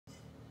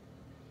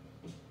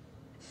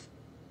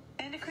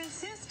endocrine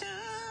system.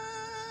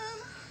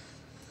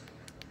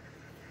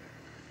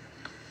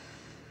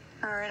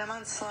 All right, I'm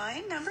on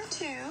slide number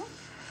 2,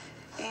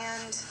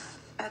 and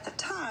at the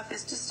top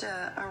is just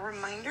a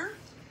reminder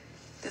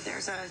that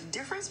there's a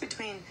difference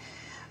between,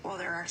 well,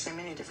 there are actually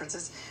many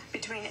differences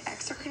between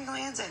exocrine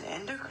glands and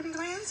endocrine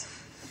glands.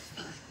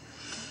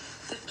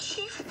 The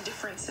chief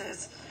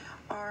differences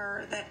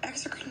are that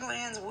exocrine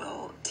glands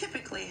will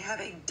typically have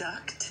a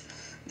duct,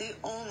 the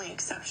only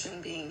exception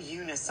being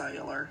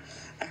unicellular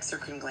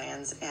exocrine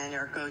glands, and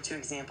our go-to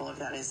example of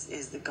that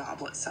is the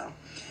goblet cell.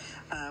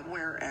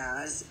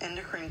 Whereas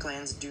endocrine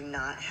glands do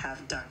not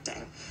have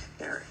ducting.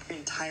 They're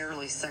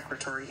entirely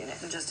secretory unit.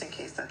 And just in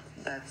case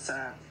that's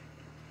a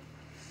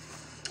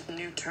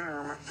new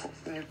term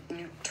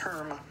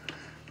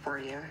for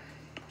you.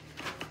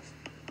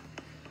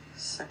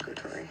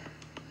 Secretory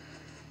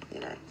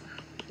unit.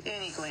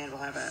 Any gland will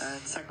have a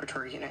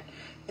secretory unit.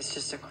 It's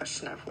just a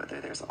question of whether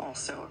there's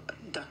also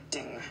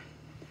ducting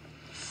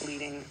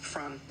leading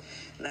from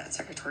that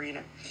secretory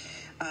unit.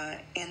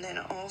 And then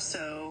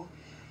also,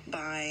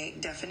 by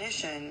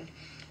definition,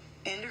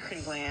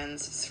 endocrine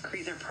glands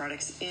secrete their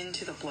products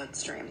into the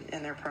bloodstream,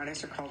 and their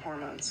products are called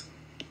hormones.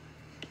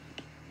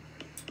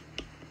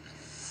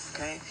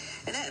 Okay,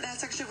 and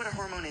that's actually what a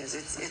hormone is.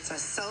 It's a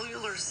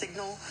cellular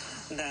signal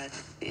that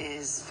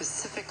is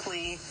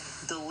specifically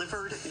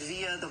delivered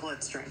via the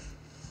bloodstream.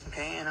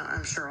 Okay, and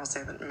I'm sure I'll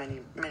say that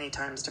many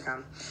times to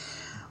come.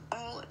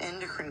 All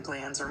endocrine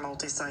glands are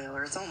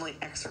multicellular. It's only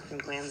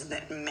exocrine glands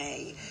that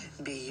may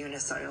be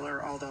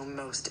unicellular, although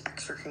most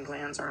exocrine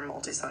glands are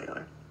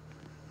multicellular.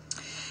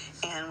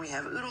 And we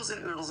have oodles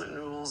and oodles and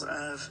oodles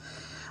of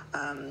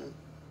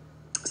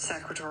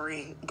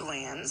secretory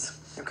glands,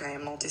 okay,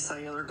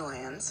 multicellular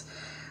glands.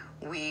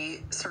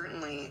 We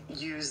certainly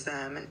use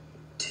them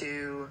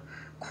to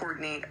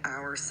coordinate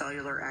our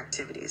cellular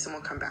activities, and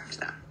we'll come back to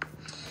that.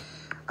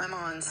 I'm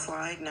on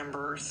slide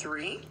number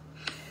 3.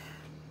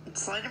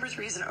 Slide number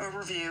 3 is an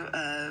overview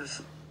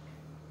of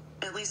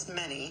at least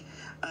many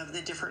of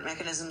the different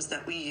mechanisms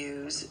that we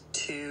use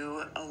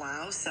to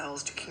allow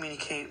cells to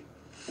communicate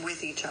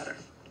with each other,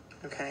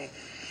 okay?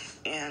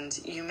 And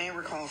you may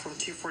recall from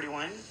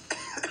 241,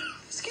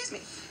 excuse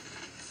me,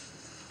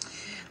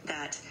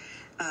 that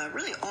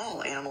really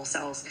all animal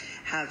cells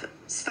have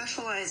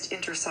specialized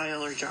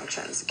intercellular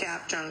junctions,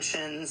 gap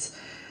junctions,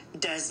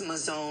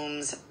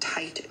 desmosomes,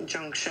 tight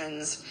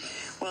junctions.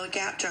 Well,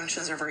 gap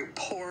junctions are very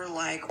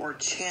pore-like or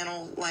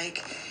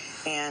channel-like,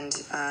 and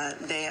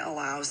they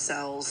allow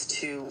cells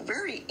to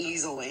very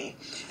easily,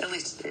 at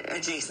least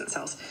adjacent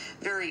cells,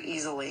 very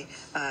easily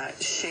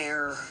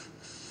share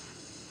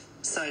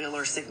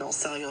cellular signals,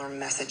 cellular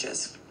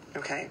messages,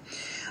 okay?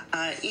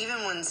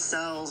 Even when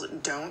cells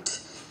don't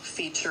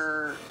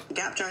feature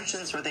gap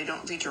junctions, or they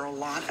don't feature a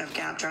lot of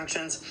gap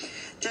junctions,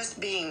 just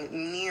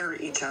being near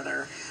each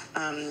other,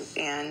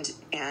 and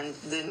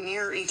the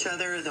near each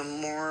other, the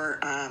more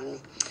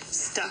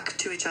stuck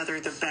to each other,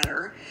 the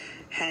better.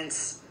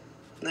 Hence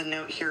the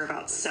note here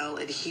about cell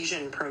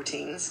adhesion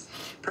proteins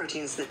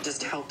that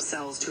just help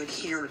cells to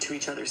adhere to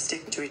each other,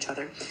 stick to each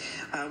other,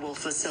 will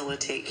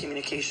facilitate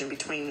communication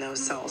between those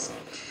cells.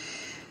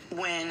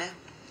 When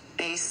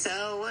a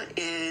cell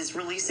is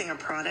releasing a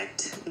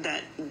product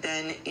that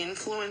then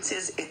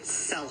influences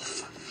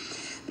itself,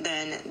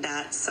 then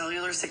that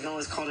cellular signal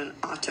is called an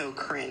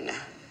autocrine.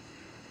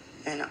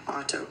 An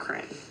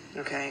autocrine,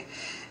 okay?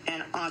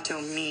 And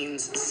auto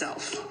means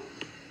self,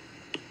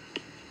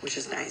 which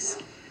is nice.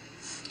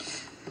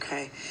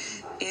 Okay,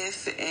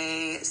 if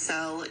a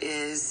cell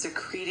is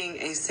secreting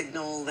a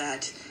signal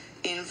that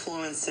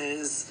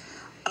influences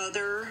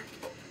other,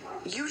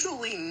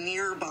 usually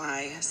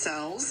nearby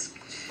cells,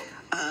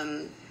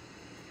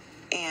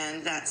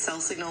 and that cell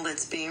signal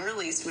that's being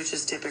released, which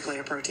is typically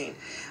a protein,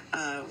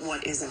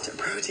 what isn't a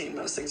protein?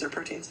 Most things are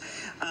proteins.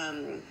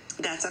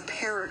 That's a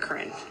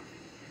paracrine.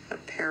 A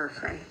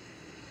paracrine.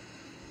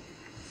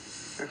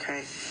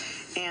 Okay,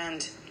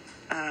 and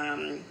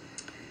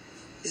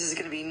this is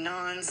going to be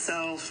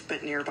non-self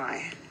but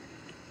nearby.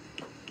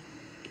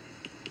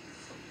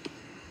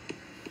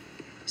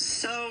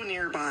 So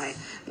nearby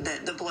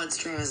that the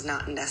bloodstream is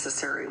not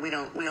necessary. We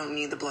don't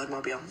need the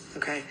bloodmobile.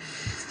 Okay,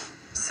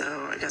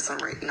 so I guess I'll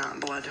write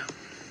not blood.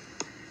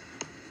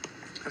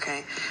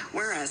 Okay,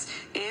 whereas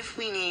if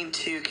we need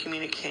to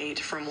communicate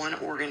from one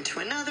organ to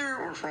another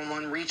or from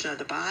one region of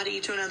the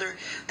body to another,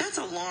 that's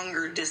a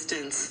longer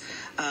distance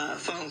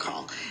phone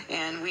call.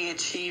 And we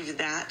achieve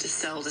that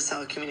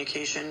cell-to-cell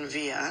communication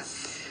via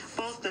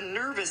both the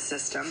nervous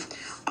system,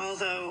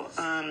 although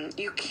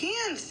you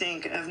can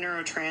think of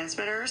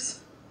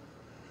neurotransmitters,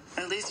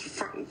 at least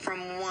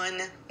from one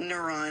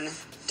neuron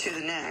to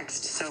the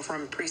next, so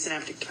from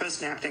presynaptic to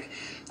postsynaptic,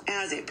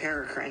 as a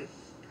paracrine,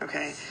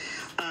 okay?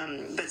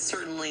 But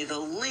certainly the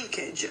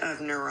linkage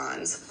of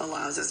neurons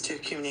allows us to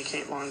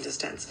communicate long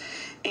distance,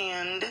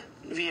 and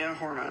via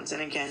hormones.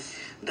 And again,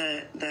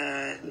 the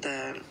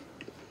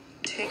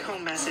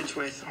take-home message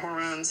with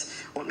hormones,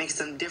 what makes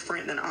them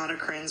different than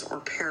autocrines or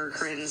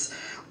paracrines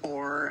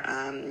or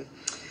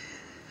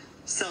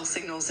cell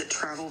signals that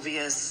travel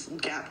via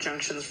gap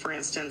junctions, for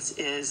instance,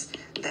 is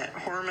that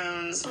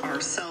hormones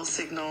are cell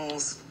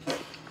signals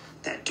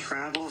that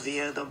travel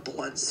via the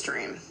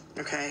bloodstream.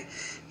 Okay?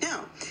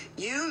 Now,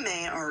 you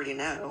may already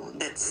know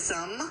that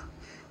some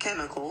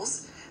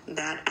chemicals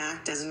that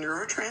act as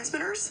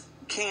neurotransmitters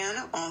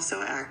can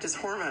also act as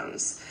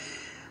hormones.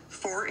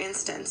 For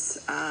instance,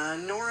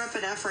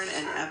 norepinephrine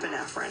and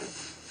epinephrine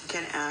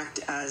can act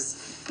as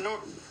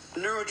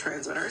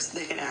neurotransmitters.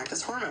 They can act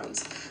as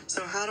hormones.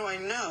 So how do I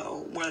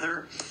know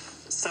whether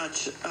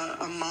such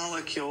a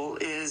molecule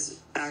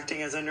is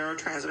acting as a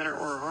neurotransmitter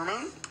or a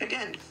hormone?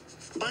 Again,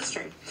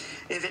 bloodstream.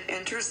 If it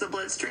enters the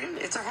bloodstream,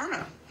 it's a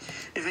hormone.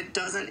 If it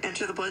doesn't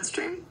enter the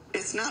bloodstream,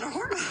 it's not a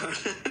hormone.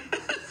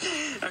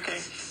 Okay,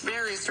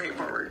 very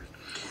straightforward.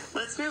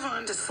 Let's move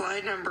on to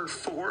slide number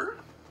 4.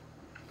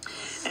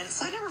 And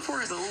slide number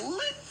 4 is a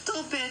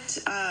little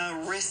bit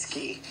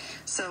risky.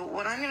 So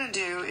what I'm going to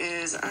do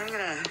is I'm going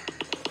to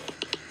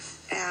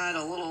add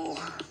a little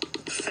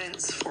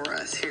fence for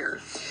us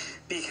here,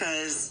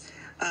 because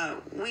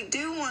we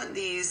do want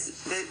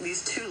these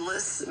two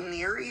lists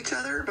near each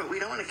other, but we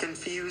don't want to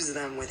confuse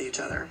them with each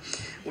other,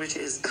 which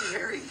is a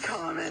very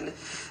common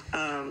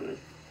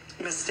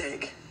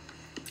mistake.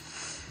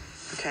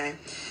 Okay.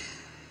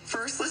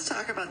 First, let's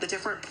talk about the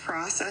different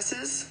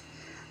processes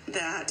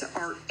that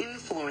are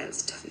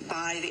influenced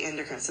by the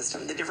endocrine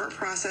system, the different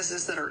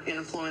processes that are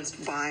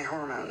influenced by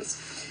hormones.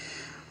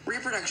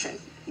 Reproduction.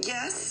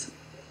 Yes,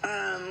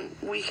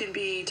 we can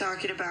be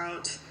talking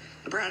about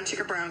the brown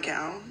chicken, brown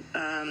cow,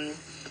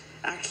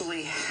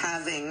 actually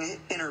having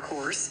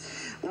intercourse.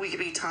 We could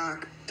be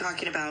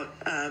talking about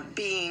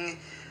being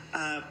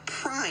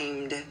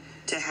primed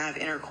to have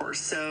intercourse.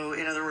 So,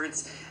 in other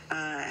words,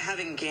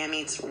 having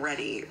gametes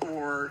ready,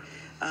 or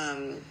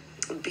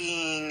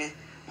being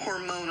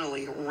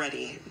hormonally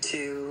ready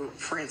to,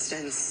 for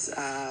instance,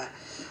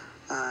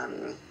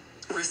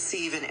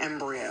 receive an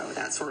embryo,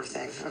 that sort of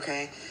thing,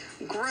 okay?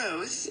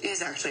 Growth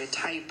is actually a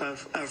type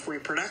of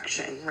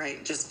reproduction,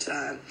 right? Just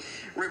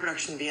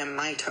reproduction via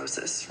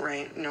mitosis,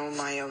 right? No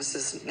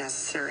meiosis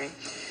necessary.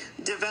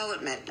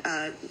 Development,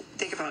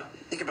 think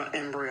about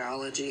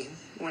embryology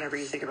whenever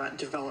you think about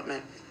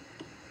development.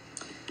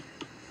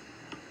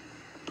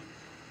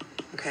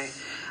 Okay,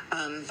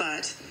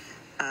 but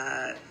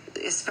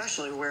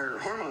especially where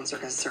hormones are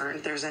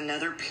concerned, there's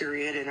another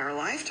period in our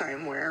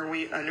lifetime where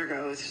we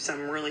undergo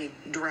some really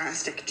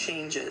drastic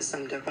changes,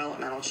 some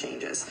developmental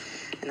changes,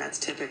 and that's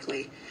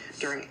typically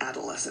during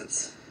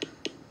adolescence.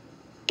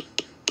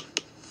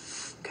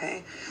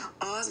 Okay,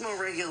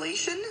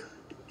 osmoregulation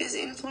is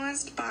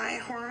influenced by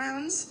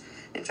hormones.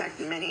 In fact,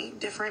 many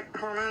different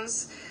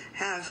hormones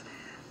have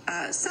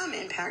some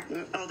impact,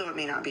 although it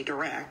may not be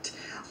direct,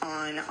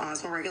 on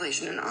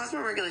osmoregulation. And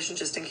osmoregulation,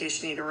 just in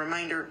case you need a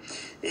reminder,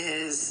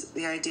 is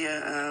the idea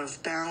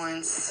of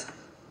balance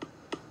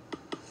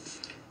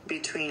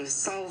between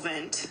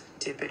solvent,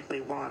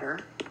 typically water,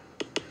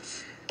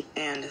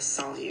 and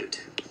solute.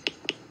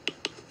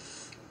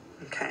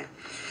 Okay.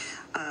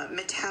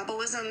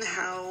 Metabolism,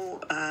 how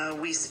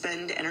we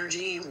spend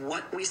energy,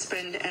 what we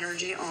spend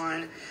energy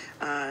on,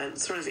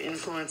 sort of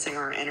influencing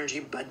our energy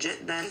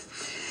budget then.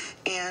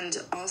 And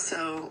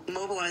also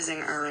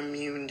mobilizing our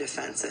immune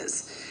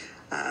defenses,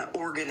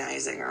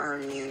 organizing our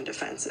immune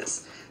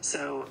defenses.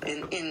 So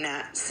in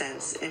that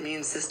sense,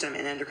 immune system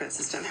and endocrine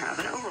system have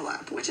an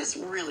overlap, which is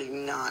really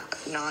not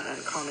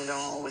uncommon at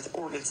all with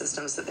organ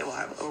systems, that they will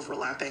have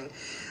overlapping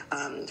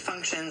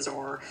functions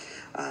or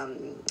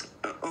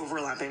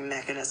overlapping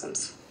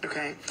mechanisms.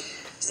 Okay,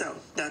 so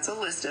that's a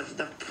list of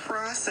the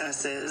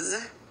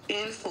processes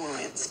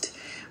influenced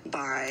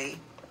by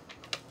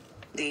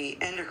the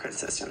endocrine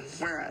system,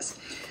 whereas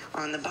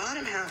on the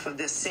bottom half of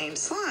this same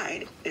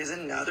slide is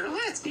another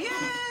list.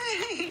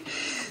 Yay!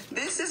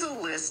 This is a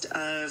list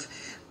of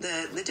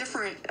the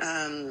different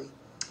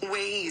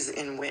ways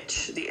in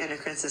which the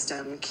endocrine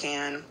system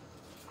can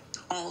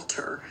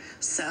alter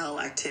cell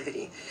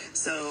activity.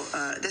 So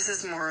this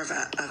is more of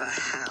a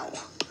how.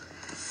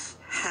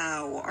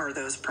 How are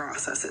those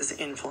processes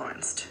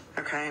influenced?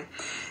 Okay,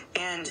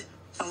 and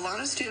a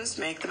lot of students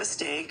make the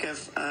mistake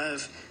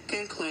of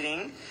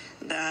concluding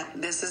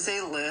that this is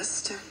a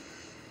list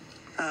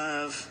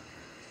of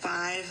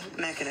 5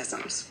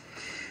 mechanisms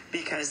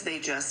because they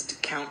just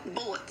count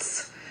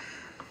bullets.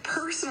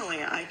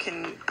 Personally, I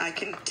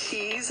can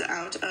tease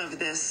out of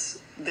this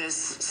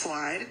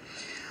slide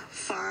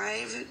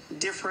 5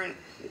 different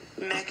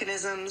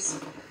mechanisms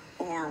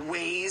or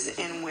ways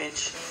in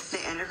which the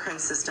endocrine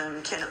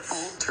system can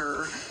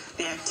alter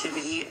the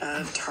activity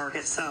of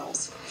target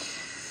cells.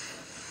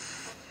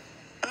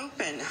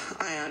 Open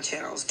ion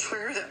channels,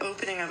 trigger the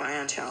opening of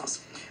ion channels,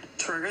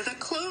 trigger the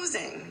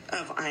closing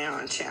of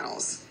ion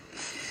channels,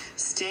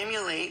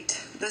 stimulate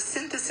the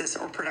synthesis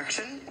or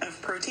production of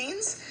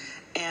proteins,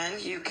 and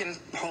you can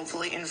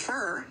hopefully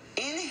infer,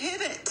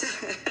 inhibit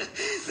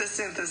the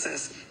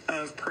synthesis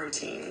of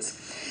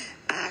proteins,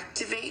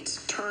 activate,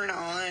 turn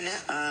on,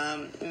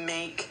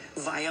 make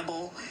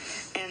viable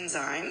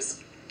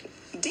enzymes,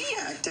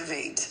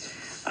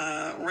 deactivate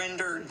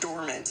render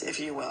dormant, if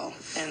you will,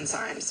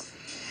 enzymes.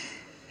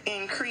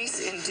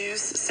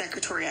 Induce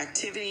secretory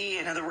activity,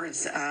 in other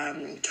words,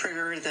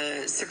 trigger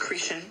the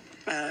secretion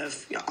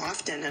of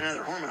often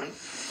another hormone,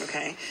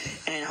 okay?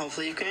 And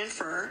hopefully you can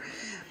infer,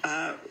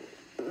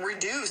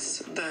 reduce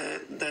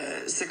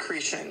the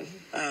secretion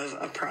of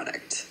a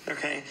product,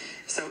 okay?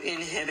 So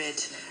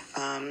inhibit,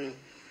 oh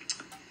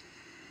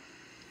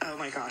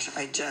my gosh,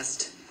 I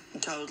just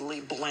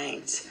totally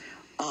blanked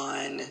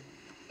on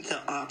the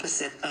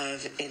opposite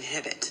of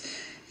inhibit.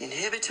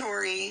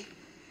 Inhibitory,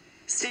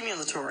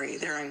 stimulatory,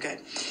 there I'm good.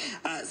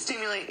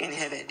 Stimulate,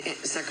 inhibit,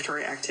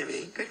 secretory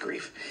activity, good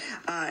grief.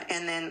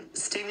 And then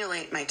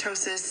stimulate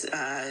mitosis,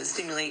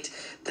 stimulate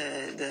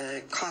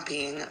the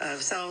copying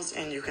of cells,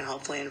 and you can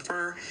hopefully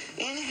infer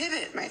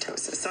inhibit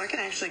mitosis. So I can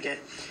actually get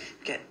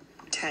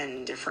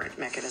 10 different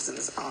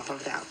mechanisms off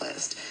of that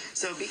list.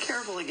 So be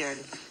careful again.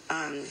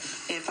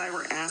 If I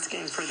were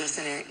asking for this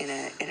in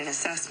an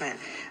assessment,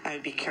 I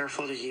would be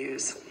careful to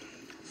use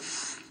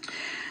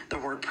the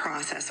word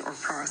process or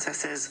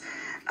processes.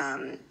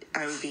 I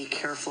would be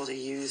careful to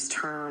use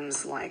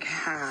terms like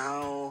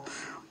how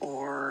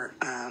or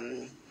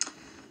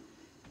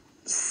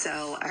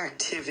cell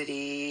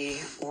activity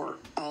or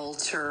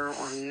alter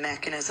or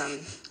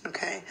mechanism.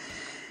 Okay.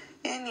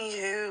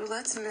 Anywho,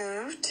 let's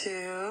move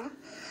to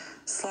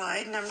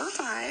slide number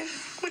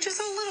 5, which is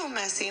a little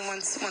messy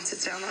once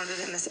it's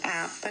downloaded in this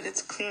app, but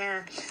it's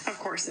cleaner, of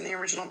course, in the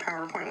original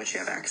PowerPoint, which you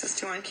have access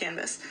to on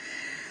Canvas.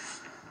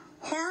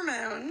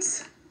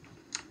 Hormones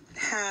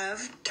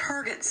have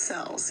target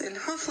cells, and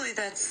hopefully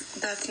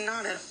that's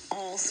not at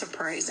all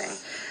surprising.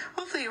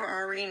 Hopefully you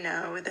already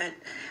know that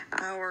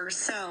our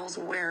cells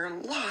wear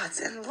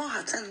lots and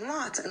lots and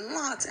lots and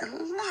lots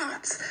and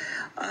lots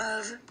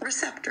of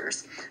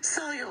receptors,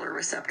 cellular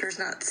receptors,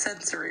 not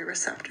sensory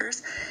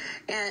receptors,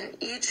 and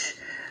each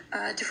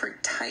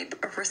different type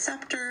of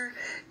receptor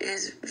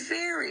is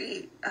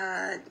very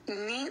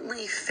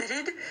neatly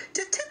fitted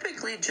to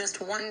typically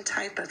just one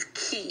type of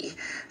key.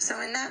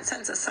 So in that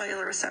sense, a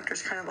cellular receptor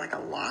is kind of like a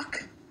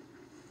lock.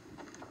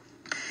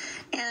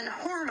 And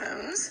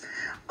hormones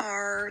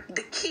are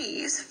the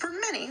keys for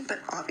many, but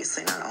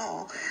obviously not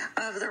all,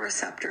 of the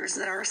receptors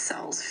that our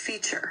cells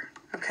feature.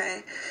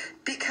 Okay,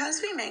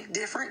 because we make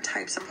different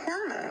types of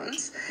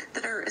hormones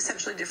that are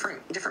essentially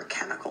different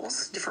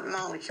chemicals, different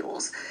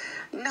molecules,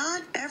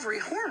 not every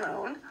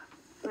hormone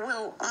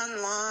will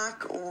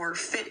unlock or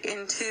fit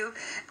into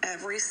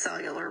every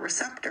cellular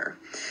receptor.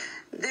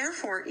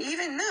 Therefore,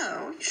 even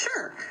though,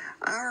 sure,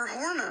 our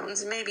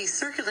hormones may be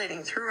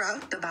circulating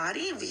throughout the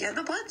body via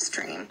the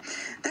bloodstream,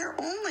 they're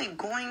only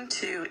going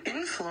to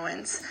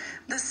influence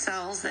the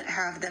cells that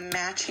have the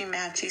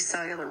matchy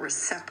cellular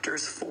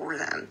receptors for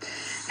them.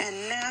 And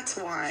that's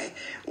why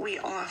we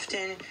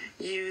often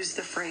use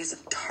the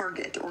phrase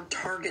target or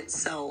target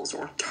cells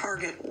or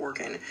target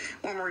organ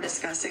when we're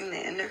discussing the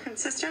endocrine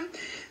system,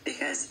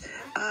 because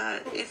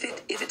if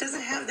it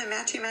doesn't have the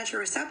matchy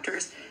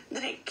receptors,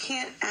 then it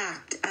can't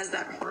act as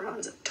that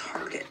hormone's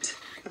target,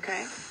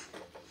 okay?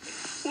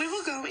 We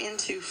will go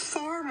into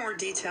far more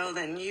detail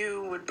than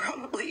you would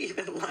probably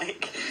even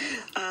like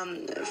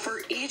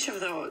for each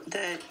of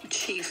the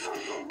chief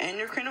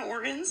endocrine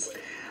organs.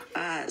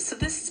 So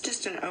this is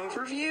just an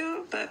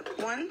overview, but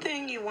one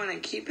thing you want to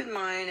keep in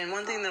mind, and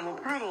one thing that will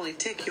probably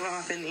tick you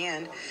off in the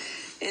end,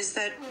 is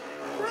that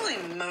really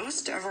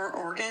most of our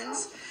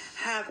organs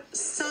have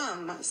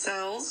some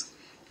cells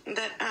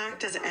that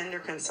act as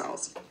endocrine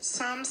cells,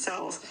 some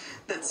cells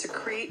that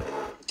secrete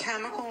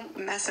chemical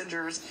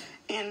messengers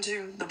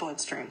into the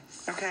bloodstream,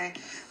 okay?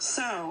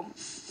 So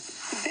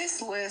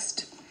this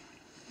list,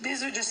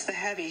 these are just the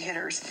heavy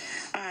hitters.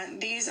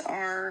 These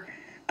are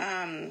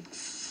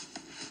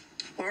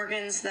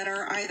organs that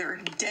are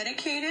either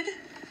dedicated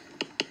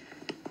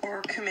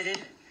or committed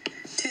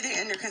to the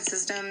endocrine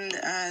system.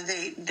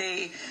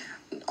 They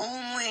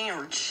only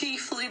or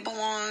chiefly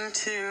belong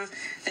to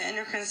the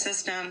endocrine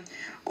system,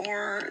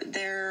 or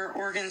they're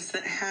organs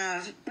that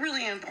have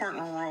really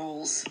important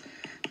roles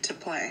to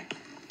play.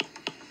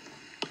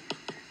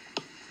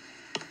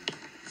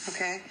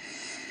 Okay?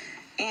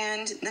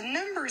 And the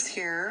numbers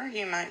here,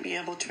 you might be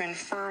able to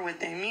infer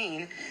what they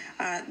mean.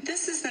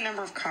 This is the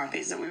number of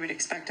copies that we would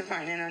expect to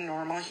find in a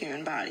normal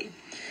human body.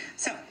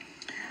 So,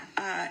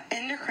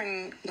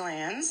 endocrine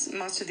glands,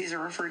 most of these are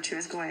referred to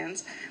as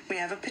glands. We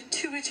have a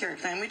pituitary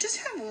gland. We just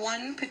have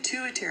one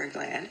pituitary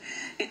gland.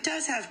 It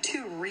does have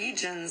two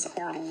regions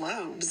or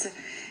lobes,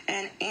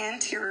 an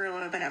anterior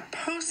lobe and a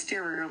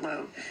posterior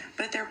lobe,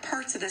 but they're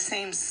parts of the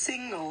same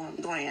single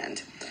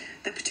gland.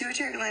 The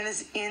pituitary gland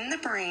is in the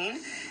brain,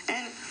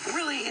 and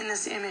really in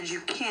this image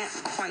you can't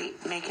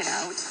quite make it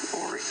out,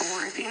 or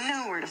if you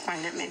know where to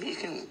find it, maybe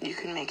you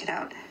can make it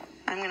out.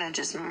 I'm going to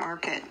just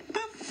mark it.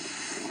 Boop.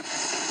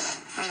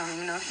 I don't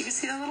even know if you can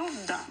see the little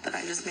dot that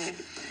I just made.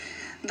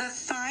 The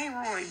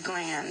thyroid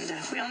gland.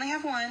 We only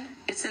have one.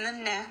 It's in the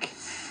neck.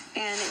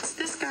 And it's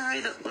this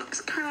guy that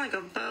looks kind of like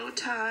a bow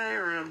tie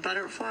or a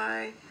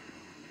butterfly.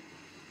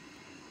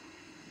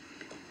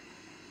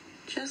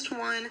 Just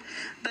one.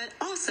 But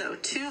also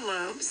two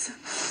lobes.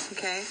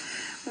 Okay.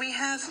 we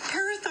have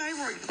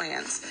parathyroid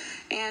glands.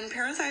 And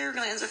parathyroid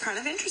glands are kind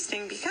of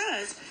interesting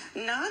because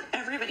not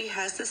everybody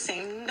has the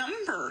same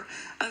number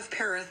of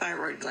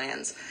parathyroid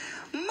glands.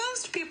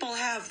 Most people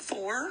have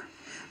 4,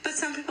 but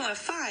some people have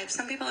 5,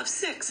 some people have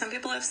 6, some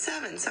people have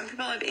 7, some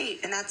people have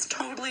 8, and that's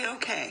totally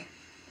okay.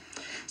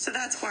 So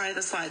that's why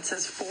the slide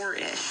says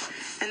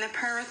 4-ish. And the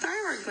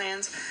parathyroid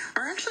glands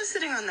are actually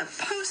sitting on the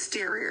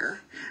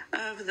posterior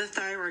of the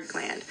thyroid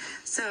gland.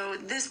 So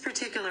this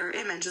particular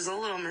image is a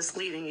little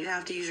misleading. You'd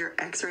have to use your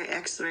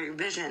X-ray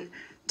vision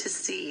to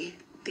see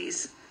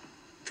these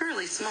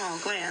fairly small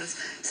glands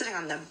sitting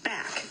on the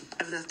back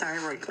of the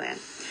thyroid gland.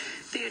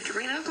 The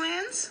adrenal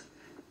glands,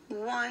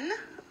 1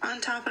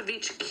 on top of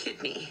each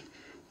kidney,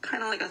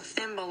 kind of like a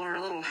thimble or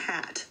a little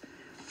hat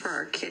for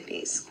our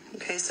kidneys.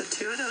 Okay, so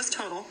 2 of those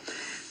total.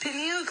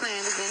 Pineal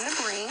gland is in the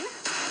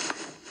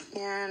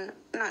brain, and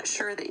I'm not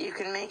sure that you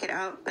can make it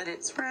out, but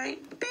it's right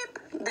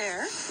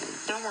there.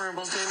 Don't worry,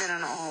 we'll zoom in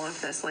on all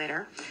of this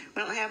later.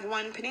 We only have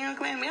 1 pineal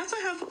gland. We also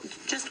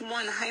have just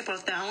 1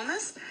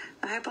 hypothalamus.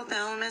 The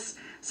hypothalamus,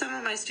 some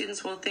of my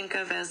students will think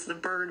of as the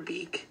bird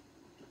beak.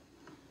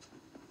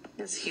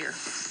 It's here,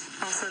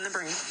 also in the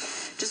brain.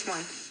 Just 1.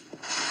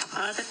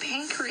 The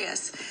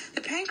pancreas.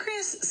 The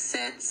pancreas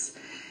sits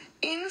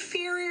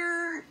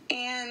inferior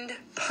and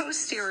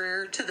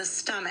posterior to the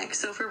stomach.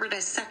 So if we were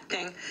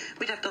dissecting,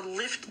 we'd have to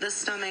lift the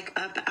stomach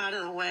up out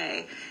of the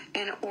way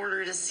in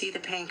order to see the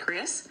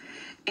pancreas.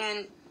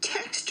 And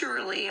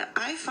texturally,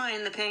 I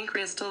find the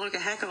pancreas to look a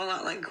heck of a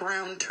lot like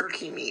ground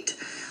turkey meat,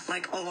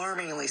 like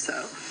alarmingly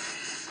so.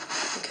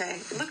 Okay,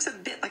 it looks a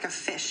bit like a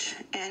fish,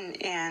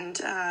 and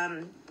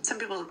some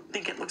people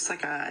think it looks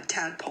like a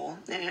tadpole,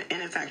 and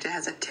in fact, it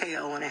has a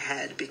tail and a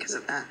head because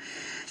of that.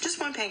 Just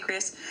 1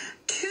 pancreas,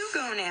 2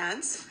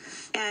 gonads,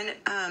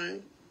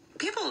 and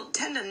people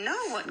tend to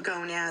know what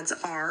gonads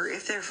are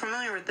if they're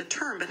familiar with the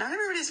term, but not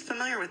everybody's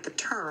familiar with the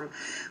term.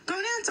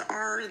 Gonads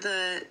are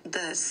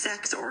the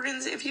sex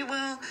organs, if you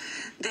will.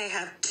 They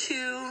have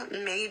 2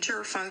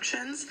 major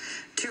functions: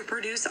 to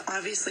produce,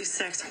 obviously,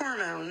 sex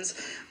hormones,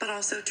 but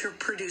also to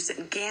produce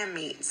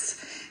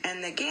gametes.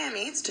 And the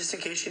gametes, just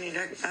in case you need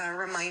a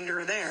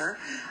reminder there,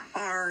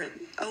 are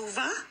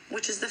ova,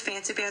 which is the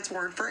fancy pants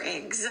word for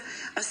eggs.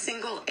 A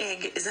single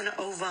egg is an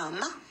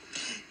ovum,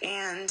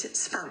 and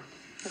sperm.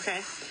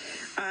 Okay,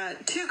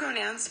 2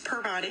 gonads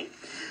per body.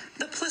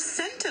 The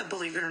placenta,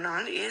 believe it or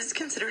not, is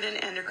considered an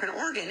endocrine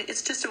organ.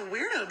 It's just a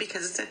weirdo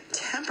because it's a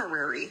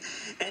temporary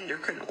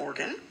endocrine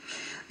organ.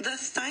 The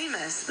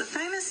thymus. The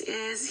thymus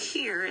is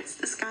here. It's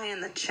this guy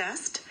in the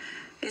chest.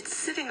 It's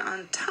sitting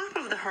on top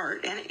of the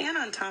heart and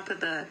on top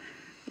of the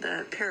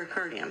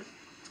pericardium.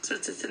 So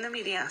it's in the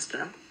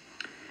mediastinum.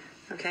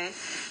 Okay,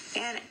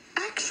 and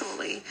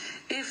actually,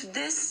 if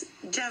this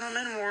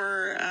gentleman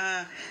were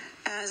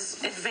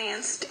as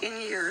advanced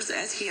in years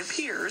as he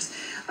appears,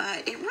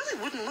 it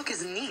really wouldn't look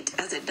as neat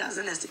as it does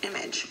in this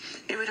image.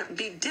 It would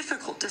be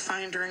difficult to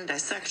find during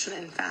dissection,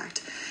 in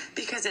fact,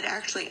 because it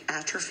actually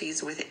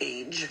atrophies with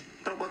age.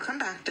 But we'll come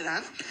back to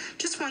that.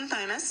 Just 1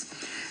 thymus.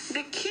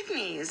 The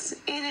kidneys,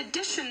 in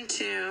addition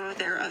to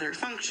their other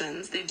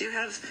functions, they do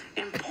have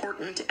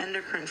important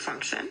endocrine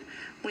function.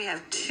 We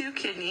have 2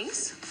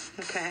 kidneys,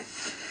 okay?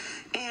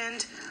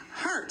 And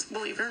heart,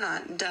 believe it or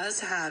not, does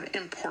have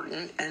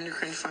important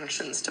endocrine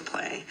functions to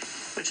play,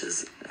 which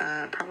is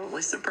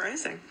probably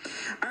surprising.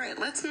 All right,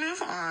 let's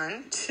move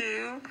on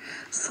to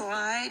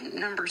slide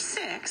number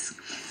 6.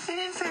 And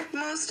in fact,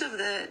 most of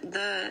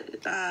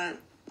the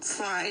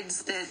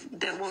slides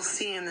that we'll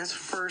see in this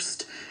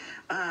first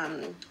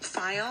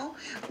file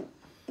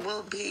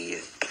will be,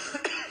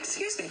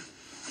 excuse me,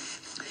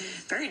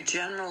 very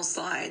general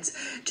slides,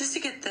 just to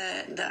get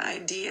the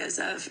ideas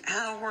of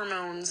how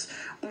hormones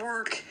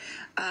work,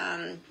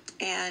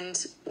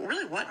 and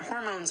really what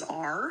hormones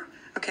are,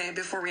 okay,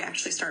 before we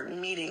actually start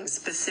meeting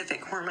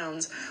specific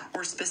hormones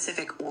or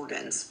specific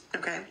organs,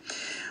 okay?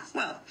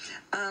 Well,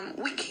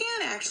 we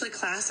can actually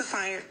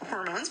classify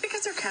hormones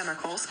because they're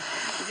chemicals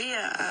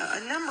via a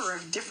number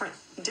of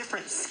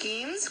different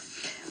schemes.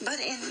 But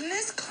in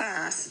this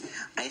class,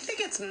 I think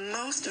it's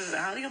most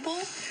valuable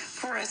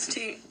for us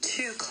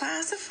to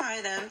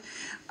classify them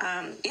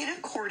in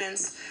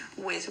accordance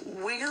with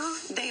where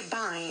they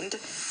bind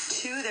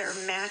to their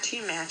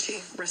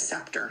matchy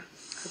receptor.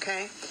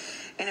 Okay,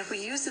 and if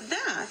we use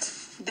that,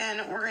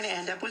 then we're going to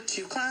end up with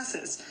 2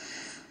 classes: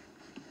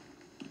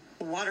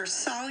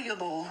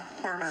 water-soluble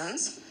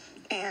hormones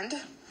and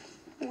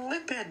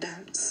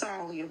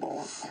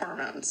lipid-soluble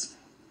hormones.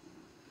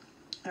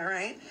 All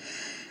right?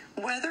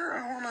 Whether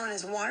a hormone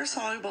is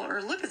water-soluble or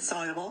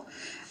lipid-soluble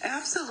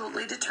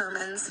absolutely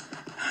determines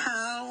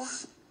how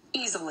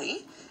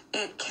easily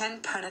it can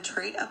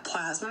penetrate a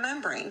plasma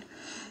membrane.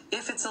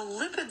 If it's a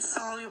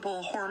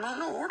lipid-soluble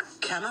hormone or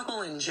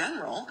chemical in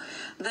general,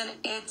 then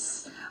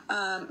it's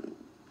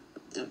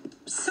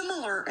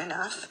similar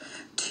enough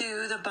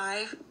to the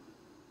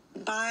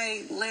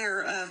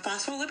bi-layer of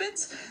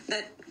phospholipids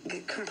that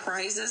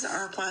comprises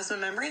our plasma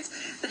membranes,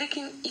 that it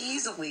can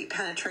easily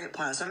penetrate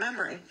plasma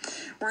membrane.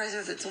 Whereas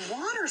if it's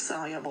water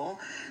soluble,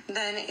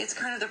 then it's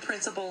kind of the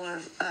principle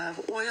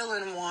of oil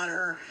and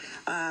water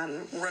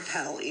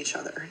repel each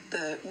other.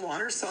 The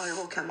water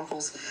soluble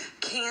chemicals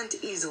can't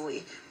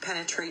easily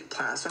penetrate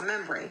plasma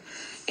membrane.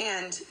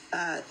 And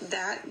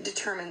that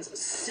determines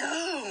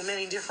so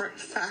many different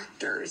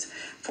factors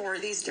for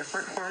these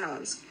different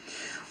hormones.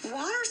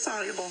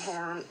 Water-soluble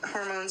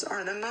hormones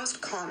are the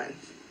most common,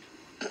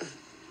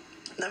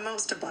 the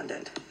most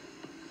abundant.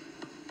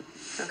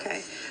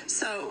 Okay,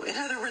 so in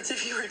other words,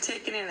 if you were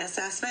taking an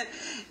assessment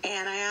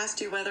and I asked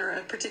you whether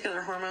a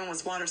particular hormone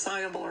was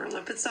water-soluble or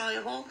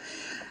lipid-soluble,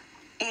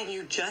 and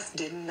you just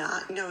did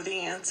not know the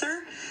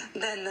answer,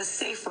 then the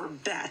safer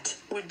bet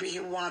would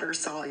be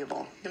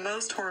water-soluble.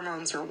 Most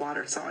hormones are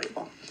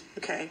water-soluble,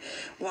 okay?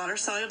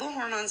 Water-soluble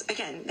hormones,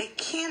 again, they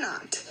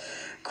cannot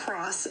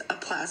cross a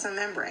plasma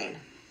membrane,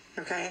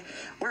 okay?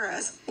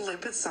 Whereas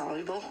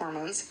lipid-soluble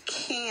hormones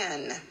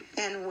can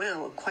and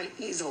will quite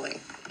easily,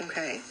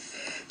 okay?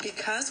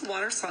 Because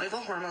water-soluble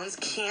hormones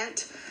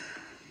can't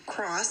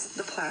cross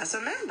the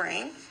plasma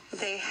membrane,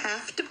 they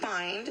have to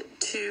bind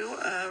to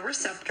a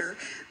receptor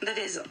that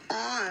is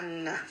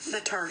on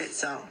the target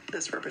cell.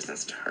 This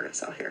represents the target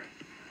cell here.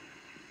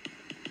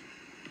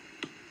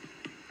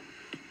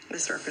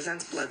 This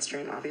represents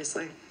bloodstream,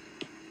 obviously.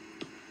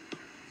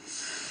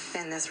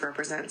 And this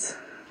represents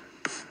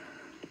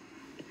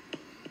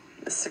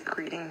the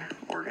secreting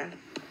organ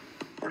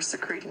or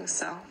secreting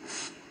cell.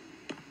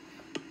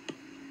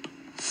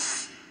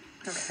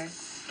 Okay.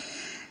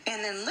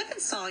 And then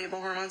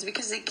lipid-soluble hormones,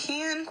 because they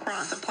can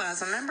cross the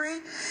plasma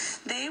membrane,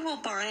 they will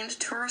bind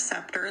to a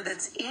receptor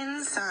that's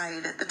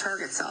inside the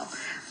target cell.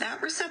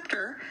 That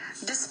receptor,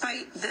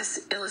 despite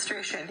this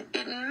illustration,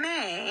 it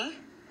may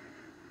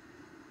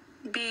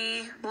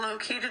be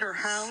located or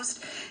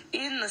housed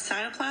in the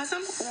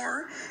cytoplasm,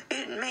 or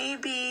it may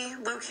be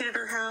located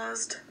or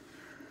housed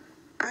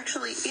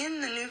actually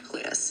in the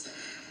nucleus.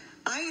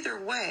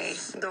 Either way,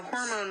 the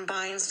hormone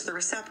binds to the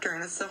receptor,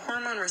 and it's the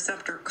hormone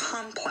receptor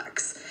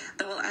complex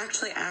that will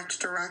actually act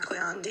directly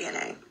on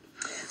DNA.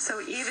 So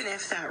even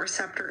if that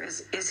receptor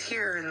is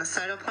here in the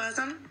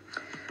cytoplasm,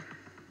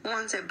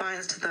 once it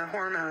binds to the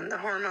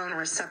hormone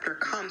receptor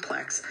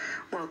complex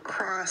will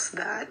cross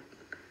that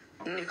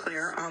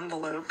nuclear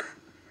envelope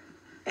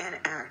and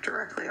act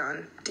directly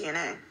on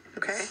DNA,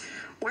 okay?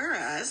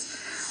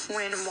 Whereas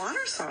when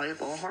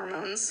water-soluble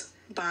hormones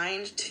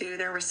bind to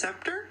their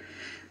receptor,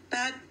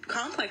 that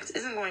complex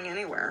isn't going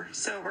anywhere.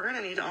 So we're going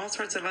to need all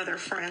sorts of other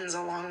friends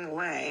along the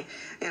way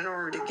in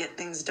order to get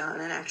things done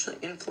and actually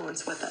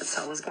influence what that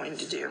cell is going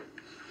to do.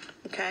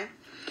 Okay?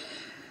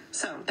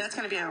 So that's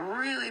going to be a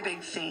really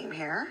big theme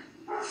here.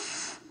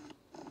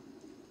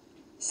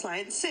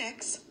 Slide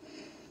 6.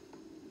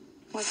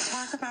 Let's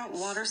talk about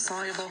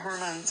water-soluble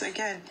hormones.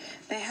 Again,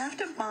 they have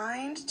to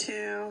bind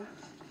to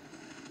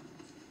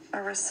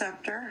a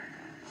receptor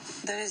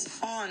that is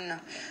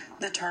on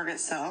the target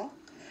cell.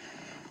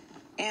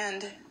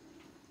 And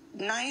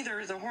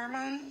neither the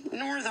hormone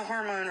nor the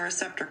hormone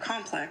receptor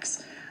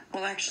complex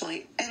will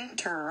actually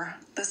enter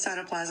the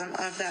cytoplasm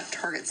of that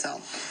target cell.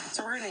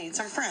 So we're going to need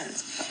some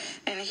friends.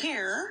 And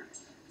here,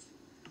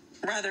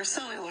 rather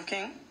silly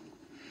looking,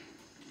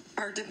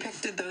 are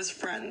depicted those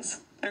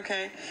friends,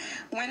 okay?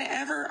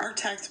 Whenever our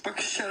textbook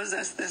shows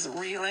us this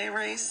relay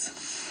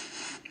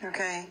race,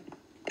 okay,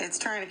 it's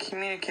trying to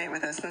communicate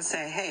with us and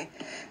say, hey,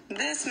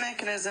 this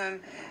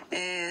mechanism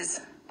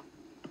is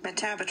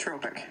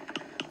metabotropic.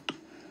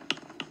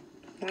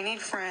 We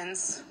need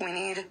friends. We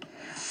need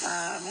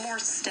more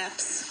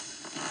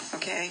steps.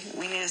 Okay,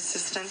 we need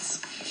assistance.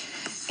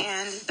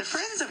 And the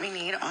friends that we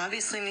need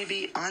obviously need to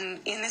be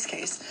in this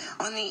case,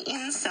 on the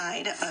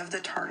inside of the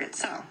target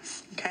cell.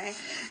 Okay,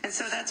 and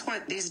so that's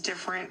what these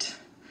different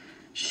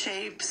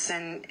shapes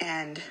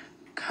and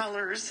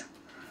colors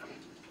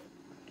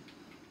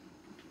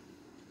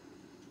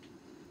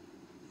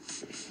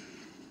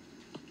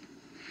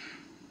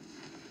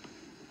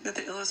that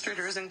the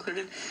illustrator has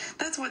included,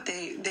 that's what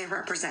they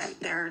represent.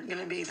 They're going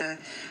to be the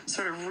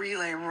sort of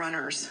relay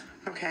runners,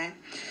 okay?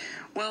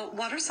 Well,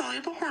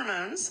 water-soluble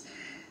hormones,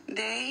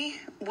 they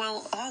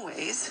will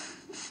always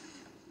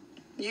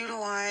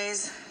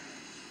utilize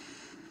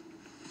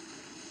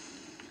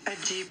a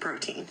G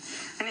protein.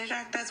 And in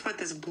fact, that's what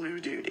this blue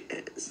dude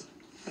is,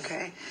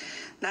 okay?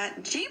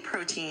 That G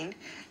protein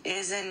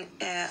is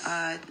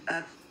a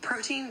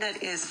protein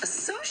that is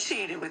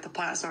associated with the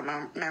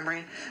plasma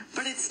membrane,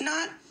 but it's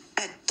not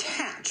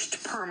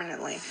attached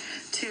permanently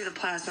to the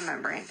plasma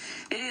membrane.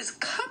 It is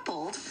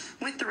coupled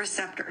with the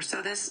receptor.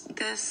 So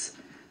this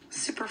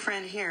super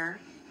friend here,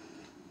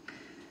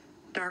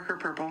 darker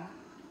purple,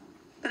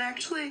 that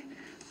actually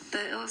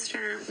the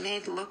illustrator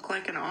made look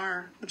like an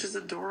R, which is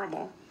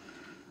adorable.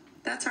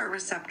 That's our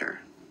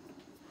receptor.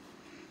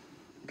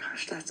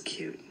 Gosh, that's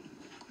cute.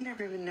 I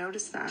never even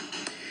noticed that.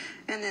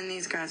 And then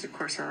these guys, of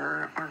course,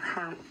 are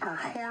our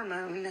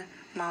hormone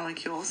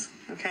molecules,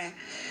 okay?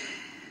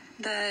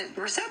 the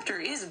receptor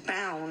is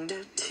bound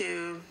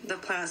to the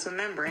plasma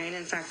membrane.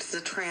 In fact, it's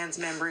a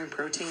transmembrane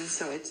protein,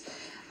 so it's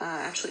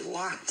actually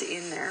locked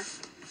in there.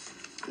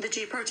 The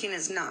G protein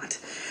is not.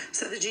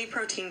 So the G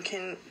protein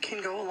can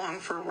go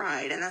along for a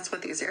ride, and that's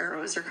what these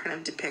arrows are kind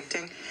of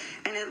depicting.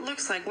 And it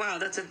looks like, wow,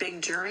 that's a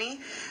big journey.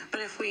 But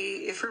if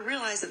we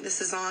realize that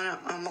this is on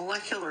a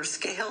molecular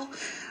scale,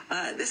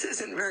 this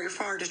isn't very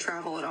far to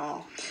travel at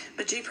all.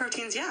 But G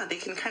proteins, yeah, they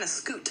can kind of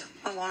scoot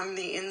along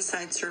the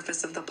inside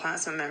surface of the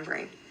plasma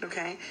membrane,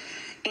 okay?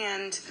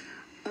 And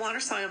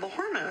water-soluble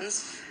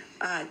hormones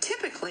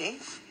typically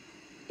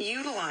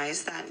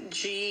utilize that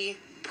G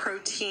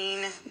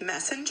protein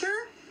messenger,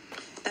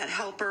 that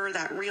helper,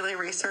 that relay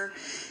racer,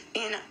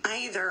 in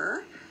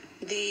either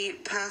the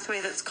pathway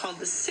that's called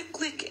the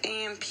cyclic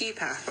AMP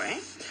pathway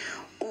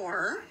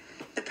or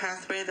the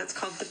pathway that's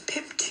called the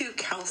PIP2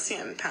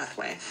 calcium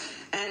pathway.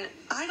 And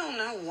I don't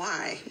know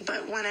why,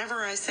 but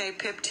whenever I say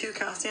PIP2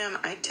 calcium,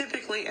 I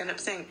typically end up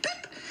saying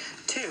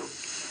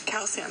PIP2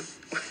 calcium.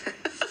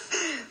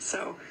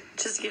 So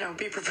just,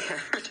 be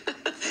prepared.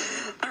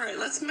 All right,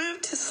 let's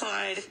move to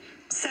slide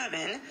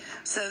 7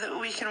 so that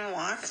we can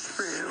walk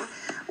through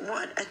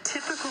what a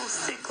typical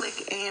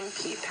cyclic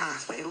AMP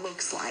pathway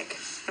looks like,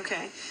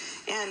 okay?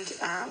 And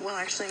we'll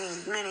actually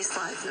need many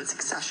slides in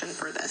succession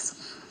for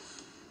this.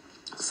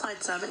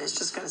 Slide 7 is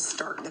just going to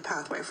start the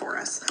pathway for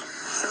us.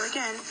 So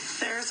again,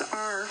 there's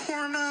our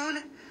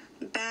hormone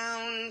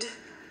bound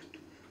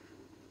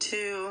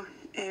to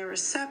a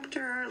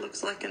receptor.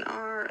 Looks like an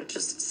R,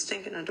 just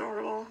stinking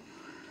adorable.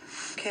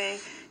 Okay,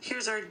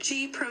 here's our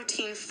G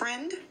protein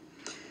friend.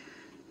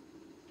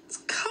 It's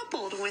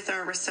coupled with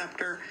our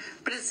receptor,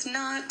 but it's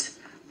not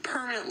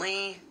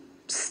permanently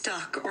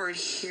stuck or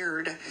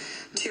adhered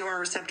to our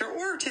receptor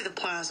or to the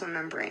plasma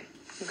membrane.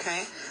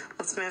 Okay,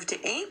 let's move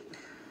to 8.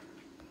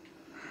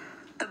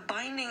 The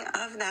binding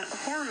of that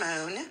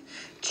hormone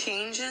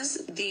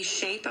changes the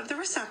shape of the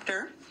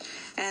receptor,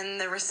 and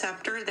the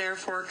receptor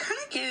therefore kind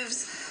of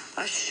gives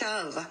a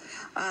shove.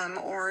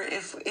 Or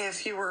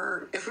if we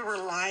were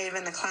live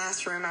in the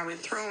classroom, I would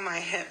throw my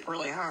hip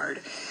really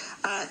hard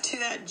to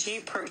that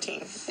G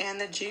protein, and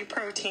the G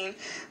protein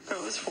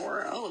goes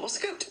for a little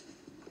scoot.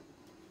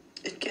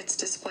 It gets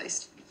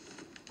displaced.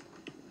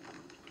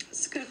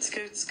 Scoot,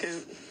 scoot,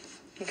 scoot.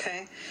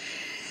 Okay.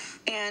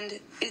 And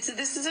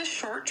this is a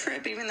short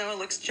trip, even though it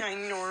looks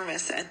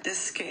ginormous at this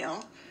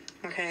scale.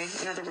 Okay,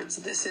 in other words,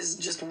 this is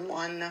just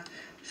one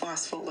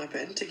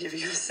phospholipid to give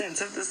you a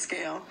sense of the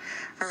scale.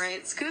 All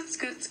right, scoot,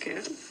 scoot,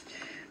 scoot.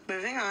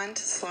 Moving on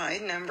to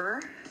slide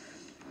number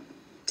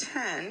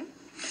 10.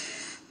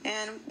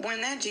 And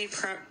when that G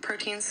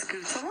protein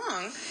scoots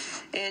along,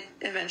 it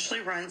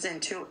eventually runs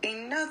into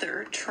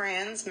another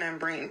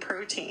transmembrane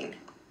protein.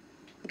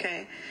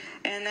 Okay,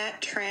 and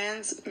that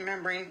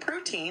transmembrane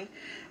protein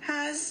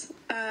has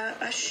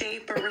a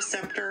shape, a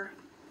receptor,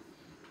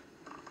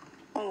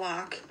 a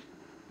lock,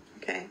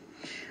 okay,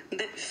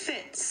 that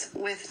fits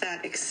with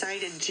that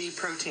excited G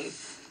protein.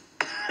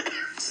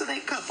 So they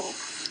couple,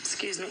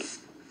 excuse me.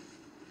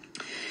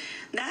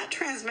 That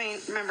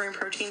transmembrane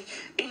protein,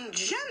 in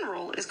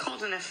general, is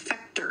called an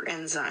effector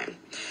enzyme.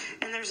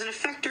 And there's an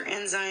effector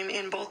enzyme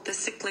in both the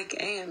cyclic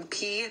AMP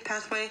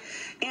pathway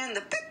and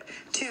the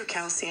PIP2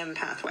 calcium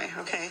pathway,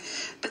 okay?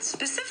 But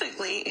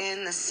specifically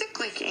in the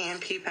cyclic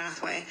AMP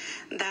pathway,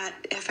 that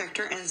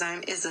effector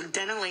enzyme is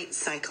adenylate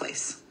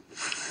cyclase.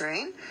 All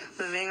right,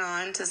 moving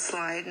on to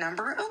slide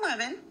number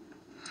 11.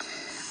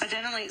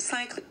 Adenylate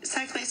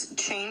cyclase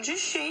changes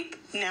shape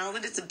now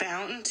that it's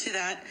bound to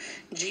that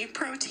G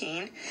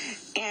protein,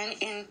 and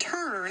in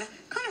turn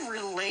kind of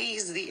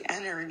relays the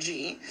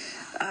energy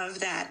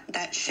of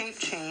that shape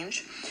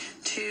change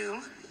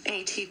to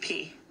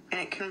ATP.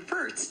 And it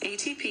converts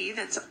ATP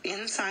that's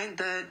inside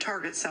the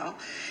target cell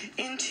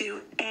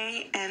into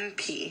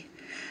AMP.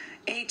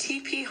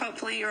 ATP,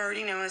 hopefully you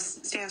already know,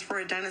 stands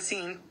for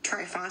adenosine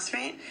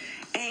triphosphate.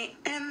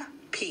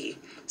 AMP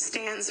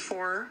stands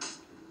for,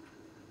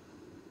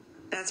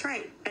 that's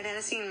right,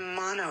 adenosine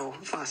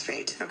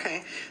monophosphate,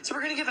 okay? So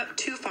we're going to give up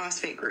 2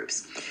 phosphate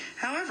groups.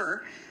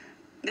 However,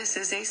 this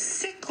is a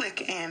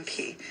cyclic AMP,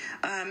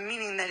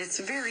 meaning that it's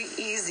very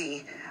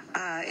easy.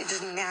 It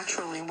just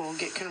naturally will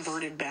get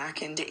converted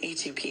back into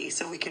ATP,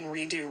 so we can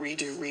redo,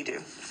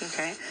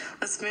 okay?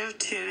 Let's move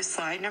to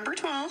slide number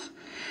 12.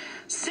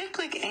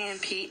 Cyclic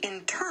AMP,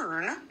 in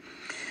turn,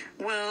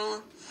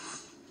 will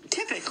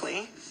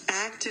typically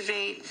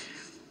activate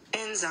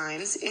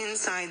enzymes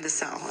inside the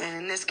cell,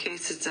 and in this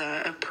case it's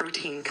a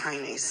protein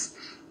kinase,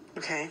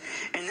 okay?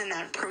 And then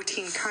that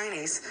protein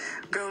kinase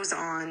goes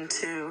on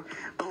to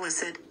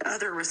elicit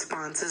other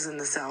responses in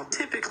the cell,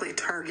 typically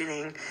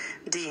targeting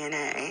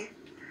DNA,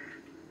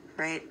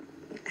 right?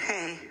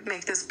 Hey,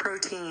 make this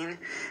protein.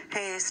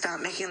 Hey, stop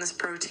making this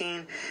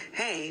protein.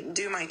 Hey,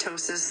 do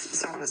mitosis,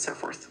 so on and so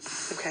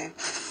forth, okay?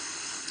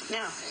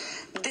 Now,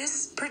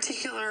 this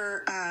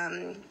particular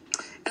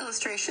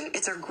illustration.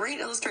 It's a great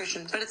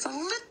illustration, but it's a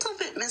little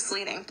bit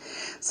misleading.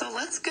 So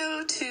let's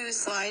go to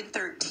slide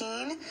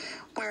 13,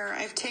 where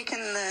I've taken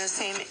the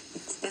same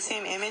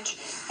image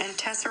and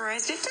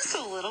tesserized it just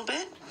a little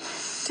bit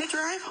to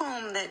drive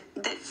home that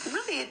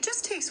really it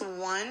just takes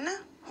one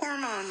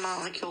hormone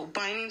molecule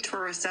binding to a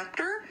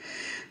receptor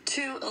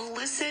to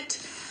elicit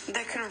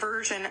the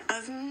conversion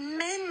of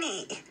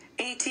many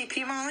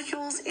ATP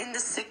molecules into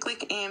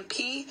cyclic AMP,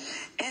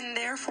 and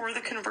therefore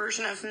the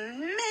conversion of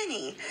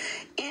many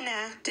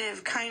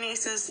inactive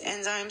kinases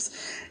enzymes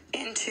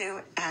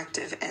into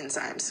active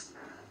enzymes.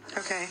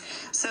 Okay,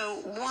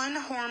 so one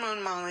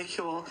hormone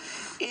molecule,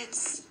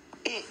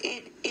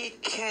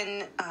 it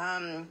can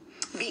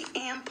be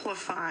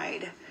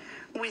amplified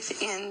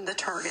within the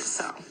target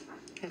cell.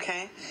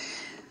 Okay.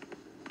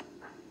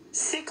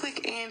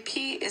 Cyclic AMP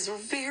is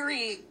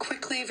very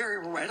quickly,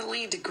 very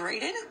readily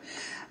degraded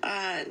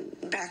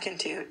back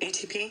into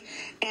ATP,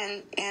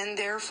 and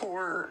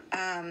therefore,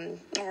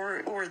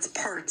 or its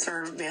parts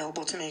are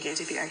available to make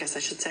ATP, I guess I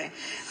should say.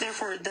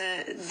 Therefore,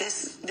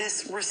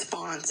 this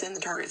response in the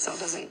target cell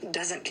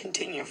doesn't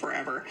continue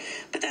forever.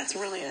 But that's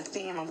really a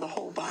theme of the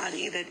whole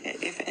body, that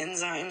if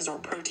enzymes or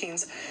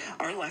proteins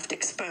are left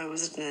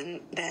exposed,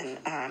 then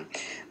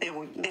they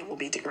will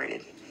be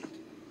degraded.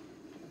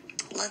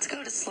 Let's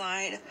go to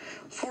slide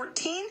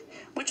 14,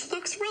 which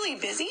looks really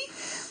busy,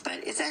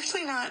 but it's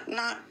actually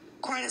not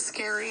quite as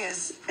scary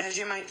as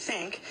you might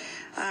think.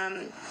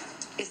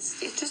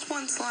 It's just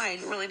one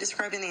slide really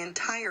describing the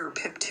entire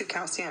PIP2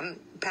 calcium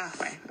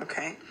pathway,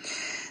 okay?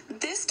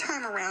 This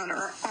time around,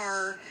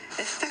 our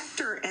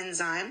effector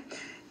enzyme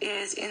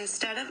is,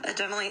 instead of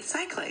adenylate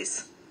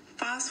cyclase,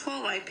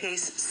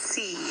 phospholipase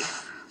C,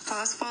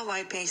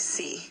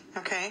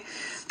 okay?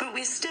 But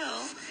we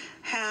still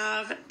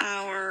have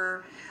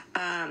our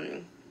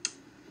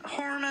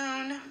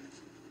hormone,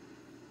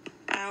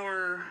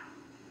 our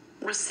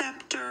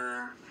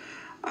receptor,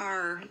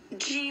 our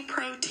G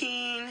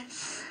protein,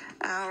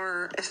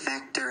 our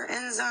effector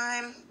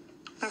enzyme,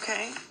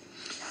 okay?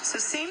 So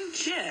same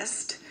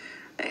gist.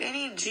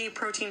 Any G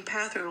protein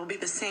pathway will be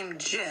the same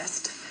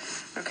gist,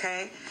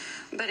 okay?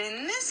 But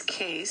in this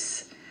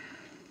case,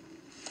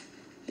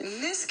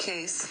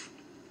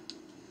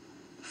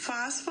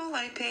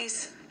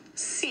 phospholipase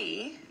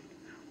C,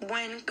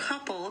 when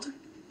coupled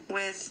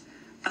with,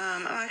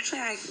 I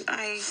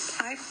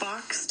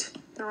boxed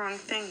the wrong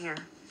thing here.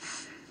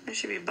 I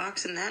should be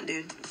boxing that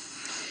dude.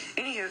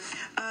 Anywho,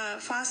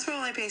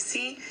 phospholipase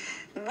C,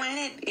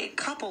 when it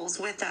couples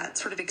with that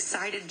sort of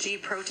excited G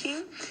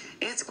protein,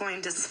 it's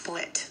going to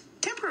split,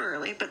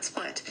 temporarily, but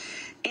split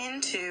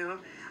into,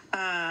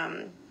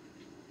 I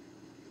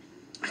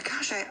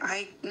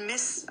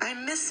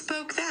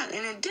misspoke that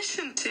in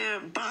addition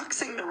to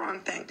boxing the wrong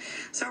thing.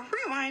 So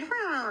rewind,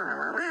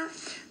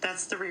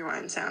 that's the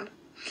rewind sound.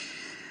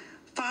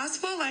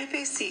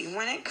 Phospholipase C,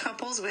 when it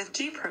couples with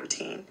G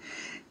protein,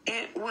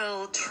 it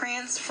will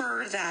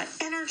transfer that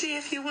energy,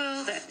 if you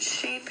will, that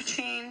shape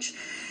change,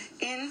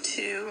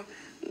 into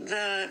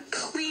the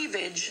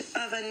cleavage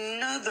of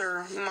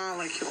another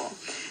molecule.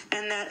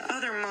 And that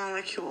other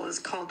molecule is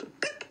called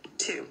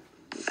PIP2,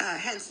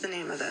 hence the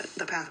name of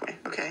the pathway,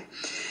 okay?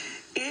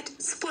 It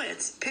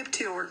splits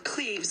PIP2, or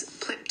cleaves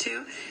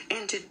PIP2,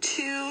 into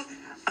two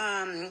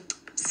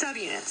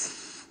subunits.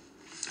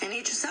 And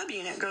each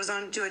subunit goes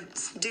on to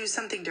do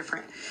something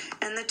different.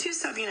 And the two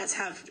subunits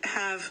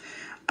have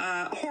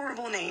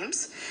horrible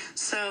names.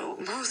 So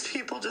most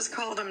people just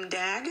call them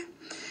DAG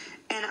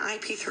and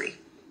IP3.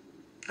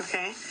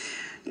 Okay?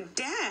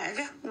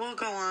 DAG will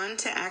go on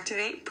to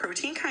activate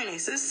protein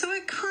kinases. So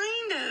it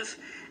kind of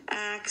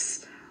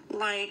acts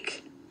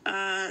like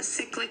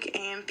cyclic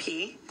AMP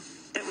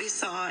that we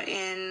saw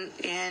in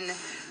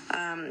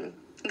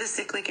the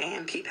cyclic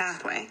AMP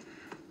pathway.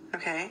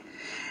 Okay?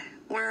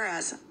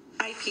 Whereas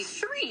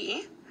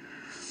IP3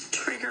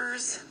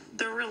 triggers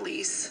the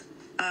release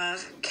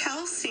of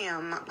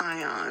calcium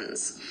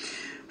ions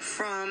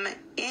from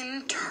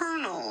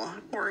internal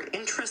or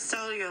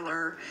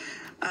intracellular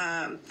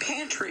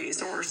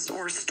pantries or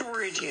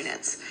storage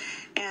units.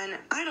 And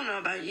I don't know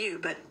about you,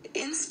 but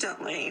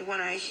instantly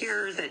when I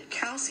hear that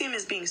calcium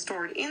is being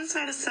stored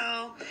inside a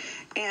cell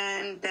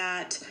and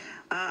that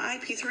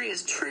IP3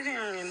 is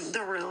triggering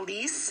the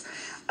release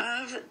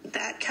of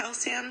that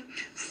calcium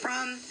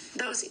from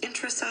those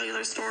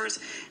intracellular stores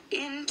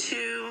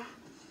into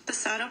the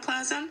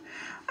cytoplasm,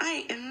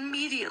 I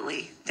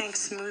immediately think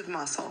smooth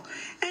muscle.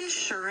 And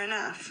sure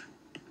enough,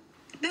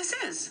 this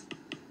is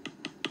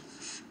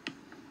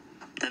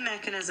the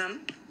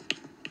mechanism,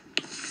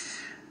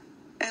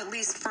 at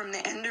least from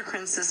the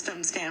endocrine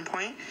system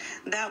standpoint,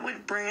 that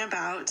would bring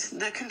about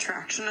the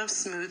contraction of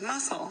smooth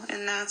muscle.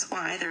 And that's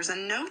why there's a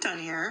note on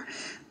here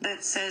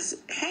that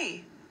says,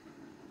 hey,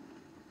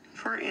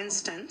 for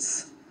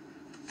instance,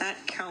 that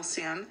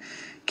calcium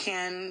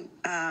can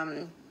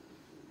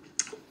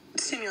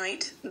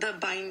stimulate the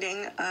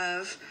binding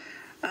of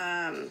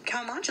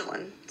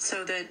calmodulin.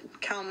 So the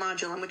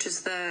calmodulin, which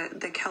is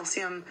the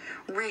calcium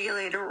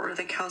regulator or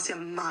the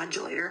calcium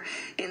modulator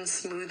in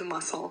smooth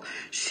muscle,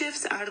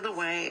 shifts out of the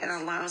way and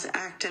allows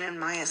actin and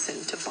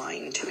myosin to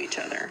bind to each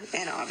other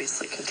and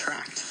obviously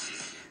contract.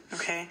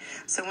 Okay,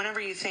 so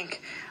whenever you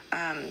think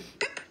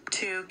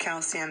to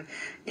calcium,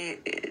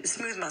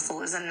 smooth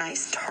muscle is a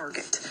nice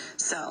target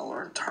cell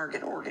or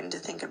target organ to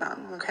think about.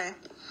 Okay,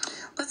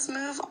 let's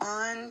move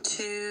on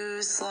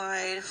to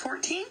slide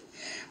 14.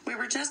 We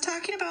were just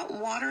talking about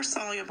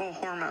water-soluble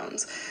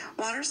hormones.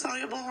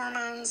 Water-soluble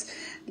hormones,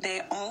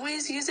 they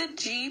always use a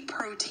G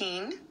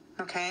protein,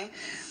 okay?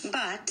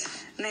 But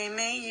they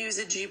may use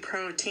a G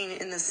protein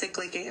in the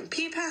cyclic AMP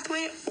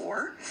pathway,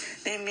 or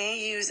they may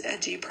use a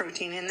G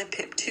protein in the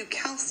PIP2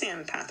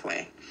 calcium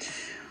pathway.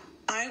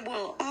 I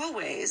will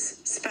always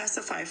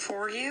specify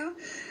for you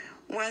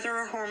whether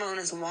a hormone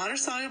is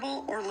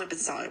water-soluble or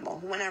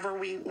lipid-soluble whenever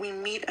we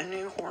meet a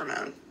new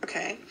hormone,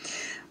 okay?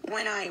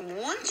 When I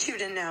want you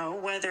to know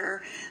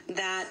whether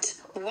that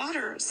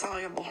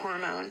water-soluble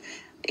hormone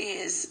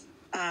is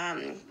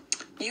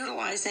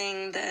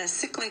utilizing the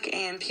cyclic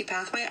AMP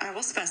pathway, I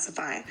will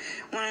specify.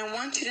 When I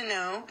want you to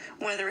know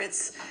whether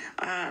it's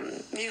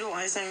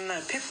utilizing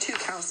the PIP2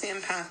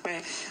 calcium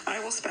pathway, I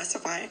will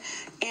specify.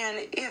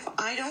 And if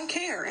I don't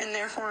care, and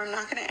therefore I'm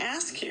not going to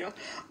ask you,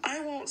 I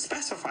won't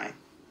specify.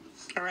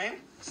 All right?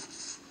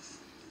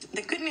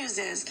 The good news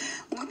is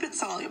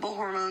lipid-soluble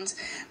hormones,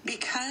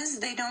 because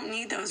they don't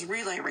need those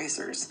relay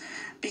racers,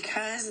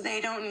 because they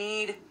don't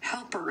need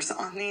helpers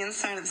on the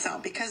inside of the cell,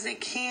 because they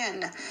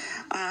can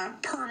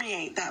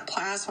permeate that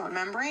plasma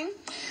membrane,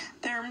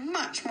 they're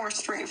much more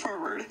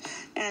straightforward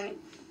and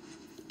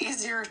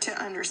easier to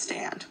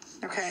understand,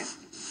 okay?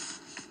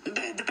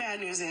 The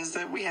bad news is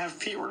that we have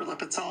fewer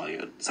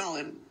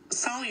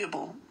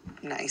lipid-soluble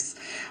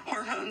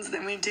hormones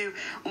than we do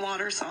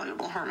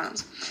water-soluble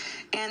hormones.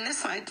 And this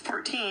slide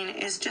 14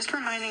 is just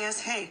reminding us,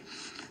 hey,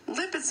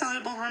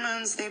 lipid-soluble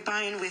hormones, they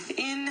bind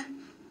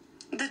within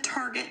the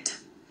target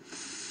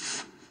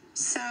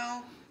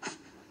cell.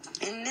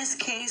 In this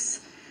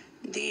case,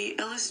 the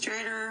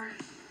illustrator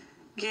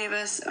gave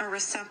us a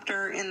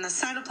receptor in the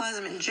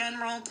cytoplasm in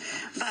general,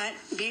 but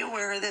be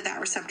aware that that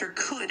receptor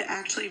could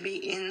actually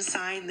be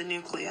inside the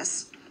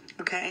nucleus.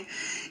 Okay,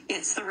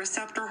 it's the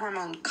receptor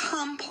hormone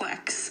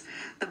complex,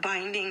 the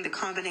binding, the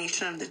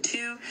combination of the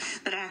two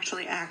that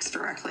actually acts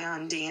directly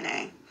on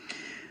DNA.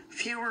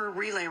 Fewer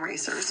relay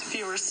racers,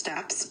 fewer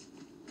steps.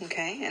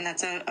 Okay, and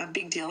that's a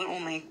big deal that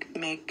we'll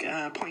make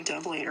a point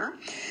of later.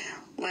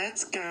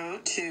 Let's go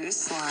to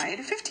slide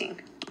 15.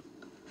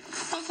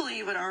 Hopefully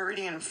you would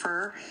already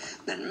infer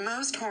that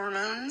most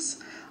hormones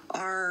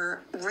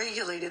are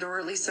regulated, or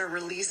at least their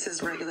release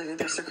is regulated,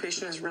 their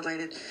secretion is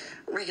regulated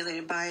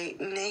by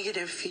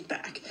negative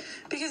feedback,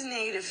 because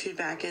negative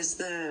feedback is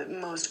the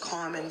most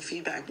common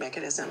feedback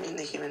mechanism in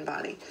the human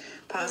body.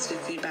 Positive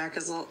feedback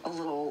is a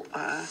little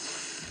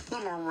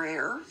more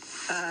rare,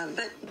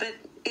 but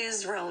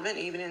is relevant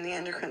even in the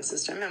endocrine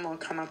system, and we'll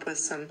come up with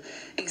some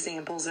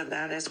examples of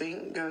that as we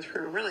go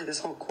through really this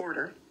whole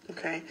quarter.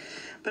 Okay,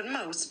 but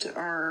most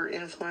are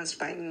influenced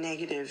by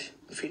negative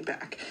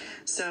feedback.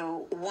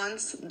 So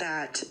once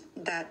that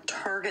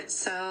target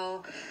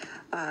cell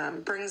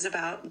brings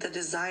about the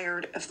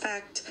desired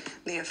effect,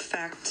 the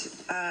effect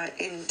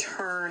in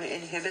turn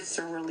inhibits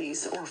the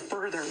release or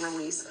further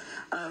release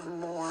of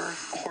more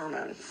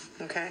hormone.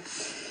 Okay,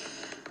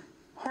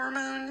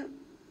 hormone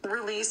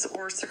release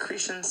or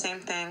secretion,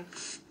 same thing,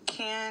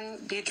 can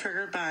be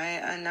triggered by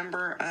a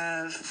number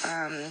of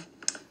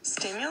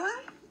stimuli.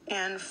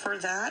 And for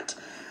that,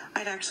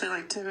 I'd actually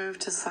like to move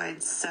to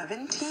slide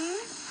 17.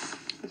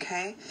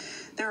 Okay,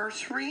 there are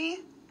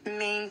three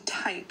main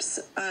types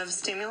of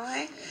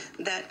stimuli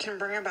that can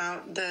bring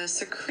about the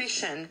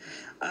secretion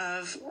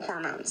of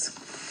hormones.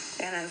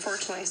 And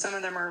unfortunately, some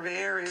of them are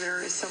very,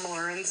 very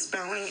similar in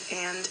spelling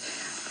and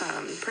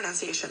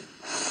pronunciation.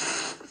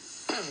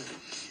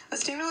 A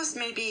stimulus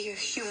may be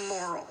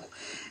humoral,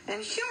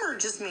 and humor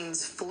just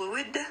means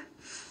fluid.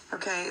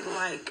 Okay,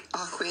 like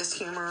aqueous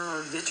humor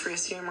or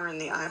vitreous humor in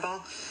the eyeball,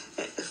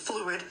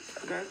 fluid,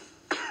 okay?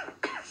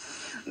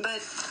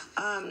 But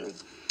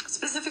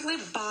specifically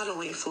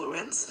bodily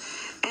fluids.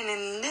 And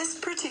in this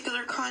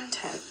particular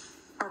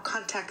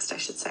context, I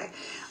should say,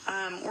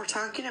 we're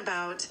talking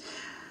about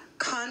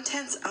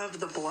contents of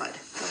the blood,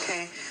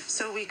 okay?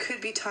 So we could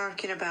be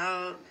talking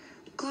about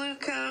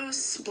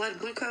glucose, blood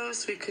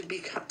glucose. We could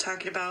be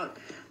talking about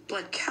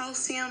blood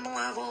calcium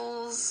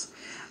levels.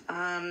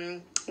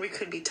 We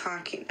could be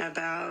talking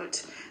about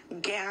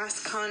gas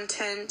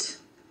content,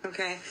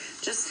 okay?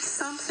 Just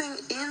something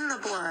in the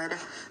blood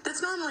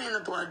that's normally in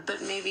the blood,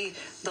 but maybe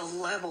the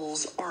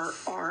levels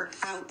are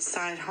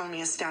outside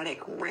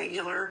homeostatic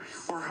regular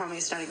or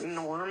homeostatic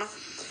norm,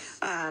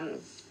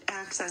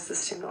 acts as the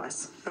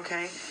stimulus,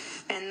 okay?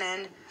 And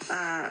then,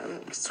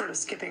 sort of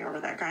skipping over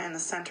that guy in the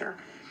center,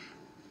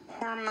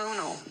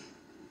 hormonal.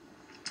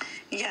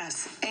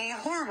 Yes, a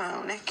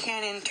hormone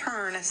can in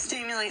turn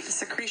stimulate the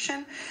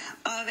secretion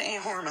of a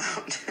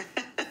hormone.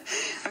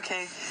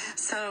 Okay,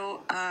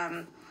 so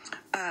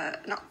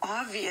an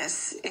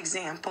obvious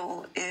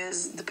example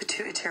is the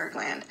pituitary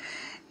gland.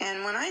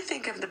 And when I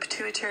think of the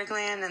pituitary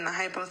gland and the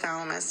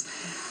hypothalamus,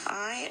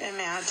 I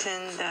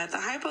imagine that the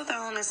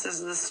hypothalamus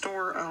is the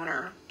store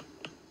owner,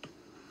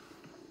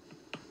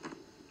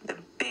 the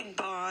big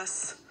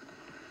boss,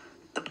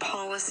 the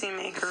policy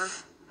maker,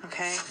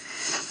 okay?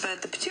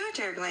 But the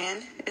pituitary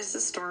gland is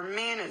the store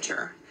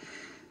manager.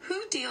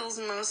 Who deals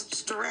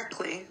most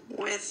directly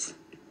with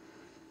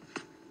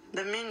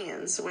the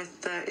minions,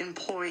 with the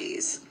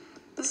employees?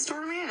 The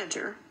store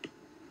manager.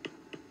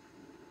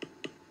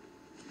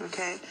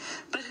 Okay,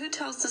 but who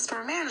tells the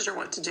store manager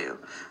what to do?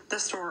 The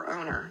store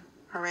owner.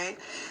 All right.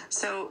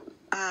 So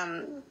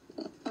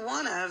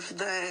one of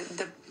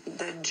the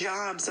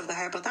jobs of the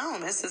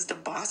hypothalamus is to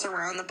boss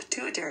around the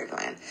pituitary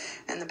gland,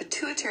 and the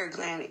pituitary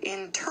gland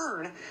in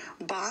turn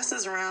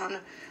bosses around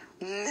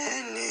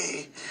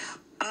many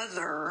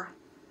other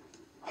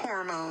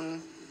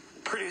hormone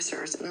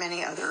producers,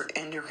 many other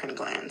endocrine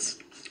glands.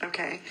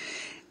 Okay.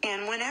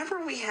 And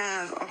whenever we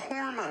have a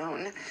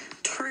hormone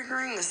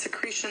triggering the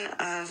secretion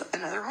of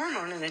another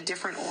hormone in a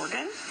different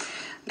organ,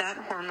 that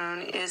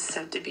hormone is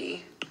said to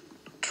be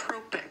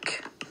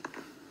tropic.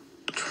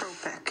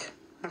 Tropic,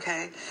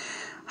 okay?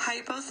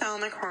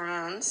 Hypothalamic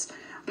hormones,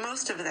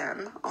 most of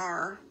them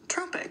are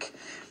tropic.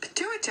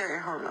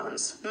 Pituitary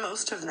hormones,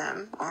 most of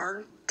them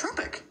are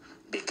tropic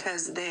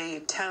because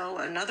they tell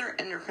another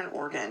endocrine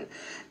organ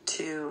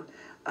to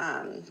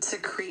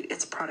secrete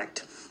its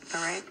product,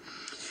 all right?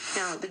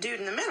 Now, the dude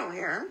in the middle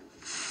here,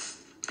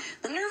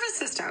 the nervous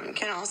system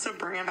can also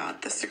bring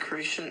about the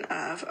secretion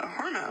of a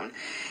hormone.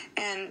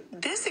 And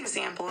this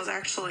example is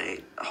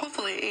actually,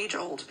 hopefully,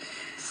 age-old.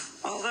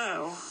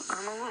 Although,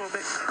 I'm a little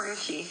bit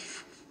cranky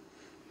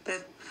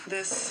that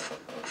this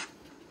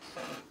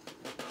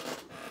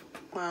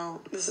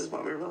is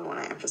what we really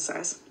want to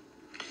emphasize.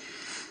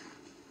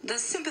 The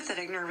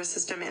sympathetic nervous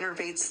system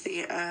innervates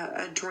the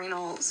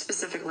adrenal,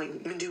 specifically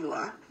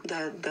medulla,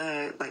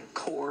 the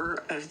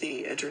core of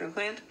the adrenal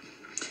gland.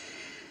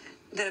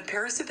 The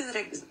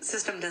parasympathetic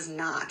system does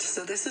not.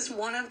 So this is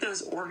one of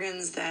those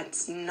organs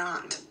that's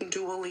not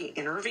dually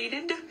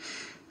innervated,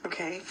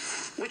 okay?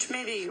 Which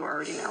maybe you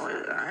already know.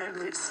 I at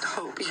least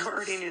hope you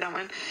already knew that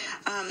one.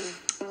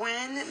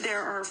 When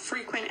there are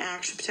frequent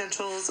action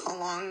potentials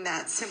along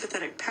that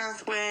sympathetic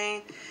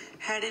pathway,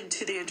 headed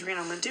to the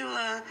adrenal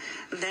medulla,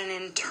 then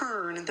in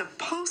turn, the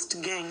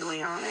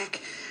postganglionic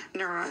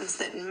neurons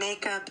that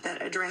make up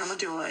that adrenal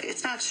medulla,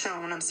 it's not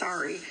shown, I'm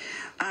sorry,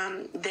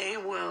 they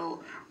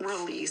will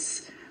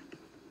release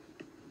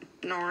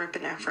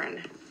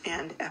norepinephrine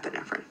and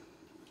epinephrine.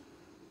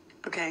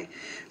 Okay,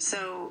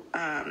 so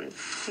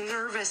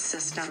nervous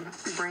system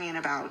bringing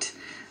about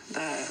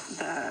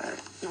the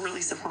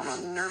release of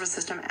hormone, nervous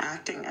system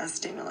acting as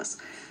stimulus,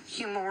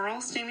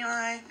 humoral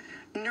stimuli,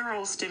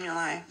 neural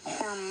stimuli,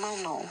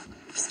 hormonal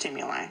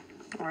stimuli,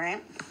 all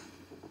right?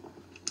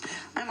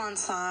 I'm on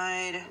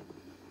slide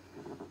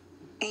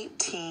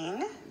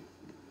 18,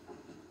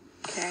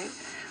 okay?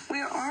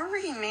 We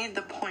already made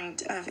the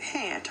point of,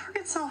 hey, a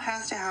target cell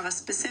has to have a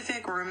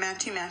specific or a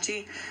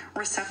matchy-matchy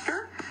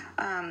receptor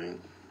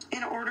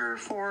in order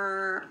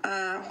for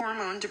a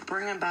hormone to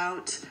bring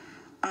about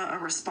a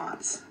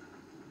response.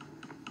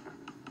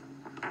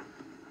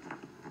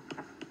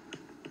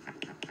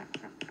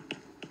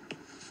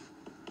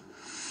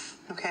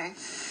 Okay,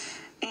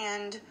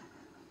 and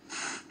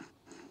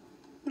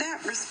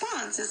that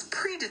response is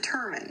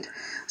predetermined.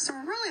 So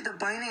really the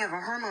binding of a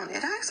hormone,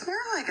 it acts more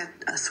like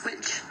a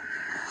switch.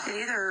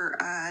 It either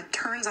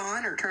turns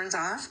on or turns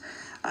off.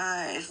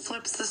 It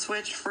flips the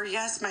switch for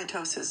yes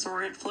mitosis,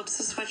 or it flips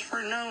the switch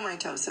for no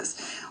mitosis,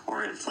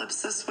 or it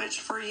flips the switch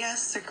for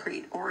yes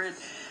secrete, or it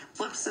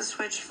flips the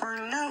switch for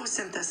no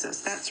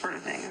synthesis, that sort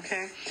of thing,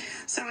 okay?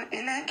 So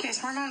in that case,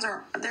 hormones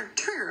they're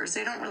triggers.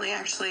 They don't really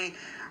actually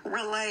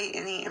relay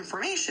any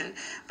information,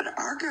 but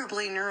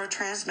arguably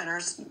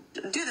neurotransmitters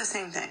do the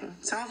same thing.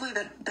 So hopefully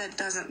that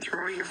doesn't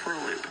throw you for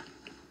a loop.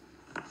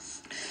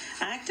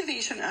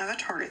 Activation of a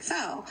target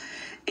cell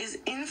is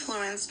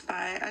influenced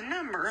by a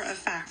number of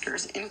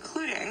factors,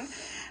 including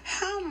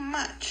how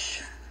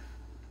much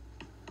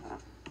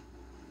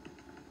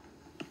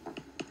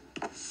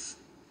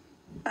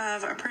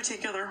of a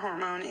particular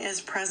hormone is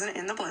present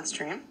in the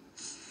bloodstream,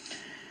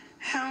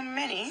 how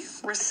many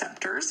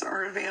receptors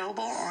are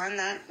available on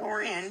that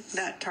or in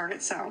that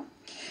target cell,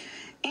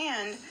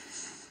 and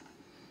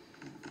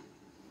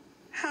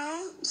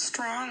how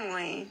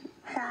strongly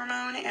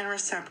hormone and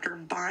receptor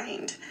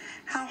bind,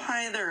 how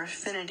high their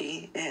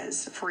affinity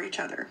is for each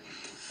other.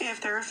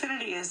 If their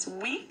affinity is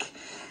weak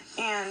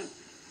and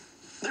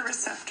the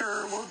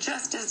receptor will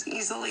just as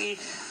easily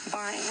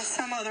bind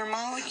some other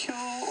molecule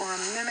or a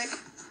mimic,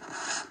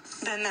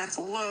 then that's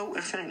low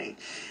affinity.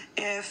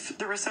 If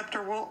the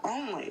receptor will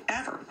only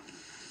ever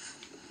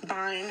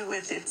bind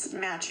with its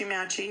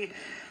matchy-matchy,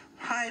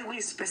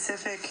 highly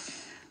specific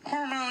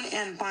hormone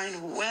and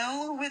bind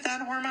well with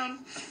that hormone,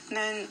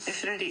 then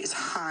affinity is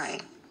high.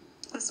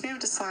 Let's move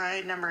to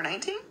slide number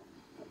 19.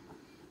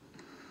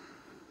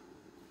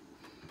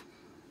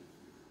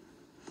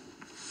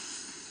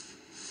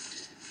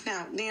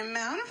 Now, the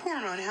amount of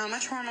hormone, how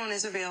much hormone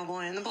is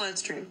available in the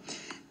bloodstream,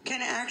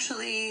 can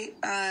actually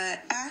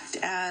act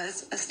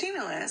as a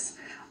stimulus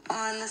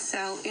on the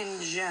cell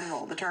in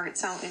general, the target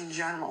cell in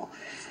general,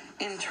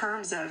 in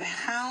terms of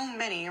how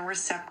many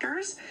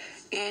receptors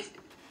it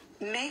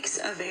makes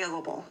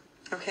available,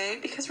 okay?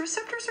 Because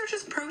receptors are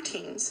just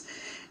proteins.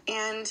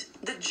 And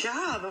the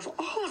job of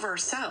all of our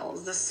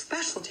cells, the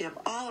specialty of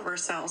all of our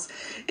cells,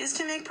 is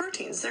to make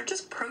proteins. They're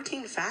just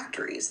protein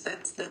factories.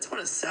 That's what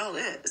a cell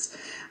is,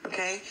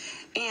 okay?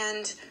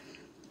 And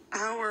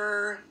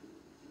our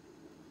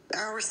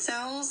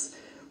cells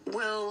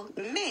will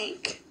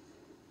make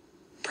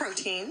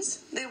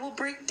proteins. They will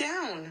break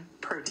down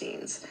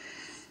proteins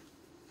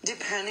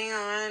depending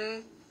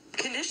on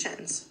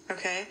conditions,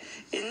 okay?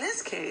 In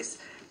this case,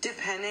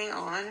 depending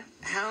on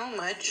how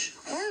much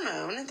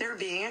hormone they're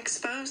being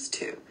exposed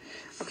to,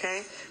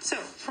 okay? So,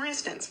 for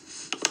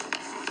instance,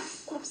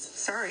 oops,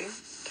 sorry,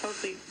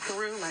 totally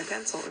threw my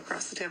pencil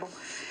across the table.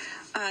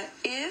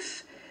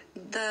 If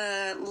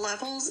the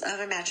levels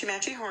of a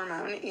matchy-matchy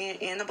hormone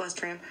in the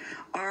bloodstream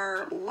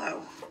are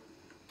low,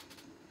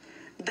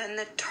 then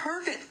the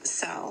target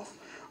cell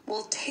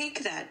will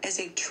take that as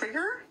a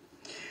trigger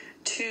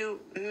to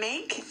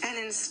make and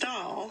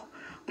install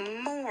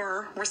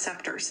more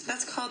receptors.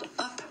 That's called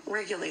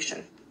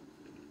upregulation.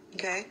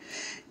 Okay?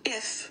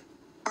 If,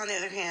 on the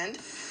other hand,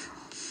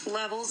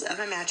 levels of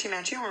a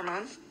matchy-matchy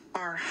hormone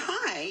are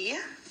high,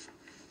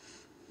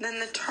 then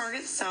the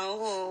target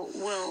cell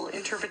will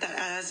interpret that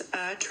as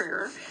a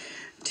trigger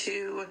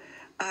to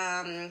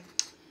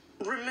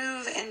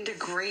remove and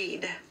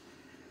degrade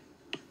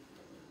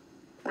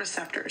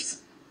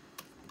receptors.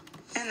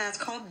 And that's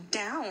called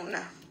down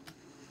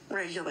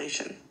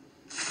regulation.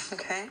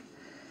 Okay?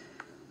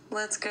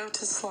 Let's go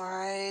to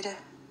slide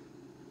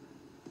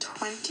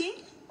 20,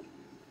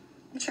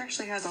 which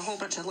actually has a whole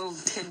bunch of little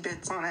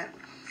tidbits on it.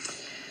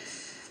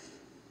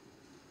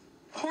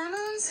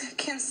 Hormones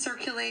can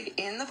circulate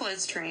in the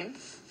bloodstream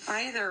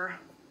either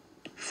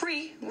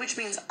free, which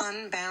means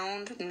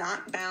unbound,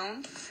 not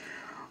bound,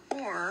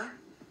 or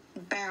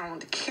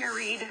bound,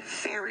 carried,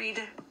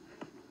 ferried.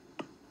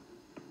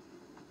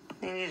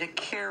 They need a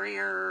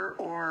carrier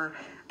or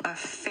a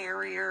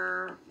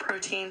farrier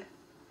protein.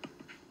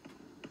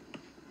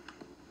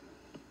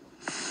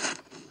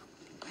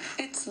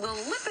 It's the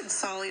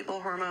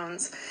lipid-soluble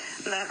hormones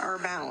that are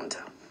bound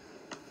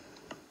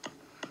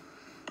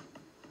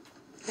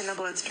in the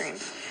bloodstream,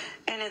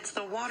 and it's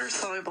the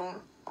water-soluble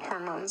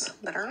hormones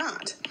that are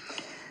not.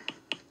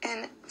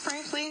 And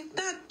frankly,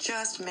 that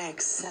just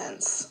makes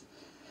sense.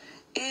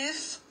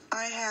 If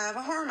I have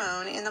a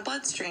hormone in the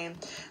bloodstream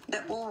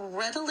that will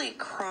readily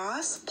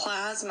cross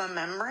plasma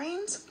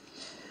membranes,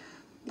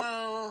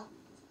 well,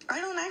 I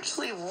don't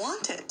actually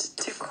want it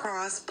to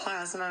cross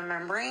plasma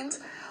membranes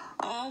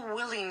all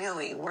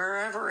willy-nilly,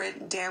 wherever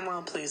it damn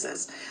well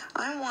pleases.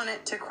 I want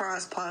it to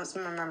cross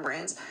plasma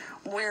membranes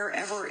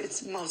wherever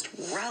it's most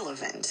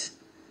relevant.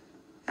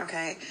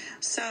 Okay?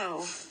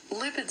 So,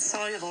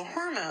 lipid-soluble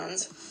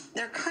hormones,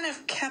 they're kind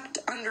of kept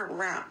under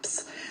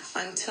wraps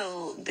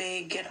until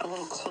they get a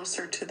little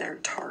closer to their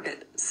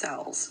target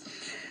cells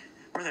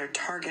or their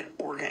target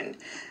organ.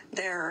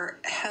 They're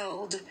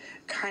held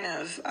kind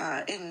of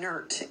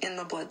inert in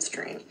the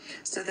bloodstream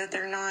so that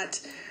they're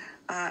not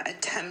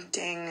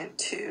attempting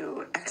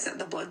to exit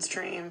the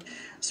bloodstream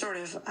sort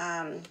of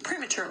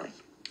prematurely,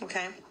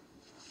 okay?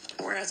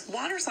 Whereas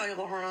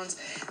water-soluble hormones,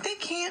 they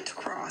can't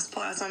cross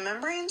plasma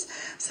membranes,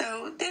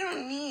 so they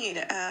don't need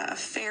a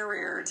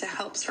farrier to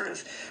help sort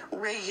of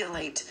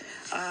regulate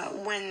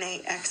when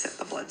they exit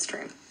the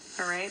bloodstream,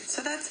 all right?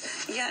 So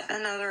that's yet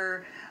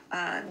another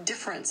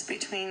difference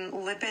between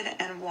lipid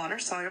and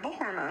water-soluble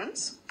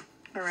hormones,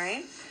 all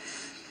right?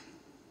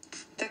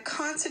 The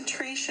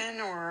concentration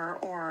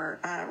or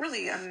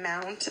really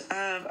amount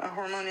of a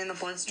hormone in the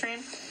bloodstream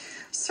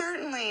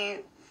certainly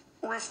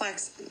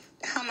reflects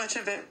how much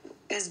of it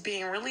is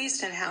being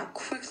released and how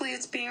quickly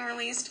it's being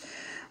released,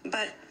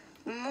 but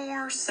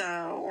more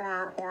so,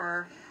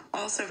 or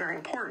also very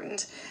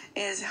important,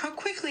 is how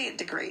quickly it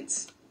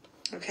degrades,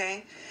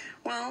 okay?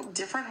 Well,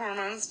 different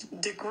hormones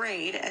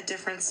degrade at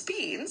different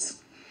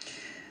speeds.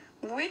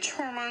 Which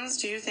hormones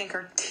do you think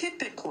are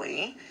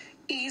typically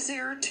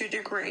easier to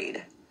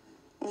degrade?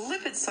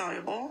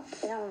 Lipid-soluble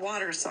or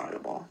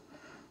water-soluble?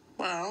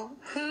 Well,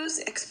 who's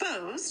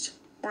exposed,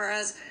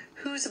 whereas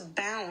who's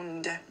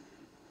bound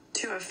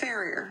to a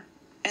farrier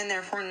and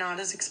therefore not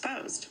as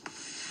exposed?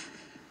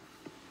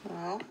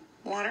 Well,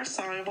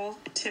 water-soluble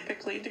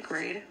typically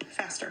degrade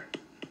faster.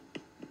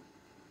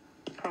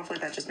 Hopefully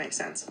that just makes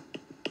sense.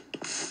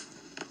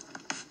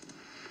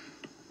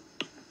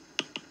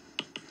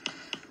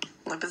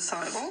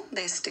 Lipid-soluble,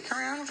 they stick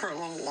around for a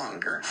little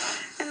longer.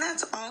 And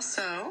that's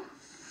also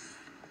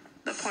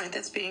the point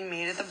that's being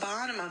made at the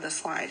bottom of the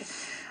slide.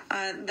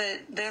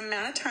 The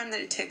amount of time that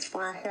it takes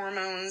for a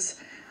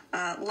hormone's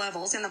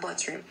levels in the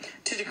bloodstream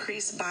to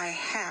decrease by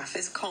half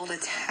is called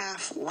its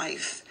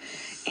half-life.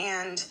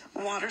 And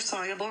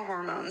water-soluble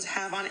hormones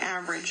have, on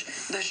average,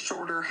 the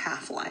shorter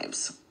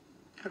half-lives.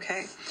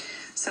 Okay?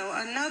 So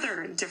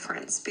another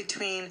difference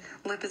between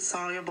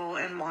lipid-soluble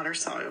and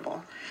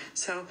water-soluble.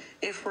 So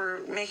if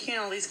we're making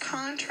all these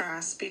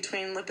contrasts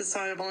between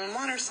lipid-soluble and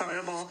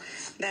water-soluble,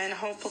 then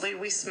hopefully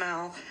we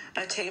smell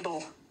a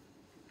table,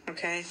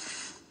 okay,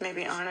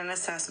 maybe on an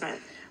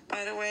assessment.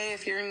 By the way,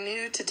 if you're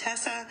new to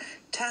Tessa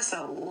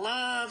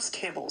loves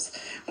tables,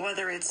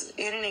 whether it's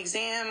in an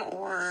exam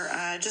or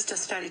just a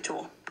study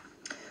tool.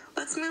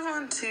 Let's move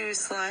on to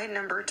slide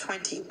number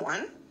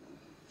 21.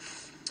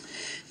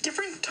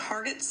 Different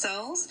target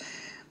cells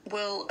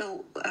will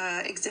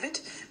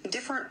exhibit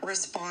different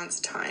response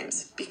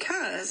times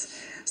because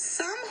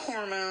some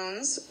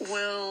hormones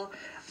will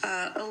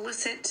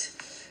elicit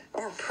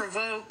or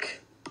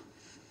provoke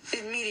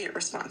immediate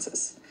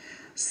responses.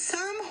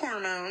 Some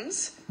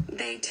hormones,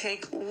 they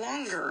take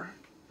longer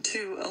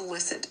to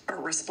elicit a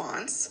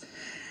response.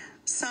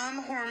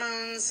 Some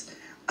hormones,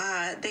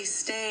 they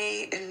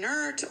stay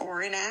inert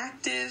or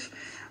inactive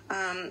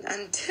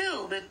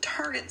until the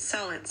target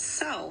cell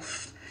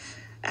itself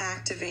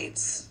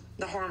activates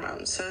the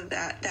hormone. So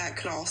that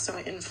could also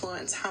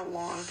influence how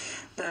long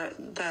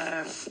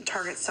the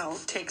target cell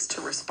takes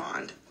to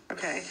respond.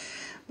 Okay,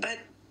 but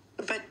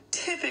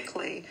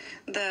typically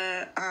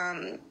the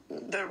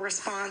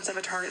response of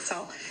a target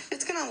cell,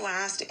 it's going to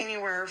last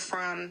anywhere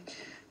from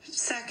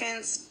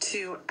seconds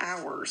to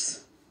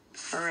hours.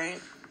 All right.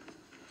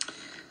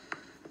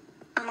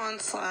 I'm on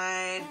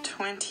slide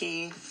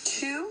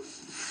 22.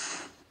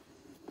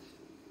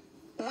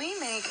 We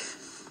make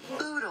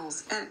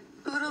oodles and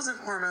oodles of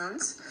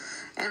hormones,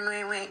 and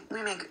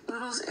we make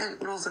oodles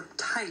and oodles of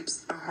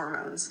types of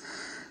hormones.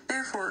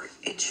 Therefore,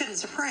 it shouldn't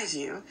surprise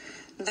you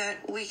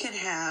that we can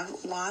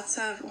have lots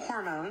of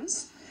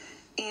hormones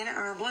in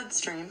our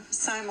bloodstream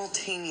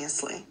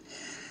simultaneously.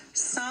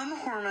 Some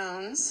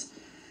hormones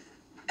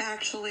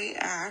actually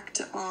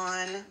act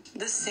on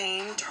the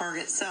same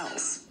target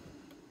cells,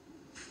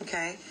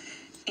 okay?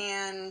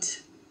 And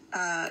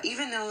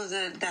even though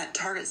that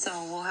target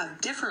cell will have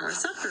different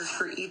receptors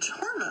for each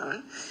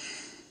hormone,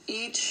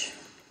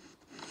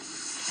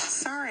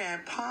 sorry, I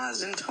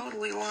paused and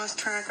totally lost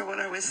track of what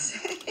I was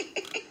saying.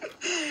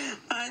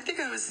 I think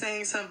I was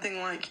saying something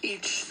like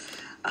each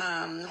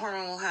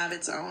hormone will have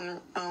its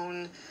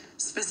own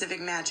specific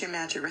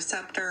matchy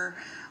receptor,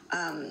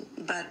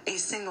 but a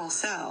single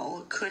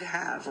cell could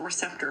have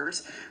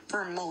receptors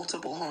for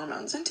multiple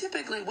hormones, and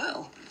typically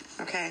will,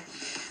 okay?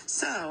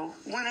 So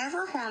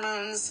whenever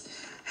hormones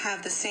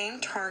have the same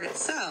target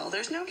cell,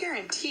 there's no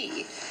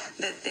guarantee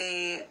that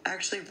they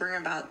actually bring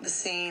about the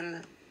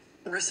same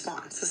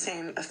response, the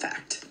same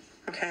effect,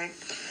 okay?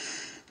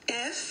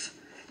 If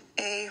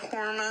a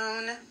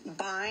hormone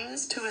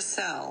binds to a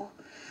cell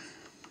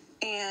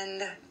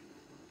and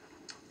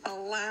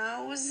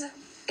allows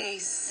a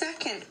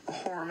second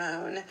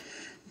hormone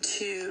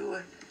to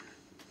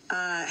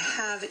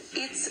have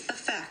its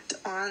effect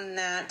on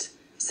that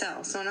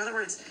cell. So in other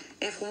words,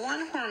 if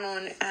one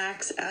hormone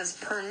acts as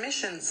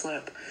permission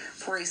slip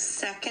for a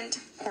second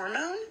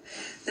hormone,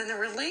 then the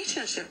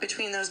relationship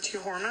between those two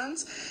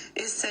hormones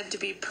is said to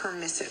be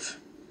permissive.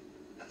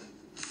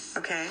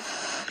 Okay?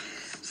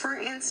 For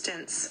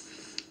instance,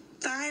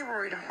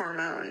 thyroid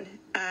hormone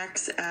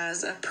acts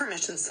as a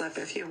permission slip,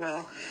 if you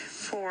will,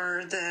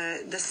 for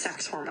the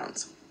sex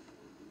hormones.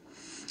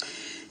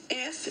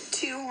 If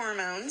two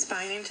hormones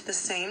binding to the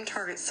same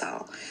target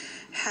cell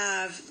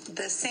have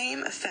the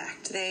same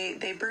effect,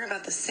 they bring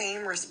about the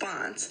same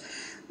response,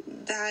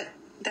 that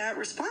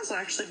response will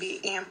actually be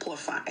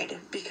amplified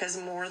because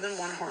more than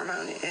one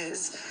hormone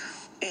is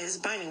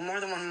binding, more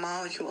than one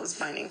molecule is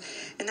binding,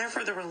 and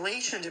therefore the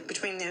relationship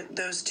between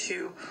those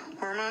two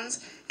hormones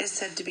is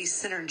said to be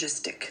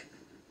synergistic.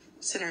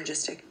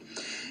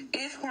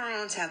 If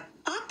hormones have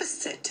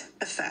opposite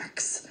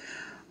effects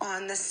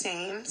on the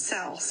same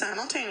cell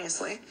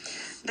simultaneously,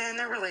 then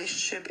the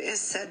relationship is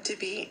said to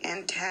be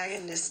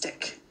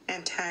antagonistic,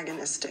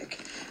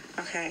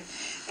 okay?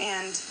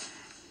 And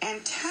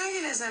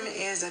antagonism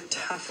is a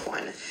tough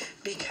one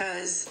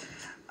because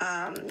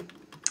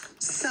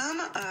some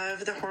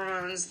of the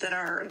hormones that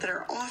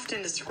are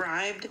often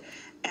described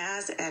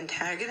as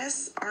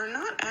antagonists are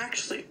not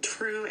actually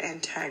true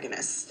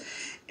antagonists.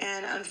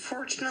 And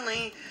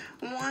unfortunately,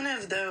 one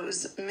of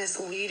those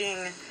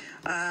misleading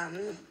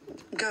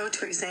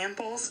go-to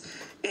examples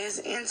is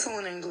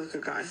insulin and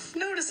glucagon.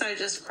 Notice I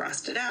just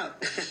crossed it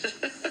out.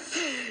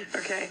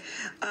 Okay.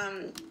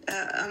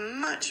 A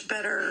much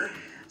better,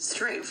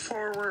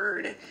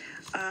 straightforward,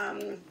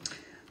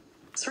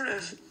 sort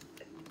of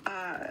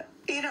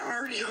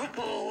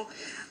inarguable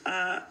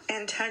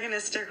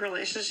antagonistic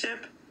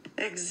relationship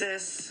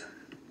exists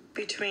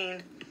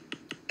between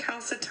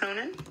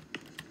calcitonin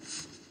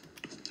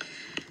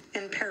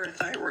and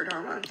parathyroid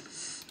hormone.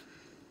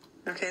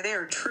 Okay, they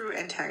are true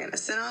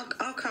antagonists, and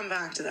I'll come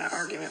back to that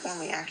argument when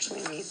we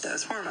actually meet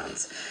those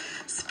hormones.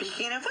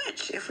 Speaking of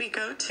which, if we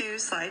go to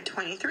slide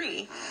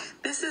 23,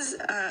 this is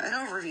an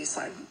overview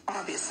slide,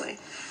 obviously,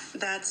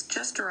 that's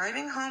just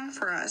driving home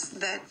for us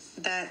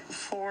that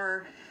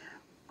for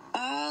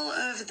all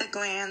of the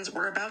glands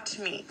we're about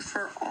to meet,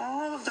 for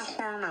all of the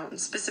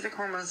hormones, specific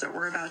hormones that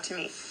we're about to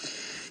meet,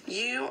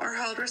 you are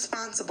held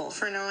responsible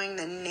for knowing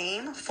the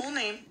name, full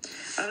name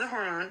of the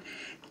hormone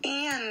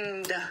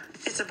and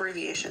its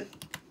abbreviation.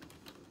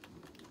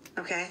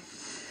 Okay?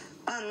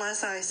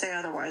 Unless I say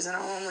otherwise, and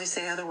I'll only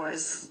say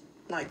otherwise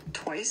like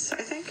twice,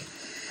 I think.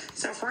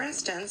 So for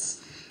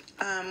instance,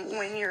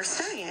 when you're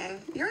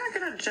studying, you're not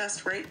going to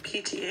just write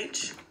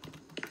PTH.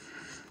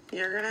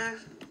 You're going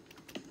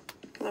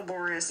to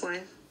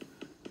laboriously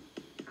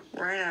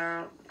write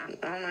out,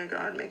 oh my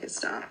God, make it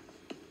stop.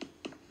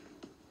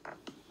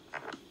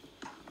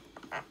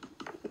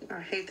 I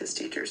hate this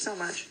teacher so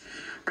much,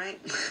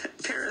 right?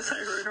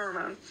 Parathyroid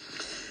hormone.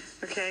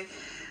 Okay.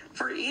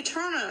 For each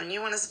hormone,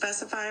 you want to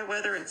specify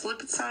whether it's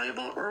lipid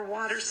soluble or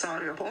water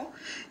soluble.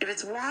 If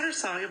it's water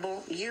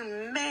soluble, you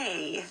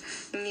may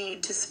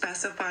need to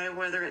specify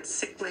whether it's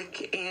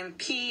cyclic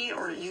AMP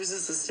or it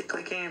uses the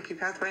cyclic AMP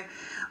pathway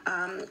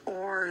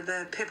or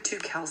the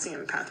PIP2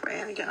 calcium pathway.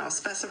 And again, I'll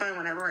specify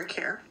whenever I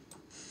care.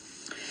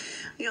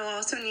 You'll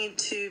also need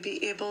to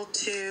be able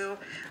to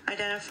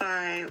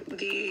identify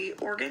the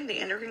organ, the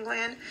endocrine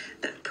gland,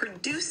 that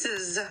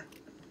produces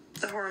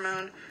the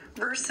hormone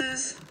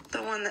versus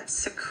the one that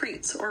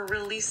secretes or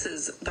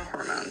releases the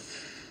hormone.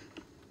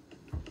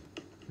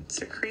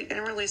 Secrete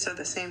and release are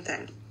the same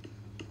thing.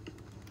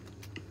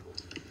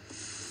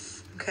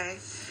 Okay.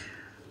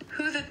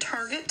 Who the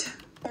target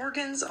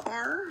organs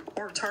are,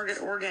 or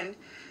target organ,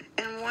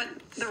 and what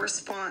the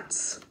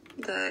response,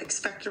 the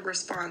expected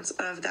response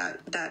of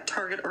that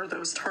target or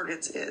those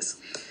targets is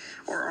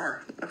or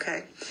are.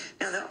 Okay.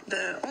 Now,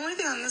 the only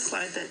thing on this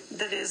slide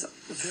that is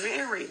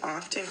very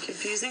often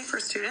confusing for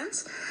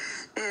students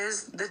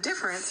is the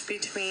difference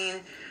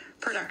between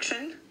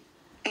production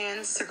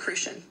and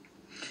secretion.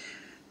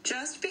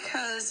 Just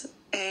because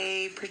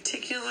a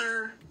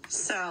particular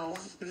cell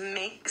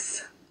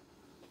makes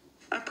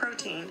a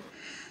protein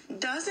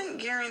doesn't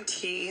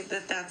guarantee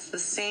that that's the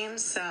same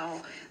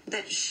cell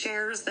that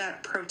shares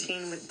that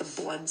protein with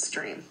the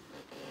bloodstream.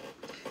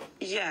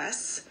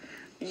 Yes,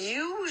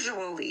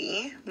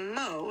 usually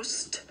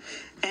most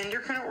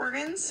endocrine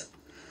organs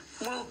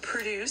will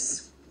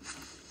produce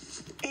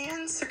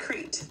and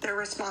secrete. They're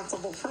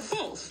responsible for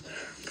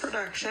both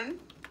production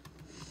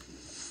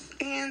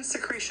and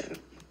secretion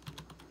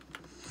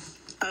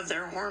of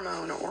their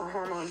hormone or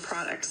hormone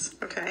products,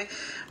 okay?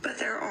 But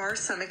there are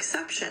some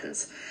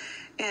exceptions.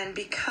 And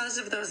because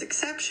of those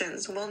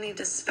exceptions, we'll need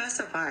to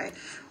specify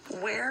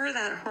where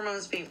that hormone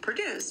is being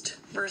produced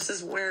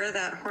versus where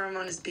that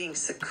hormone is being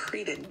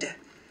secreted.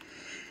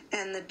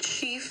 And the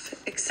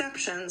chief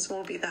exceptions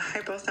will be the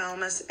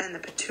hypothalamus and the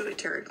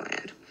pituitary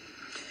gland.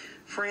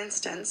 For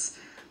instance,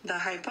 the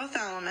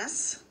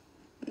hypothalamus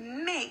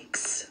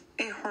makes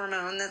a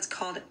hormone that's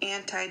called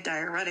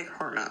antidiuretic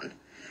hormone,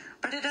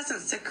 but it doesn't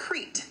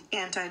secrete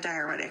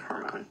antidiuretic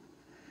hormone.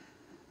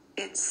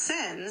 It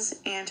sends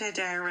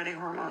antidiuretic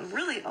hormone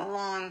really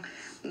along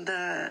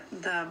the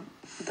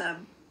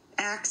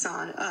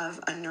axon of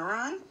a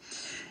neuron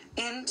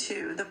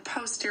into the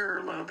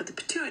posterior lobe of the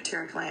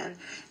pituitary gland,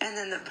 and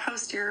then the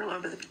posterior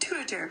lobe of the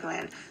pituitary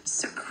gland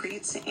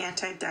secretes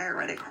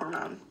antidiuretic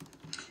hormone,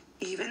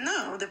 even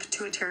though the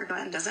pituitary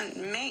gland doesn't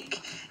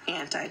make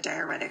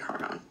antidiuretic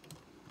hormone.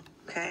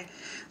 Okay,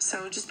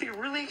 so just be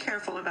really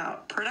careful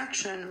about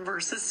production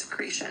versus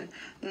secretion.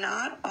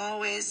 Not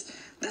always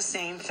the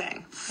same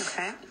thing,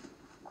 okay?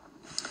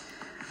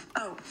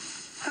 Oh,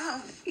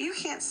 you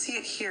can't see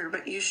it here,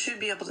 but you should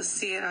be able to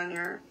see it on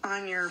your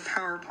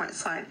PowerPoint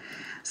slide.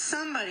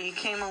 Somebody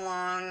came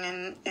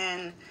along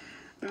and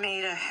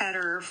made a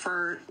header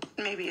for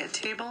maybe a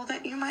table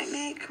that you might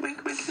make.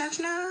 Wink, wink, nudge,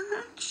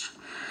 nudge.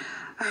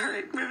 All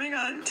right, moving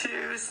on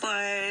to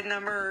slide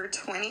number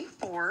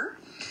 24.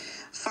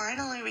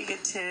 Finally, we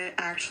get to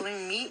actually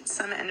meet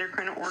some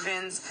endocrine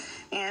organs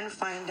and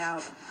find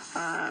out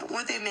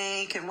what they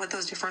make and what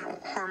those different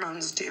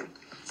hormones do.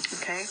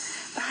 Okay,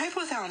 the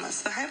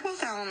hypothalamus. The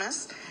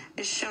hypothalamus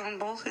is shown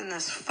both in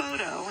this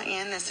photo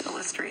and this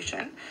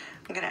illustration.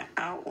 I'm going to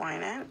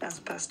outline it as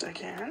best I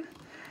can.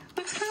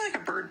 Looks kind of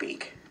like a bird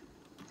beak.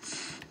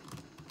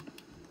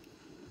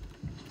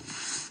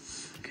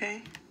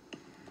 Okay,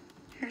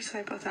 here's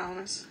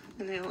hypothalamus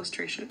in the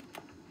illustration.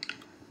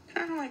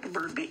 Kind of like a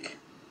bird beak.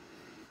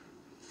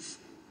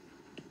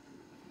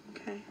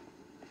 Okay.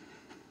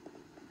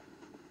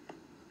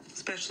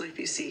 Especially if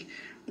you see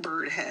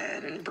bird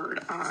head and bird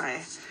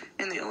eye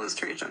in the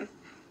illustration.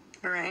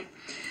 All right.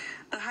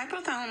 The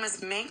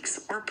hypothalamus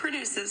makes or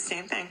produces,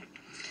 same thing,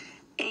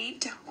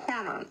 8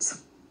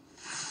 hormones.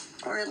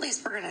 Or at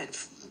least we're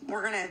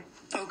gonna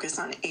focus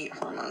on 8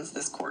 hormones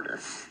this quarter.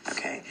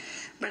 Okay.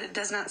 But it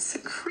does not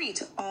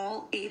secrete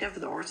all 8 of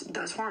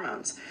those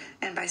hormones.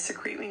 And by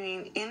secrete, we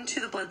mean into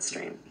the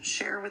bloodstream,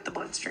 share with the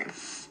bloodstream.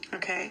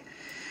 Okay.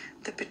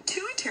 The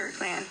pituitary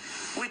gland,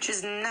 which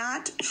is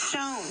not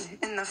shown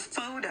in the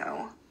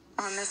photo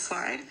on this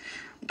slide,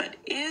 but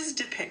is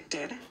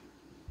depicted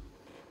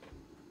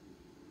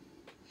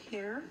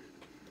here.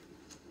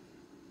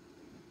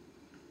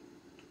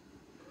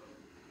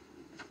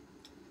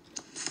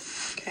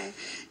 Okay,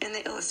 in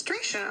the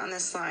illustration on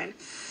this slide,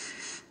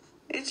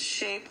 it's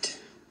shaped,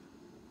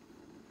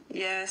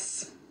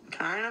 yes,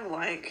 kind of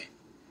like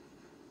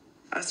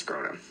a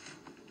scrotum.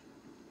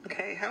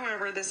 Okay,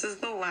 however, this is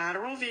the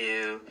lateral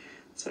view,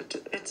 so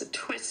it's a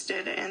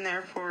twisted and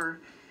therefore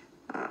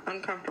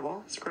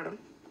uncomfortable scrotum.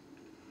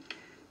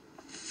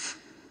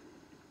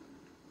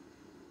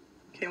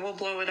 Okay, we'll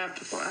blow it up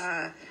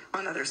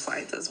on other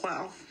slides as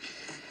well.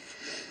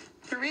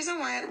 The reason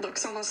why it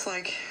looks almost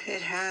like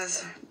it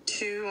has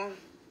two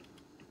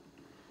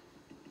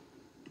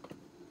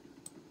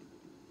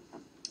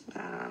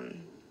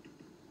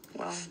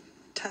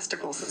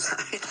testicles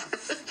inside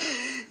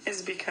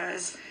is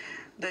because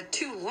the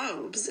two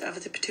lobes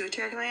of the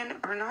pituitary gland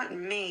are not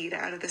made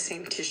out of the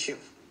same tissue.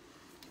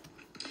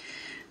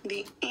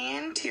 The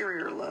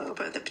anterior lobe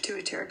of the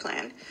pituitary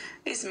gland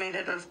is made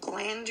out of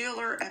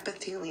glandular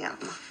epithelium,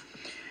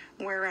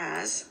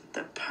 whereas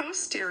the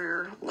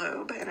posterior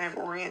lobe, and I've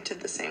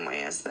oriented the same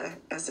way as the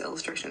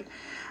illustration,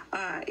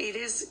 it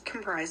is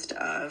comprised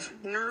of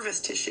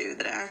nervous tissue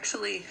that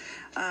actually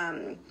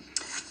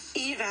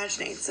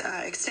evaginates,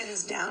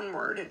 extends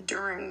downward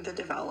during the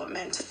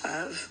development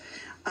of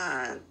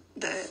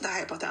the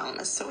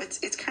hypothalamus. So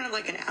it's kind of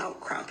like an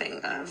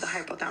outcropping of the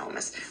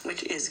hypothalamus,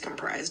 which is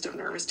comprised of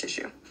nervous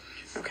tissue.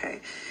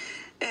 Okay,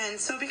 and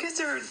so because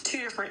there are two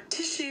different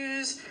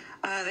tissues,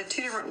 the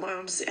two different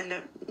lobes end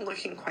up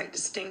looking quite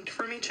distinct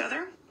from each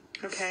other.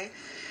 Okay,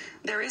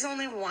 there is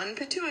only one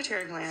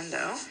pituitary gland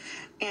though,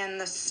 and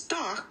the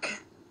stalk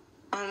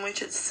on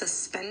which it's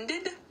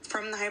suspended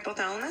from the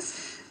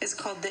hypothalamus is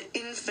called the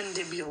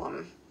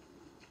infundibulum.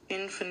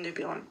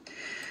 Infundibulum.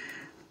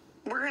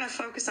 We're going to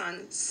focus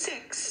on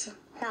 6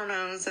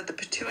 hormones that the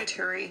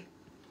pituitary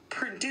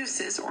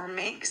produces or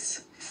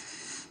makes,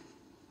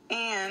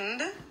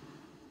 and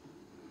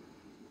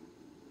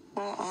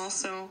we'll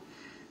also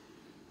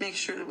make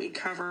sure that we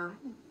cover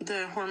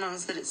the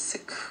hormones that it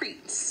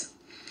secretes.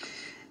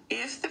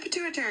 If the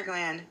pituitary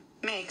gland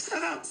makes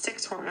about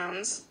 6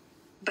 hormones,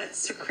 but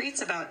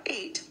secretes about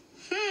 8,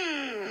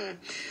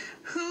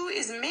 who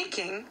is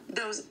making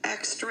those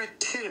extra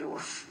 2?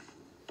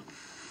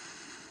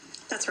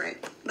 That's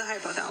right, the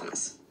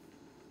hypothalamus.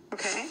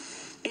 Okay?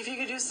 If you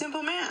could do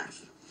simple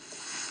math,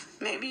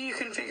 maybe you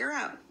can figure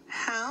out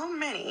how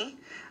many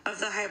of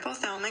the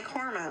hypothalamic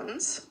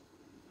hormones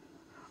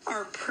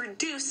are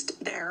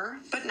produced there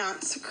but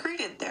not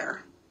secreted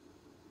there.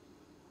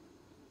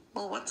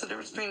 Well, what's the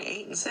difference between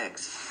 8 and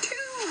 6?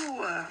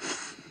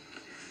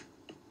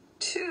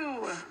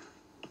 2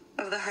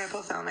 of the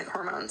hypothalamic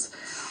hormones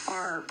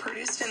are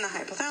produced in the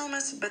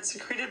hypothalamus but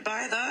secreted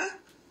by the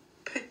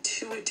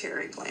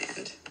pituitary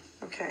gland.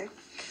 Okay.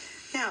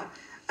 Now,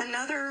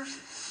 another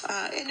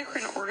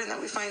endocrine organ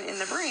that we find in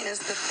the brain is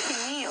the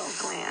pineal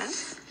gland.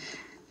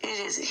 It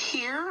is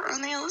here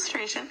on the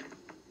illustration.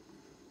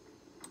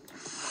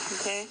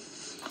 Okay.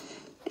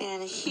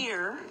 And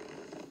here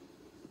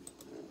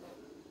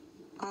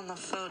on the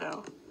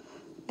photo.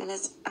 And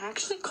it's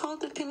actually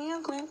called the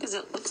pineal gland because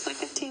it looks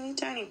like a teeny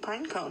tiny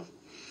pine cone.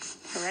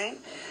 All right.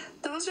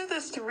 Those are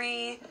the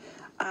 3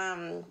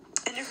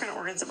 endocrine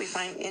organs that we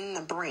find in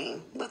the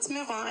brain. Let's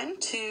move on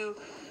to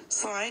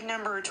slide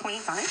number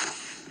 25.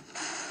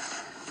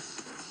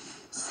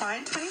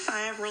 Slide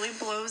 25 really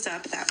blows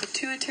up that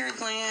pituitary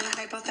gland,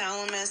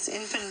 hypothalamus,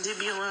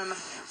 infundibulum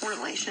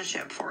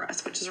relationship for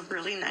us, which is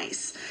really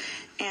nice.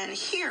 And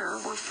here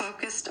we're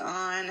focused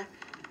on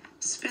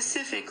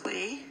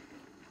specifically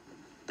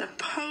the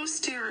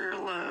posterior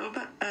lobe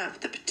of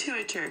the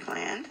pituitary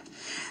gland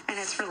and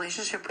its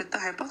relationship with the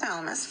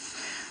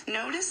hypothalamus.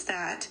 Notice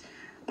that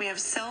we have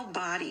cell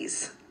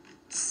bodies,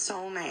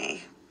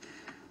 somae,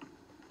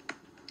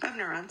 of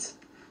neurons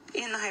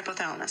in the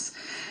hypothalamus.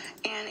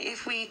 And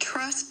if we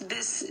trust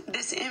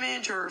this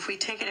image, or if we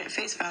take it at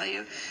face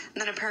value,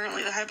 then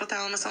apparently the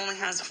hypothalamus only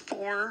has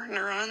 4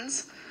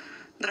 neurons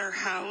that are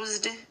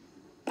housed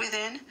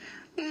within.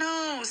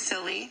 No,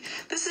 silly.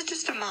 This is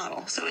just a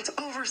model, so it's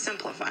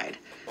oversimplified.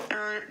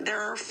 There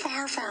are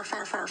far, far,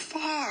 far, far,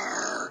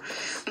 far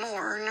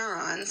more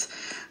neurons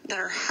that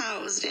are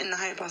housed in the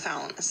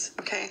hypothalamus,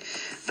 okay?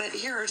 But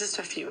here are just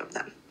a few of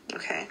them,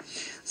 okay?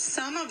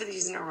 Some of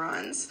these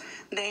neurons,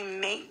 they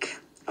make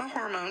a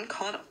hormone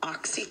called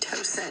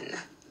oxytocin.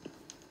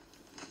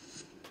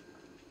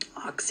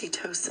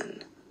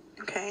 Oxytocin,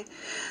 okay?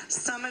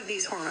 Some of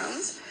these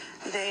hormones,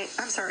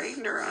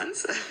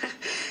 neurons,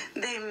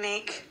 they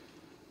make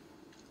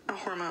a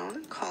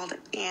hormone called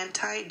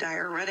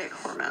antidiuretic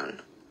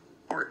hormone,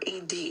 or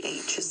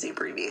ADH is the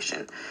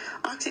abbreviation.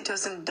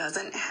 Oxytocin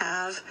doesn't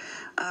have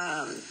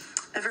a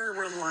very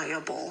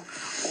reliable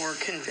or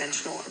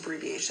conventional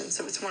abbreviation,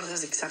 so it's one of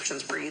those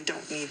exceptions where you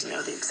don't need to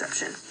know the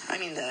abbreviation.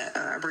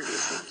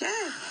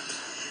 Yeah.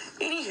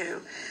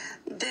 Anywho,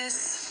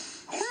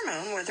 this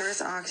hormone, whether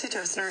it's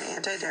oxytocin or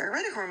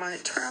antidiuretic hormone,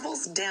 it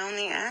travels down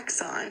the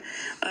axon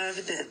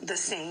of the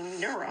same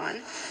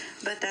neuron,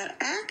 but that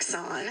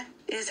axon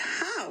is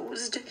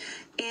housed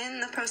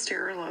in the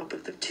posterior lobe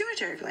of the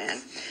pituitary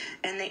gland,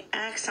 and the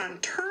axon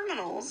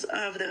terminals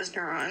of those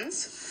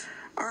neurons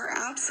are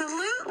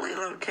absolutely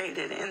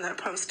located in the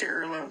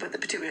posterior lobe of the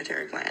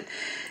pituitary gland.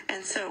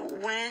 And so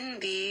when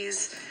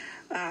these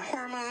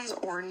hormones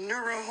or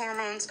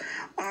neurohormones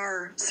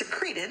are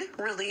secreted,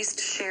 released,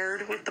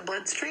 shared with the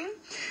bloodstream,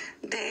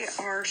 they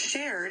are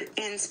shared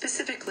in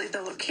specifically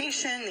the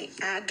location, the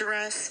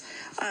address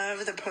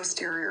of the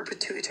posterior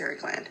pituitary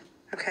gland.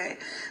 Okay,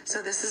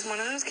 so this is one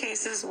of those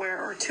cases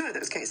where, or two of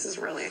those cases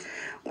really,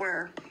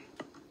 where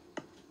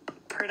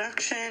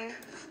production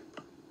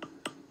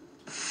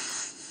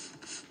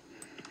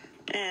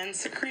and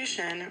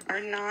secretion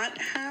are not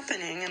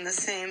happening in the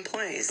same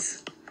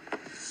place.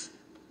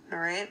 All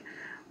right,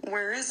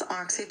 where is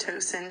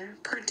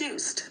oxytocin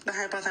produced? The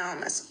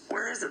hypothalamus.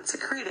 Where is it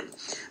secreted?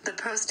 The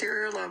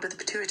posterior lobe of the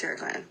pituitary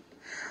gland.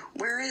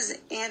 Where is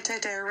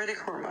antidiuretic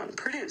hormone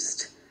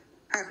produced?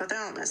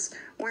 Hypothalamus.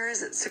 Where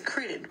is it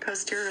secreted?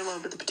 Posterior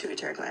lobe of the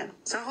pituitary gland.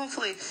 So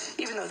hopefully,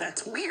 even though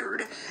that's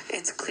weird,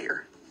 it's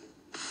clear.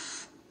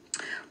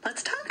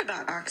 Let's talk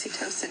about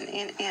oxytocin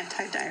and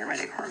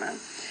antidiuretic hormone.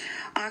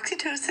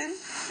 Oxytocin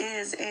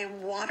is a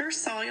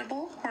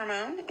water-soluble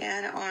hormone,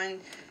 and on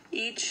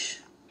each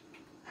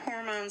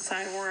hormone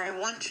side where I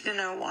want you to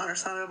know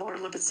water-soluble or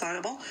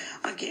lipid-soluble,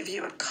 I'll give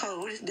you a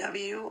code,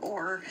 W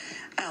or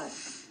L.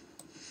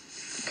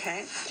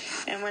 Okay?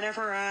 And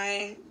whenever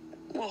I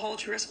will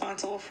hold you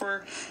responsible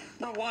for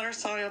the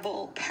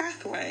water-soluble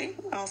pathway,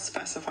 I'll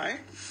specify.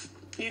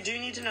 You do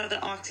need to know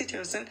that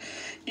oxytocin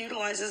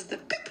utilizes the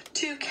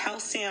PIP2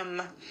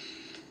 calcium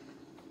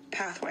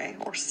pathway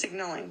or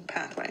signaling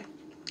pathway.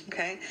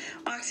 Okay?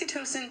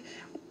 Oxytocin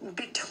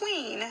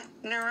between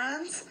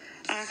neurons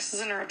acts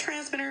as a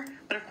neurotransmitter,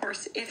 but of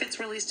course, if it's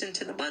released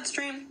into the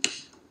bloodstream,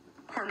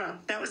 hormone.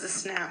 That was a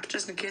snap,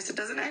 just in case it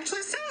doesn't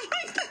actually sound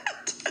like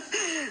that.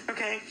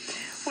 Okay?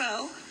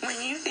 Well,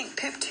 when you think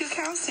PIP2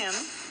 calcium,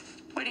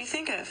 what do you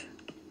think of?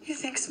 You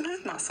think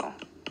smooth muscle,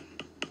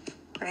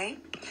 right?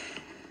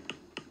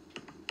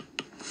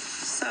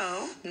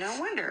 So, no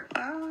wonder.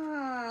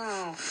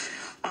 Oh,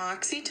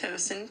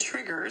 oxytocin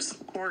triggers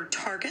or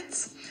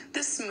targets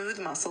the smooth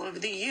muscle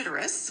of the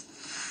uterus,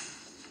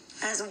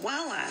 as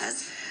well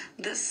as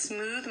the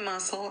smooth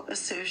muscle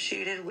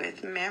associated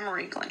with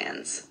mammary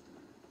glands.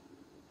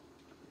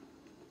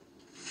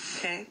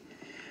 Okay?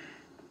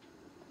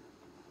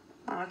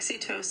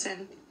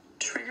 Oxytocin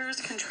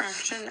triggers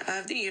contraction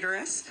of the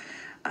uterus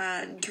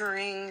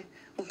during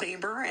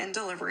labor and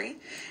delivery,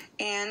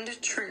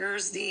 and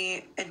triggers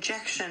the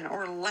ejection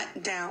or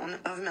let down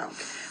of milk,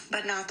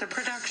 but not the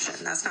production.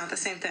 That's not the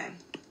same thing.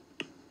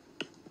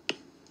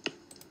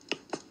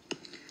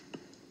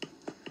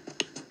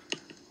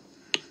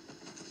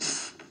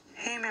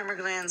 Hey, mammary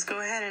glands, go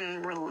ahead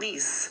and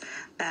release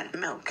that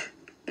milk.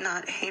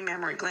 Not, hey,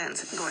 mammary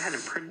glands, go ahead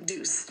and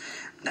produce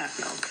that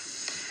milk.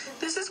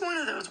 This is one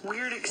of those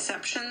weird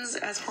exceptions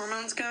as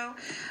hormones go,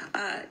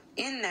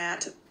 in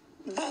that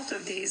both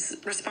of these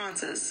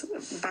responses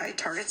by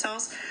target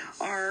cells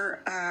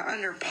are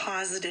under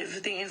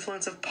positive, the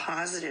influence of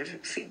positive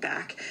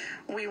feedback.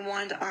 We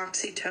want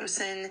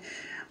oxytocin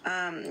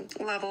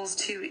levels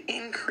to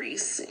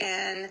increase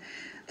and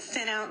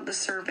thin out the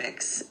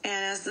cervix,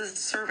 and as the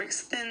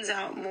cervix thins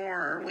out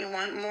more, we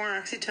want more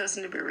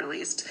oxytocin to be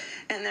released,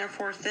 and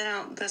therefore thin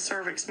out the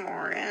cervix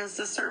more. And as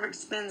the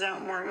cervix thins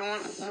out more, we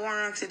want more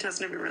oxytocin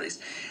to be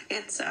released.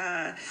 It's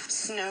a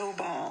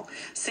snowball.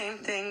 Same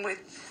thing with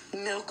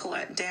milk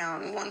let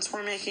down. Once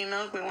we're making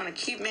milk, we want to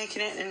keep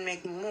making it and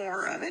make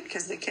more of it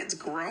because the kid's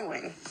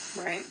growing,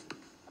 right?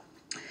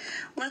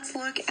 Let's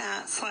look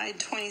at slide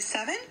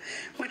 27,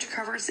 which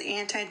covers the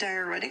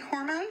antidiuretic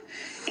hormone.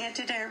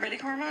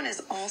 Antidiuretic hormone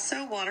is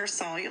also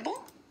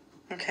water-soluble,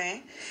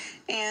 okay?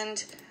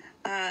 And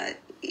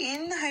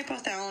in the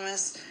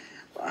hypothalamus,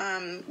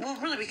 well,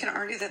 really, we can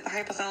argue that the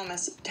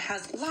hypothalamus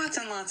has lots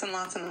and lots and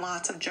lots and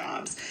lots of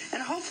jobs.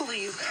 And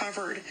hopefully you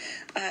covered,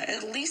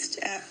 at least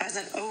as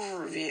an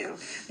overview,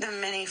 the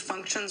many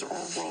functions or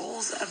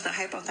roles of the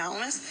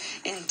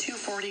hypothalamus in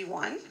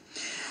 241.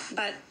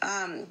 But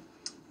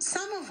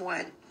some of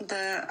what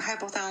the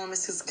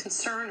hypothalamus is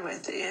concerned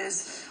with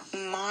is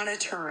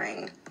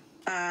monitoring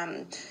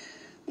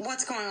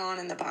what's going on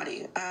in the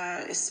body,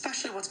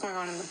 especially what's going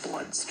on in the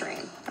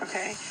bloodstream,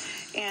 okay?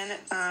 And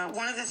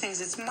one of the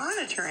things it's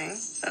monitoring,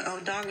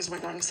 dog is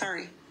wiggling,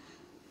 sorry.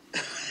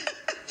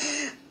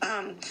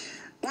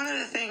 One of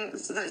the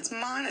things that it's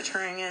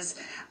monitoring is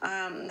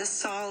the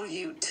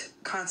solute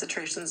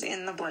concentrations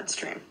in the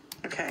bloodstream,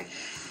 okay?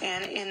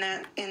 And in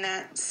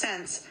that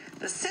sense,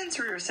 the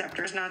sensory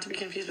receptors, not to be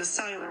confused with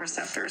cellular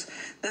receptors,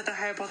 that the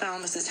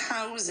hypothalamus is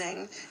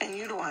housing and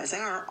utilizing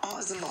are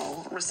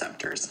osmoreceptors,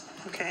 receptors,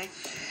 okay?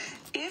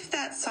 If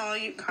that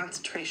solute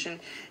concentration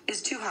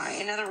is too high,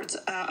 in other words,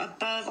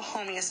 above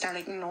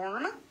homeostatic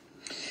norm,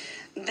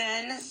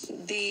 then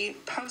the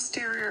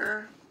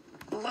posterior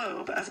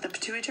lobe of the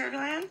pituitary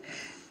gland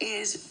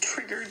is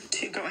triggered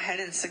to go ahead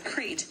and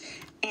secrete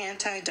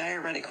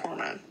antidiuretic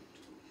hormone.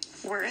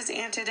 Where is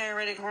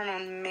antidiuretic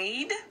hormone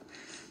made?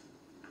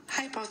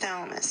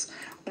 Hypothalamus.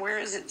 Where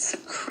is it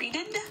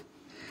secreted?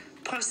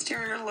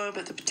 Posterior lobe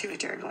of the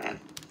pituitary gland.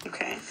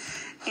 Okay?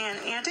 And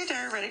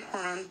antidiuretic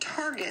hormone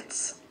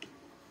targets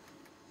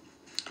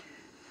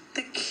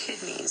the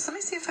kidneys. Let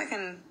me see if I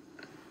can,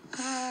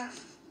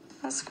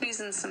 I'll squeeze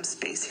in some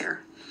space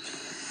here.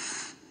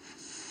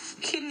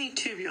 Kidney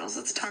tubules,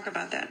 let's talk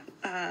about that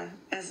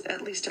as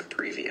at least a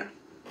preview.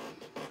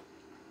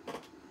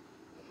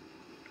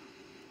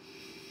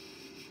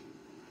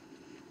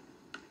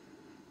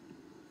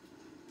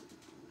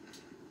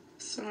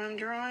 So I'm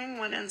drawing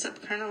what ends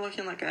up kind of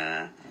looking like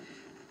a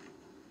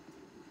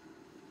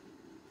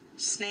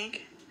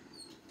snake.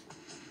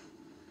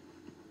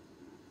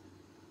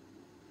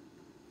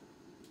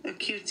 A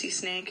cutesy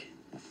snake.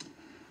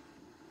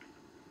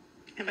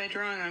 And by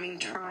drawing, I mean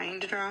trying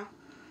to draw.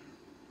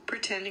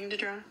 Pretending to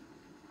draw.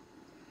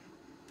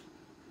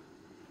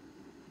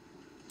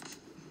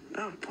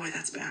 Oh boy,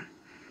 that's bad.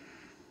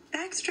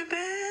 Extra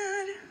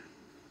bad.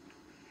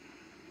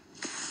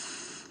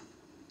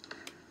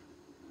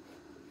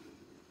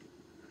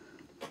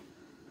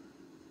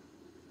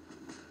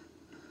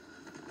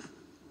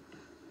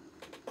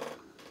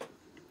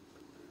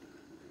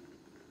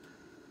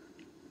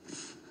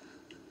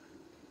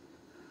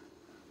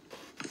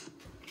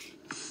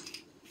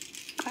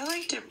 I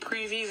like to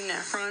preview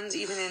nephrons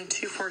even in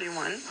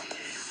 241. I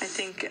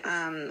think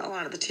a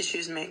lot of the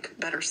tissues make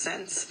better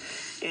sense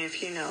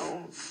if you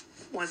know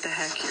what the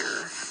heck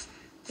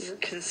you're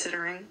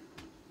considering.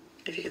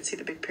 If you could see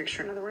the big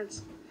picture, in other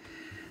words.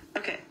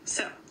 Okay,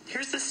 so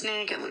here's the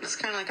snake. It looks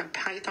kind of like a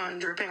python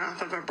dripping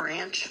off of a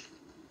branch.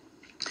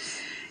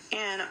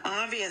 And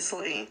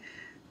obviously,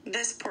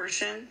 this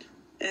portion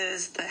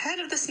is the head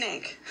of the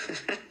snake.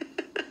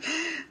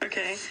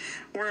 Okay,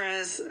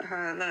 whereas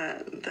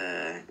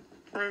the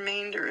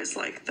remainder is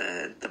like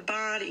the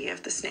body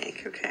of the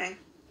snake, okay?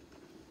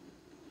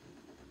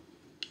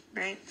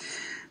 Right?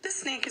 This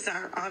snake is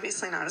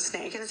obviously not a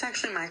snake, and it's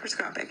actually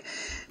microscopic.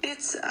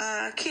 It's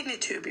a kidney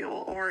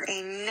tubule, or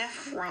a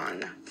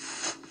nephron.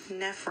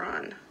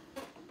 Nephron.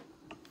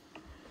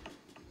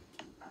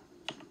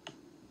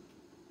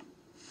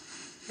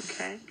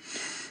 Okay?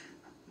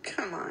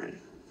 Come on.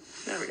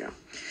 There we go.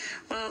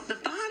 Well, the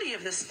body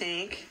of the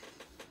snake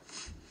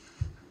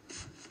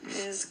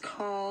is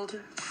called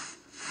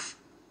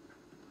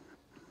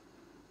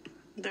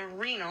the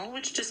renal,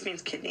 which just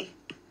means kidney.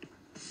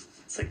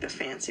 It's like the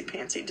fancy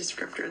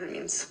descriptor that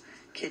means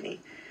kidney.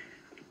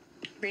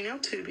 Renal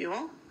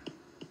tubule.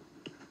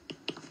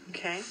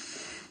 Okay.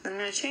 I'm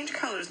going to change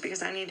colors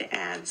because I need to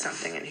add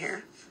something in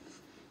here.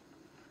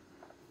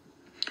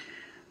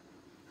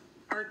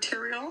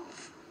 Arterial,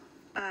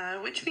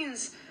 which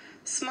means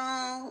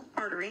small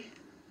artery.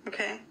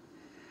 Okay.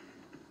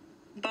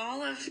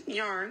 Ball of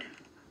yarn,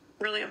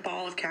 really a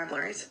ball of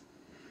capillaries.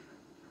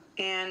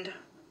 And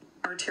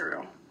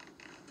arterial.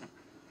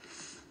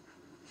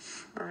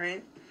 All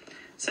right.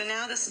 So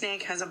now the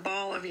snake has a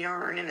ball of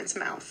yarn in its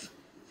mouth.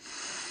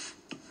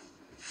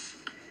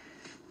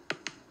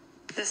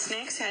 The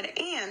snake's head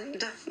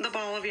and the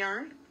ball of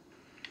yarn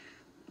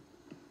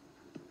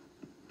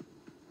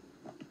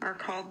are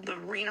called the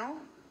renal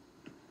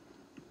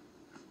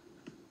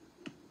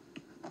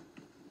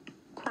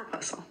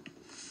corpuscle.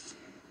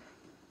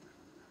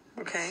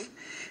 Okay?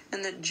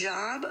 And the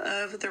job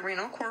of the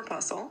renal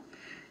corpuscle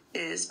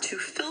is to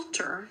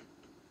filter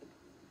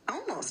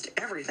almost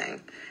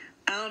everything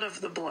out of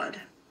the blood.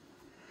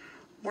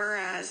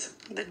 Whereas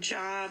the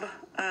job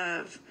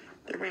of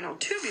the renal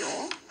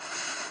tubule,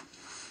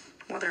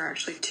 well, there are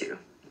actually two.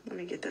 Let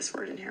me get this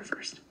word in here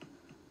first.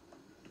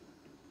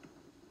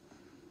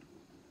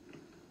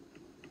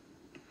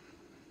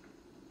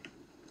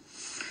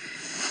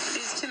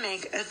 Is to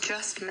make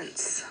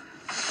adjustments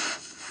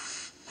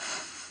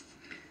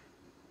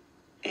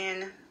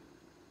in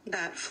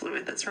that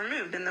fluid that's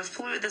removed. And the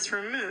fluid that's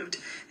removed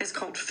is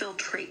called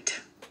filtrate.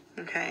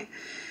 Okay?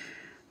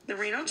 The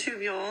renal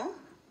tubule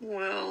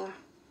will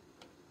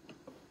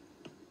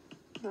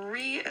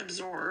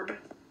reabsorb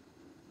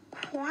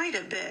quite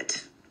a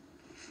bit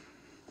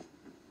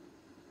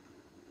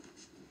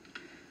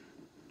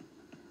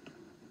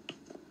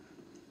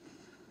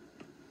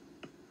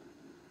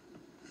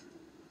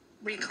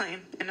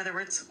reclaim, in other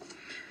words,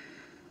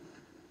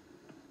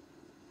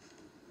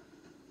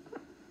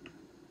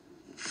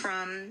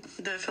 from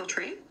the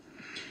filtrate,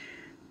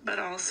 but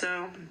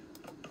also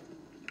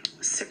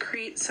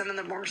secrete some of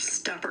the more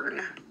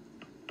stubborn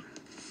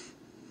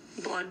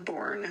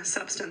blood-borne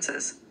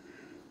substances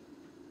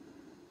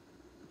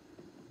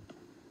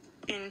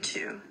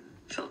into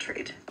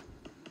filtrate.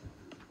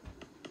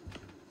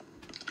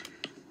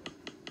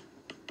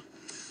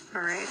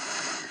 All right.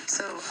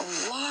 So a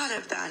lot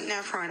of that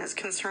nephron is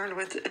concerned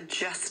with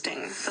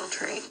adjusting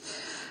filtrate.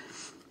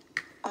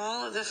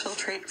 All of the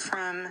filtrate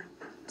from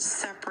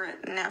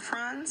separate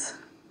nephrons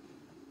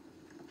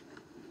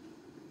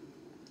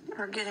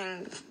are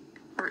getting,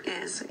 or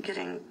is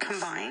getting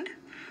combined,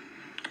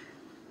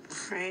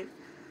 right?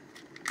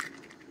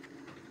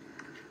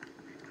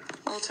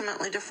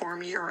 Ultimately to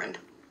form urine.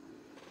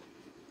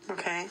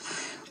 Okay?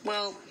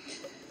 Well,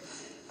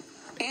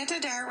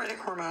 antidiuretic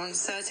hormone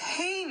says,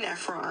 hey,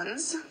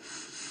 nephrons,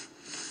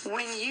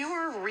 when you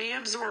are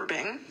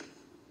reabsorbing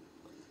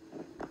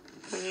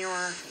when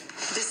you're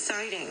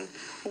deciding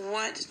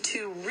what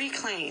to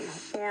reclaim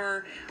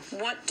or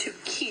what to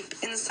keep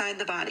inside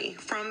the body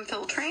from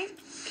filtrate,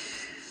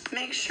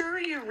 make sure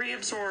you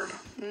reabsorb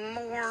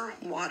more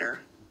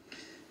water.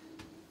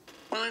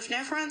 Well, if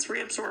nephrons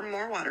reabsorb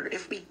more water,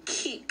 if we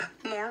keep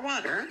more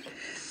water,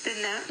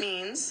 then that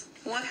means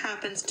what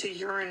happens to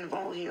urine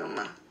volume?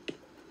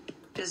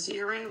 Does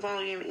urine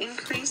volume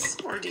increase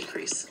or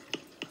decrease?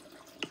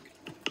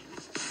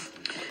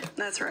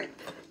 That's right.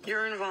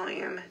 Urine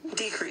volume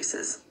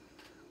decreases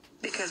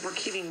because we're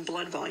keeping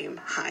blood volume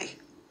high.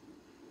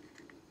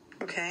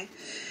 Okay?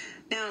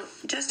 Now,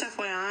 just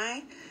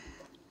FYI,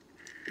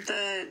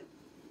 the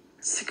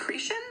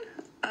secretion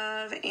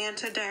of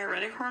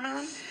antidiuretic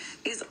hormone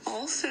is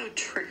also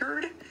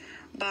triggered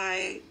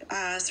by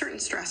certain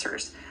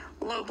stressors,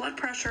 low blood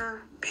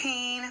pressure,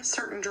 pain,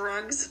 certain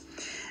drugs,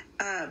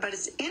 but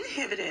it's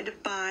inhibited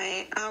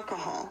by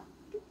alcohol,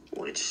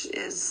 which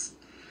is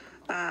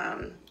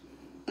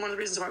one of the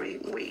reasons why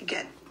we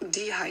get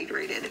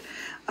dehydrated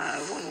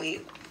when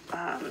we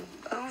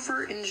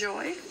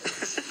over-enjoy.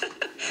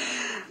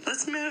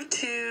 Let's move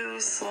to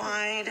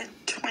slide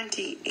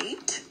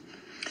 28.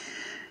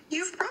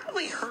 You've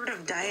probably heard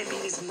of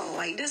diabetes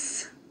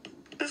mellitus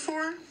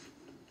before.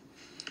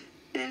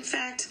 And in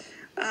fact,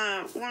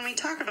 when we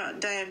talk about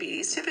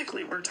diabetes,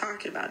 typically we're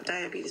talking about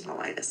diabetes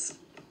mellitus.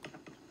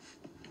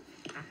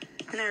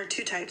 And there are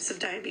two types of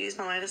diabetes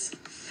mellitus.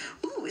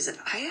 Ooh, is it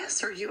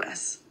IS or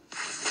US?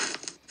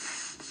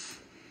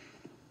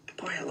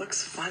 Boy, it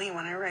looks funny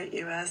when I write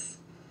US.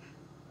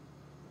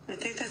 I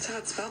think that's how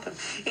it's spelled, though.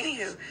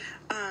 Anywho,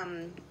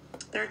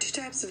 there are two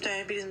types of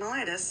diabetes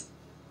mellitus,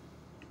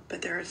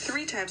 but there are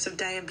three types of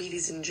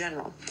diabetes in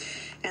general.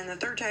 And the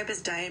third type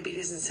is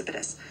diabetes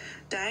insipidus.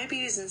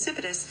 Diabetes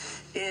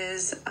insipidus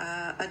is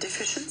a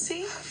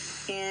deficiency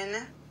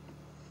in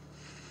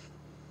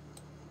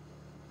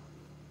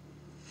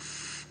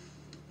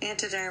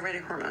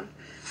antidiuretic hormone.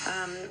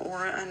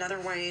 Or another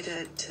way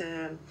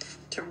to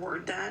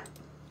word that,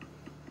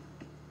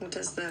 what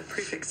does the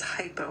prefix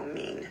hypo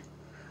mean?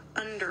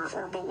 Under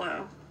or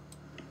below.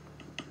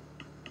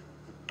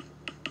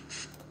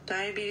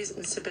 Diabetes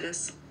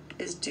insipidus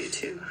is due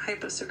to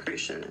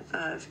hyposecretion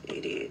of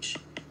ADH,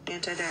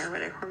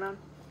 antidiuretic hormone.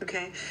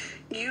 Okay,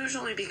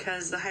 usually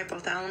because the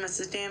hypothalamus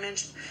is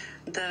damaged,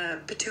 the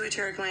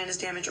pituitary gland is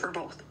damaged, or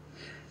both.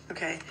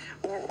 Okay,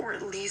 or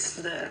at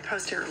least the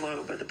posterior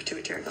lobe of the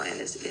pituitary gland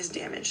is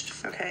damaged.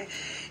 Okay,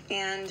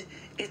 and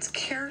it's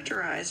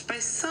characterized by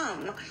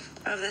some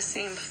of the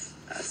same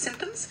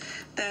symptoms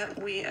that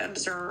we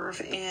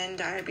observe in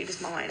diabetes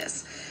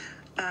mellitus.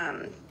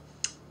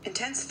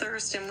 Intense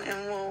thirst, and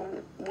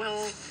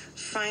we'll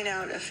find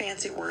out a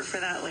fancy word for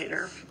that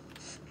later,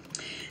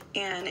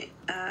 and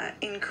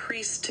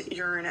increased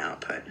urine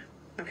output.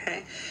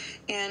 Okay,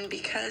 and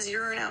because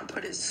urine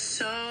output is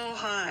so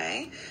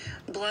high,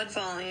 blood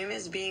volume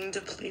is being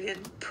depleted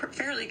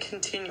fairly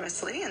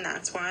continuously, and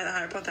that's why the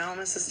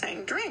hypothalamus is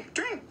saying, drink,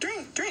 drink,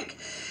 drink, drink.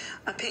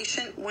 A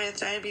patient with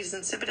diabetes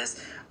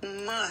insipidus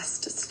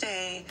must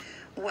stay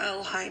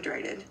well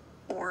hydrated,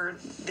 or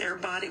their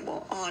body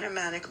will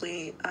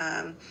automatically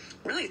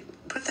really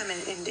put them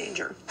in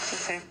danger.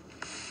 Okay,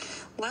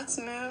 let's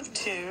move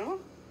to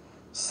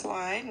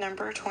slide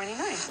number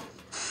 29.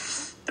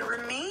 The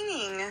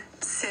remaining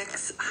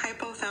 6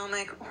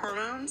 hypothalamic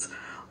hormones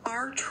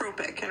are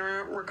tropic, and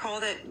recall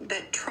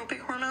that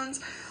tropic hormones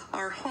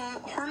are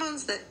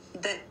hormones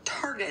that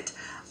target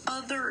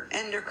other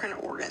endocrine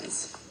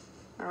organs.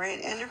 All right,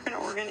 endocrine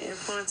organ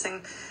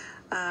influencing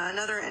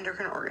another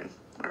endocrine organ.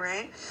 All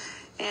right,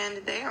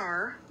 and they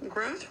are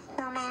growth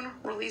hormone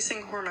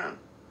releasing hormone.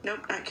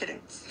 Nope, not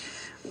kidding.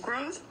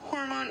 Growth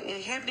hormone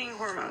inhibiting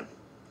hormone,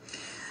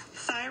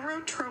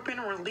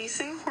 thyrotropin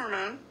releasing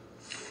hormone,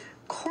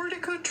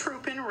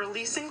 corticotropin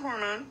releasing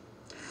hormone,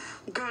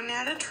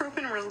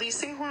 gonadotropin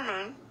releasing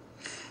hormone,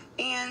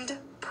 and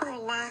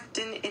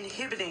prolactin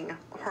inhibiting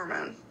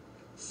hormone.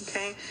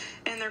 Okay,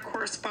 and their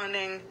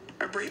corresponding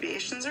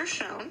abbreviations are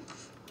shown.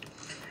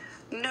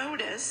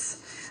 Notice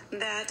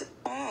that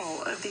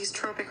all of these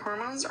tropic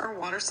hormones are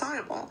water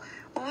soluble.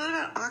 Well, what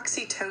about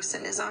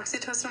oxytocin? Is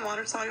oxytocin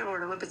water soluble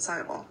or lipid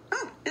soluble?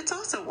 Oh, it's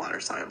also water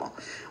soluble.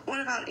 What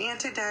about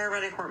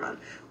antidiuretic hormone?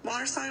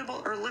 Water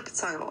soluble or lipid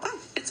soluble? Oh,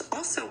 it's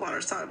also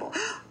water soluble.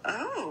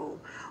 Oh,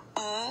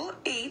 all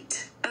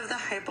 8 of the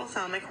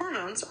hypothalamic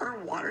hormones are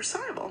water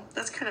soluble.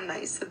 That's kind of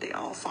nice that they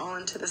all fall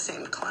into the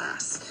same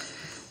class.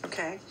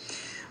 Okay.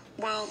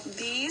 Well,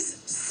 these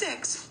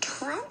 6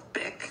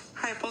 tropic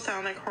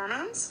hypothalamic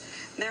hormones,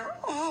 they're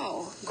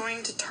all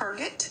going to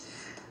target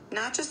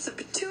not just the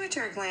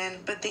pituitary gland,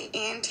 but the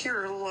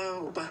anterior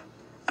lobe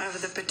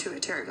of the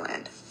pituitary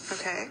gland.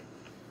 Okay?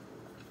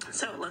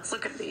 So let's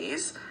look at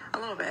these a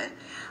little bit.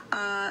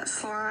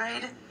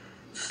 Slide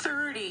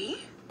 30.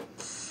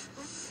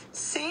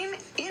 Same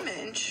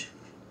image,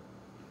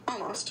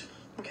 almost,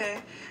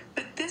 okay?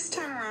 But this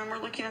time around,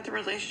 we're looking at the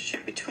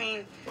relationship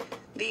between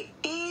the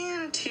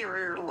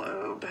anterior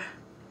lobe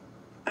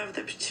of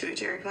the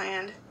pituitary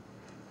gland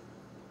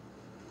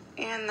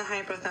and the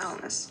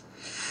hypothalamus.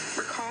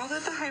 Recall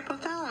that the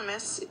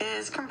hypothalamus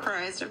is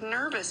comprised of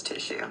nervous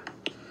tissue.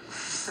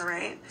 All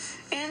right?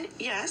 And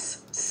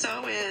yes,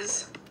 so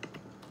is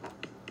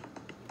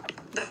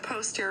the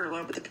posterior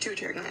lobe of the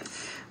pituitary gland.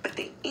 But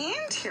the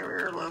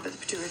anterior lobe of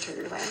the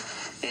pituitary gland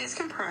is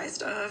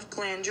comprised of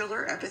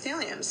glandular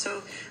epithelium.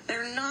 So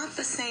they're not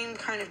the same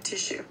kind of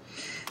tissue.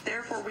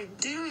 Therefore, we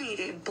do need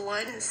a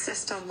blood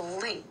system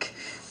link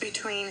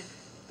between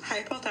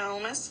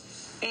hypothalamus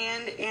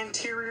and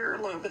anterior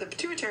lobe of the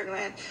pituitary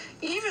gland,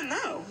 even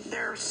though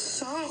they're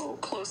so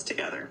close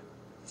together.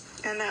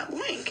 And that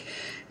link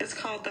is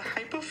called the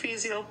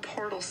hypophyseal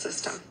portal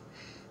system.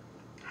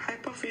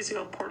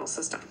 Hypophyseal portal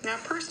system. Now,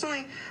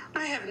 personally,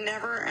 I have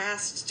never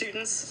asked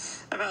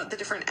students about the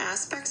different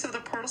aspects of the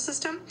portal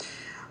system.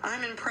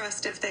 I'm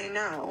impressed if they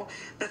know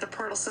that the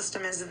portal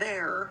system is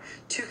there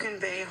to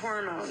convey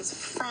hormones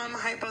from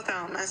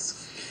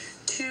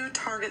hypothalamus to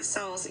target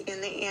cells in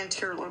the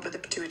anterior lobe of the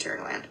pituitary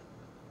gland.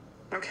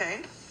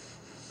 Okay?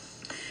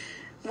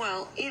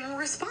 Well, in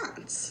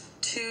response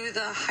to the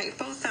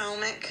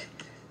hypothalamic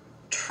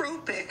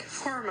tropic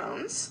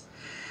hormones,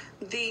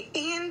 the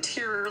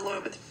anterior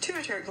lobe of the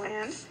pituitary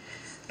gland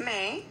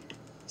may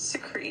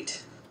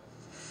secrete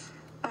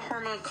a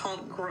hormone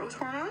called growth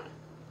hormone,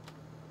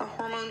 a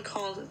hormone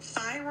called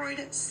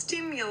thyroid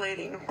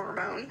stimulating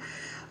hormone,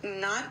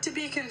 not to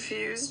be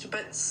confused,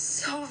 but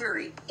so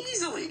very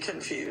easily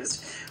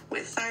confused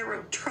with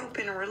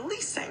thyrotropin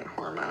releasing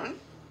hormone,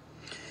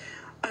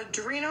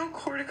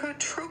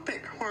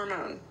 adrenocorticotropic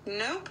hormone,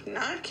 nope,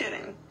 not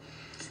kidding,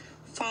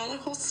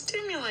 follicle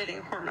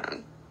stimulating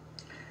hormone,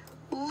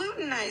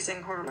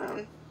 luteinizing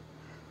hormone,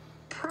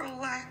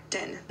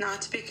 prolactin,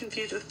 not to be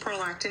confused with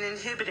prolactin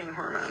inhibiting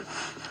hormone.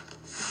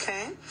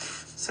 Okay?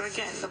 So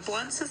again, the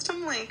blood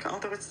system link,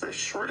 although it's the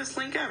shortest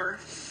link ever,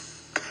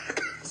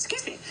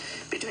 excuse me,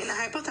 between the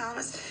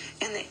hypothalamus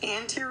and the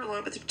anterior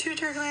lobe of the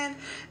pituitary gland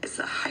is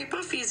the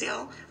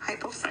hypophyseal,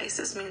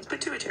 hypophysis means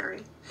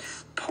pituitary,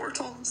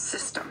 portal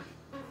system.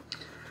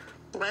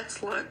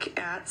 Let's look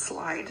at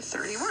slide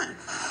 31.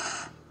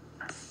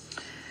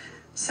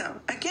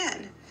 So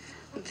again,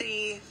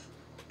 the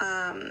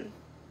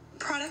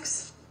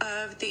products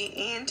of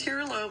the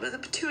anterior lobe of the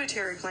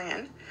pituitary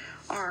gland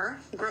are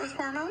growth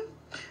hormone,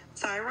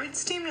 thyroid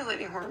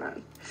stimulating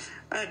hormone,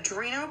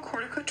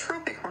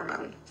 adrenocorticotropic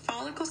hormone,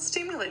 follicle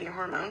stimulating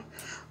hormone,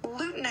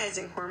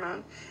 luteinizing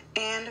hormone,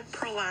 and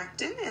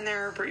prolactin, and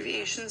their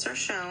abbreviations are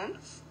shown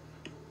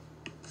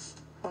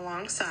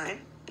alongside.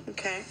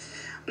 Okay,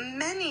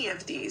 many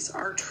of these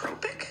are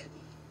tropic.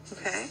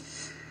 Okay,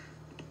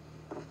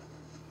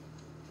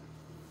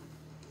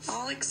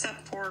 all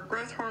except for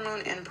growth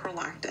hormone and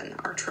prolactin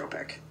are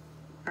tropic.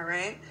 All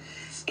right,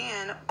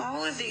 and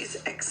all of these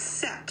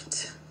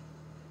except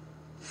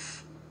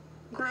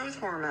growth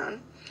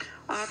hormone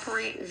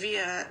operate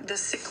via the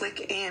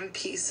cyclic AMP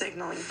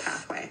signaling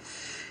pathway.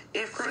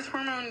 If growth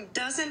hormone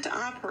doesn't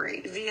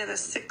operate via the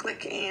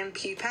cyclic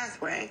AMP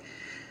pathway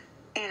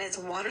and it's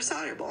water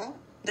soluble,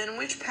 then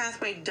which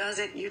pathway does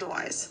it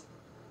utilize?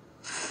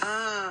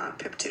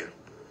 PIP2.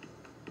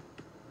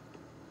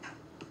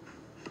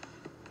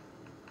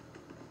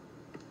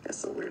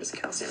 That's the weirdest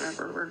calcium I've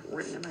ever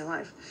written in my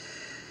life.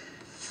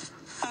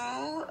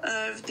 All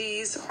of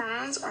these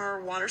hormones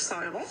are water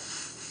soluble.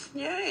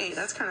 Yay,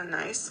 that's kind of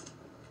nice.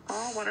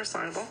 All water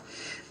soluble.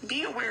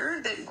 Be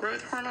aware that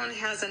growth hormone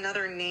has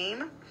another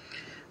name,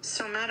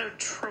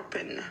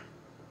 somatotropin.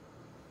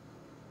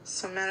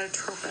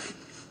 Somatotropin.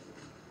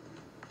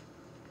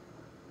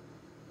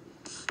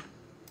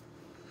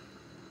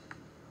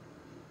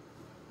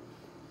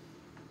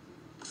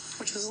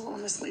 Which is a little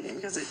misleading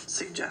because it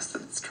suggests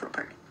that it's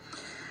tropic.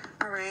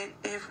 All right,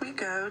 if we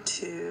go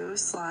to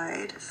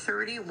slide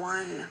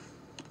 31,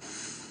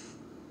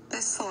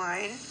 this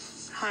slide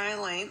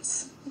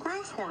highlights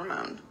growth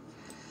hormone,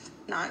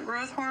 not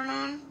growth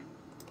hormone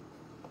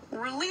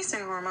releasing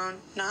hormone,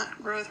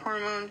 not growth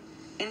hormone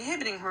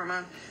inhibiting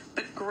hormone,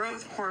 but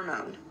growth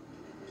hormone,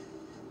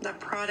 the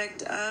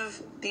product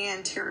of the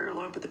anterior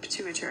lobe of the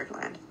pituitary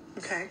gland.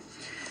 Okay,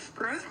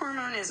 growth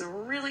hormone is a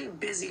really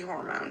busy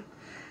hormone.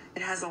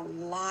 It has a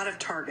lot of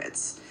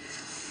targets.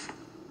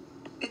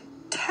 It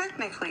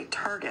technically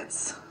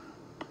targets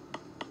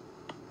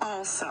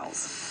all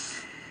cells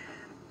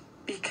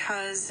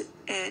because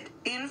it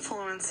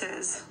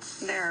influences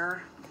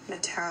their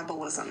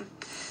metabolism.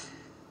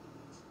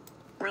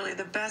 Really,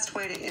 the best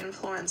way to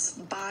influence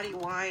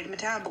body-wide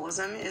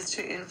metabolism is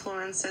to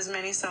influence as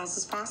many cells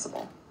as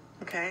possible,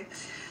 okay?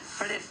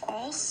 But it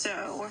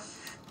also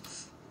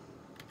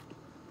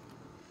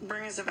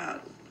brings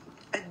about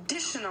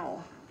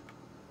additional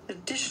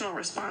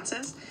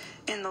responses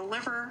in the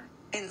liver,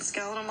 in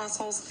skeletal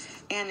muscles,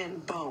 and in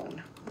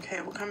bone.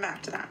 Okay, we'll come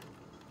back to that.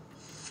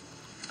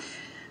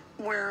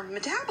 Where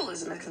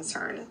metabolism is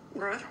concerned,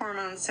 growth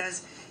hormone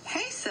says,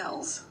 hey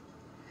cells,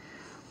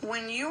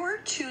 when you're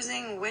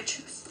choosing which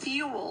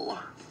fuel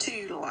to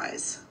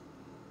utilize,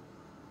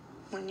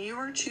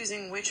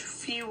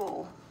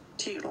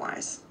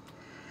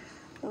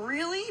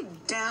 really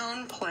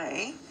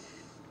downplay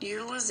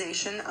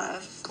utilization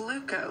of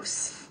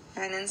glucose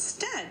and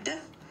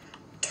instead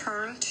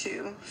turn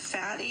to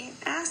fatty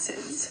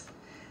acids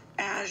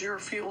as your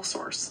fuel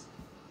source.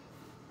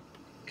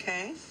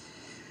 Okay?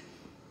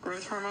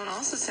 Growth hormone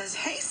also says,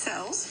 hey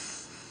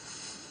cells,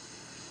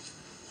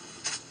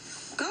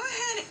 go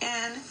ahead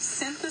and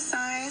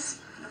synthesize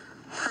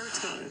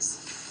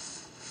proteins.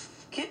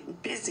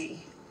 Get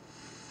busy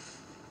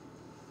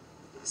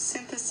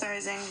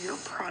synthesizing your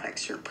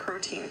products, your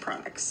protein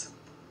products.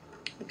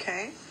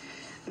 Okay?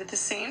 And at the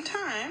same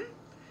time,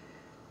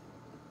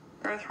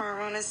 growth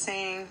hormone is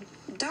saying,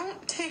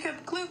 don't take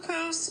up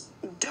glucose,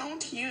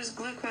 don't use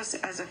glucose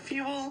as a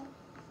fuel.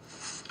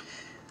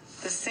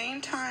 At the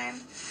same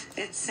time,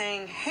 it's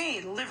saying,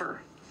 hey,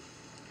 liver,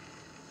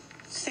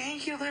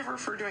 thank you, liver,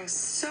 for doing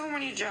so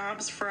many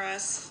jobs for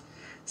us,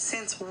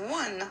 since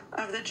one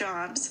of the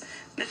jobs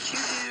that you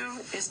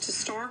do is to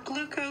store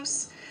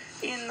glucose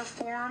in the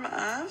form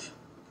of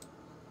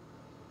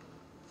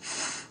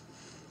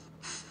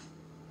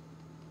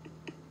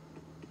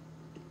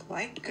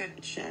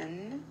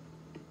glycogen.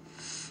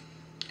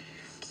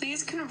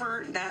 Please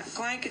convert that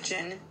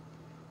glycogen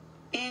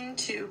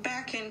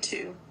back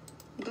into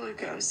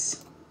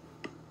glucose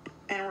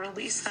and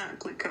release that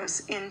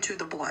glucose into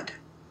the blood.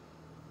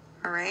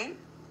 All right?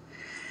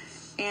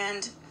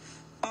 And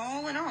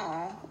all in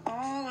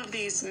all of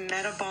these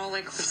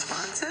metabolic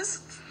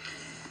responses,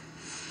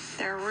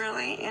 they're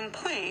really in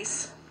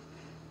place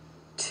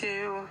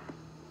to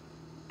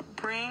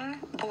bring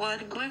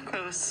blood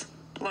glucose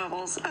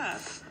levels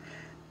up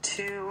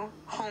to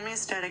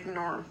homeostatic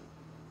norm.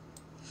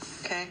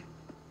 Okay?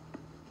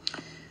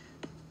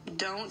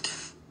 Don't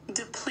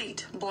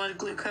deplete blood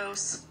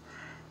glucose,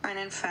 and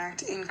in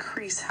fact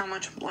increase how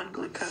much blood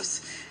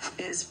glucose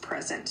is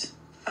present,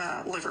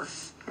 liver.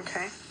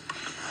 Okay?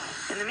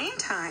 In the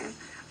meantime,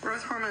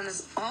 growth hormone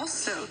is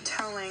also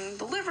telling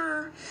the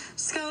liver,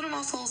 skeletal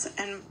muscles,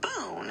 and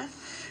bone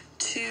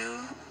to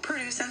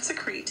produce and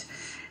secrete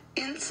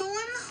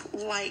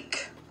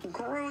insulin-like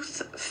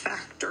growth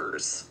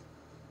factors.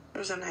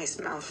 There's a nice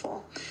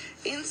mouthful.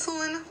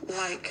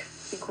 Insulin-like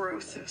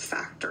growth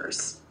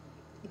factors.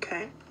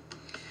 Okay?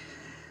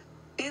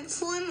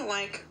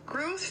 Insulin-like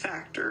growth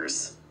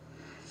factors,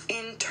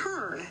 in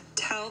turn,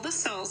 tell the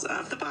cells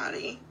of the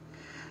body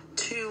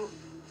to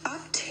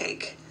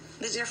uptake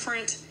the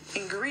different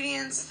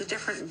ingredients, the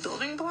different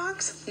building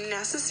blocks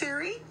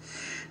necessary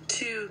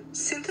to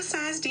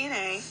synthesize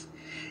DNA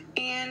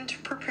and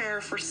prepare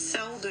for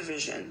cell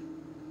division.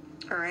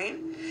 All right?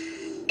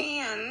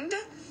 And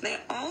they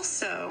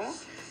also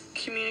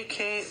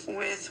communicate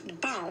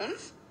with bone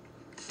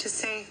to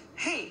say,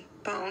 hey,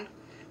 bone,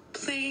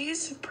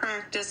 please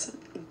practice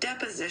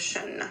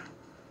deposition.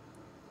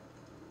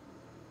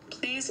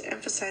 Please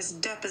emphasize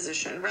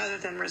deposition rather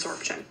than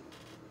resorption.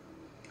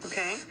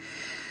 Okay?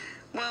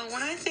 Well,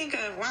 when I think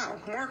of, wow,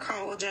 more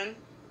collagen,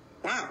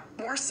 wow,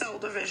 more cell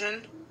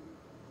division,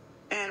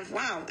 and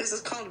wow, this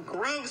is called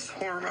growth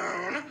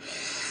hormone,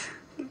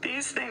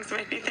 these things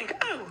make me think,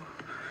 oh,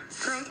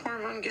 growth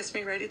hormone gets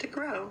me ready to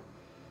grow.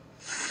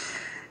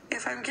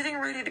 If I'm getting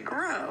ready to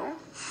grow,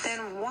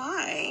 then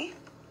why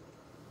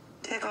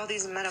take all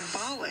these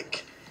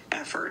metabolic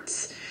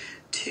efforts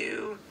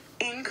to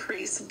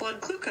increase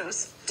blood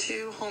glucose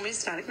to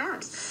homeostatic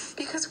norms?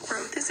 Because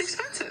growth is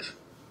expensive.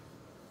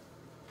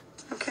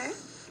 Okay?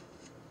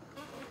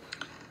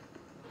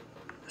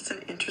 That's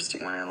an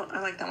interesting one.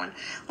 I like that one.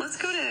 Let's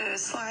go to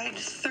slide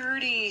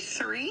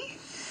 33.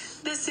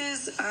 This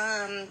is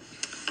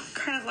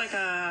kind of like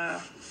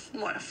a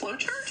flow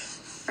chart,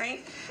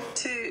 right?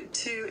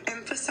 To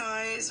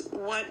emphasize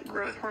what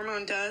growth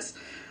hormone does.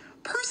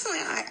 Personally,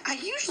 I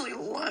usually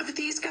love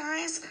these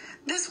guys.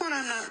 This one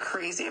I'm not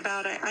crazy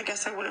about. I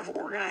guess I would have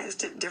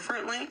organized it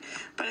differently.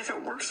 But if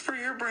it works for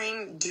your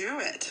brain, do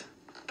it.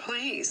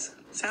 Please.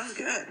 Sounds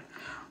good.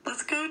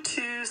 Let's go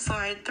to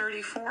slide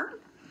 34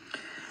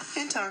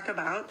 and talk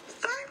about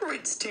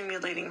thyroid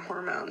stimulating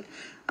hormone,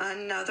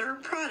 another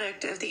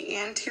product of the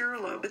anterior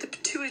lobe of the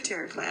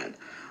pituitary gland.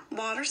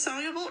 Water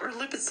soluble or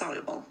lipid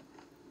soluble?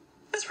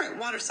 That's right,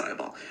 water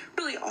soluble.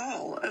 Really,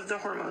 all of the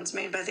hormones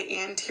made by the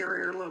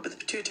anterior lobe of the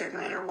pituitary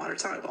gland are water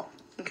soluble.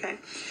 Okay?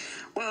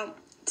 Well,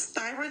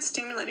 thyroid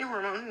stimulating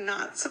hormone,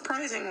 not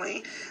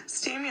surprisingly,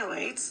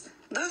 stimulates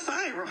the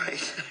thyroid.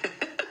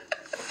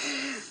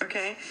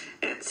 Okay?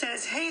 It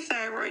says, hey,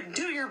 thyroid,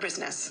 do your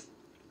business.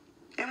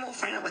 And we'll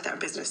find out what that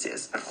business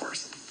is, of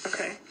course.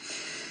 Okay?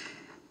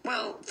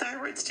 Well,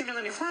 thyroid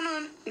stimulating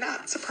hormone,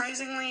 not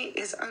surprisingly,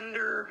 is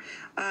under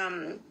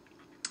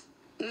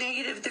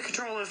the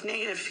control of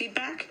negative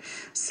feedback.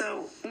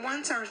 So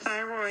once our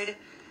thyroid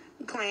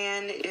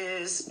gland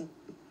is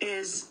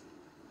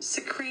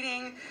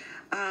secreting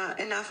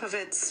enough of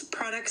its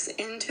products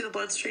into the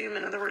bloodstream,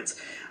 in other words,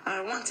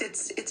 once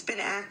it's been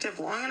active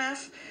long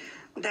enough,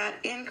 that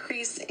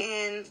increase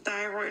in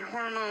thyroid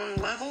hormone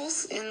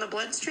levels in the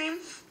bloodstream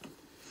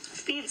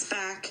feeds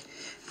back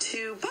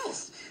to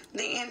both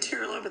the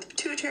anterior lobe of the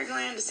pituitary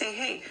gland to say,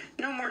 hey,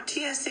 no more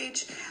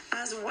TSH,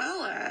 as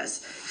well as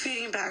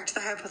feeding back to the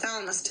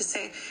hypothalamus to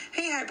say,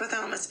 hey,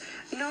 hypothalamus,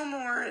 no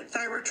more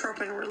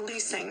thyrotropin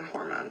releasing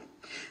hormone.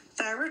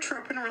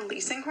 thyrotropin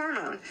releasing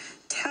hormone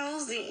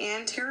tells the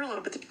anterior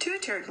lobe of the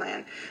pituitary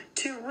gland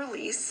to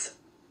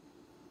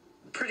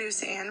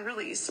produce and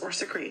release or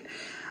secrete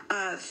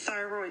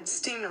thyroid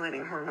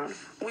stimulating hormone,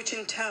 which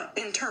in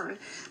turn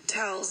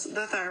tells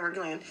the thyroid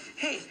gland,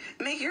 hey,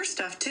 make your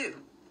stuff too.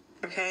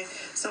 Okay,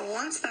 so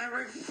once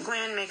thyroid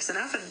gland makes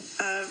enough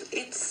of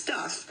its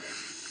stuff,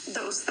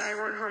 those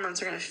thyroid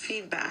hormones are going to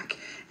feed back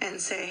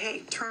and say, hey,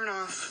 turn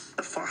off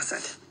the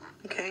faucet.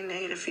 Okay,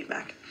 negative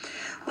feedback.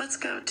 Let's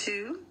go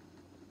to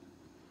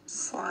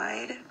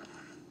slide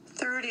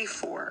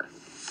 34.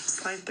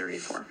 Slide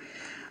 34.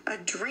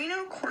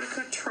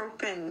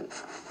 Adrenocorticotropin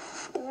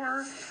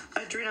or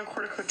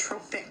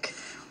adrenocorticotropic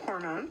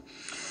hormone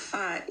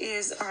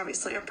is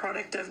obviously a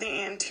product of the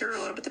anterior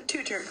lobe of the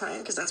pituitary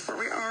gland, because that's where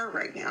we are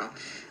right now.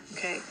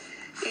 Okay,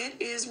 it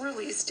is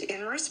released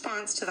in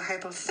response to the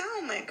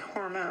hypothalamic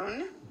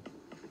hormone,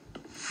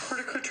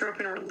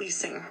 corticotropin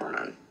releasing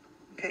hormone.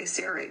 Okay,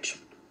 CRH.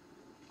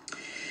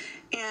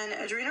 And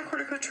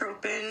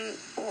adrenocorticotropin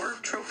or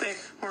tropic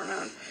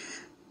hormone,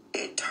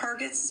 it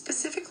targets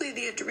specifically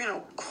the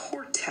adrenal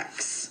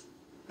cortex.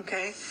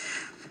 Okay,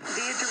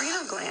 the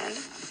adrenal gland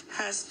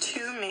has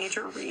two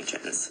major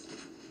regions.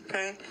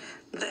 Okay,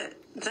 the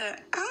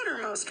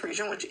outermost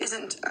region, which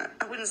isn't,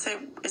 I wouldn't say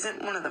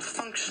isn't one of the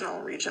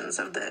functional regions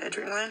of the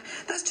adrenal gland,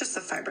 that's just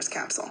the fibrous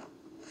capsule.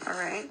 All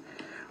right,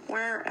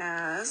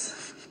 whereas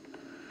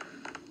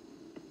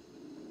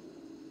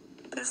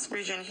this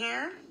region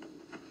here,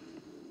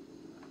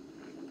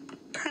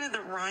 kind of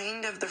the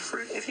rind of the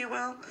fruit, if you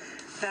will,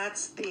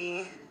 that's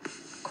the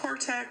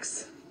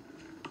cortex,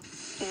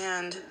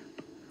 and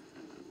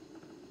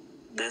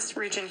this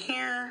region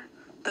here,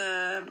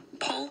 the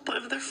pulp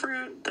of the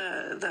fruit,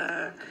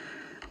 the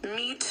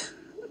meat,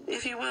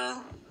 if you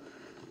will,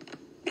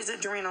 is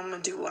adrenal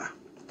medulla.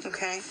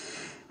 Okay,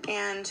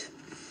 and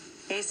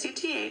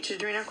ACTH,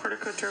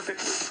 adrenocorticotropic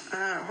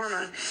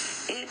hormone,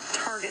 it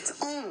targets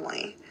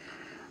only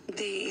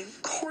the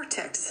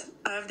cortex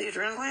of the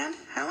adrenal gland.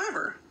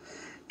 However,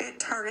 it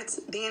targets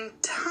the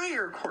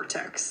entire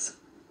cortex.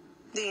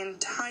 The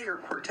entire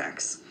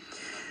cortex.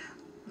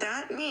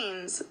 That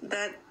means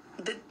that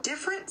the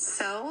different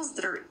cells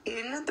that are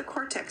in the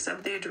cortex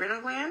of the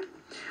adrenal gland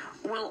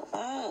will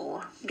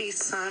all be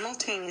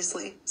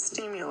simultaneously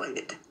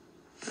stimulated.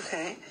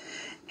 Okay?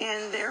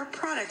 And their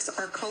products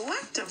are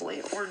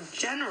collectively or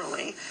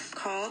generally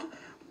called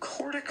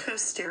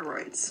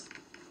corticosteroids.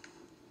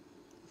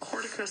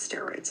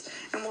 Corticosteroids.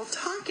 And we'll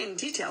talk in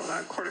detail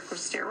about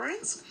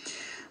corticosteroids.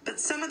 But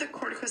some of the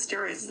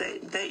corticosteroids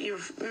that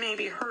you've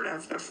maybe heard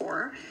of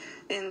before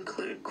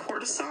include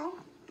cortisol,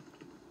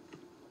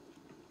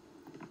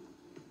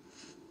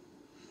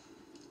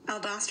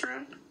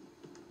 aldosterone,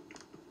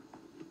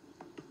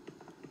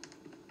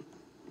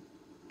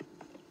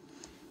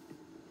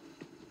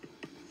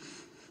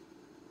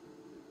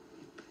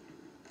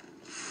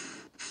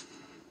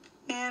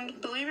 and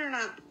believe it or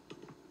not,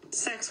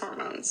 sex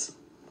hormones.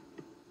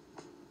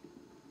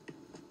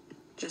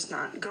 Just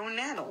not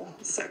gonadal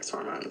sex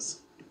hormones.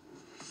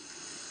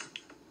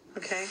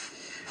 Okay,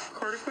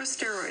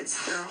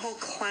 corticosteroids, they're a whole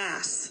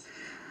class,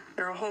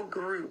 they're a whole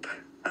group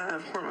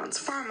of hormones,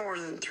 far more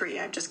than three.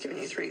 I've just given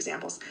you three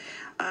examples,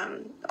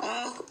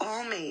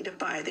 all made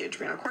by the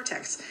adrenal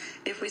cortex.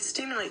 If we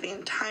stimulate the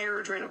entire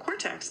adrenal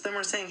cortex, then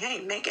we're saying,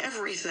 hey, make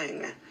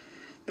everything,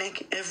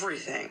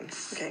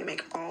 okay,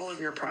 make all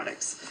of your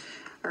products,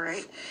 all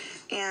right,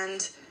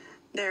 and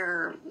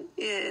there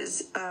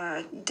is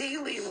a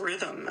daily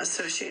rhythm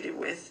associated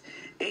with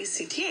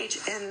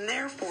ACTH, and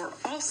therefore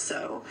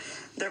also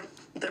the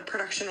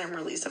production and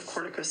release of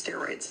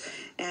corticosteroids.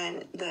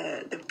 And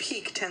the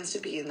peak tends to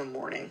be in the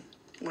morning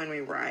when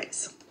we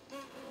rise,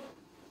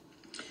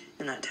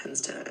 and that tends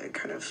to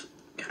kind of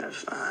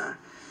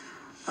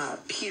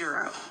peter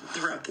out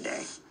throughout the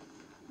day.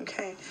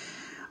 Okay,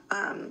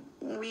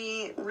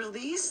 we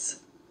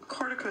release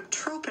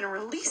corticotropin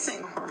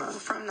releasing hormone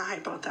from the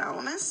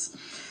hypothalamus.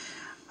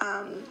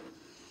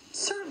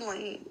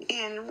 Certainly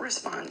in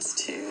response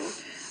to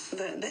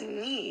the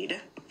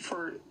need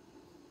for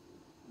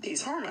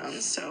these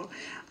hormones. So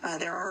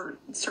there are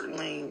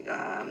certainly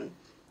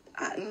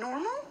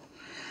normal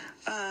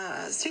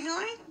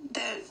stimuli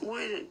that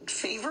would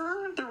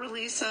favor the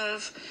release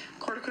of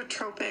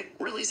corticotropic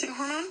releasing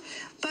hormone,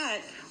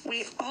 but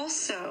we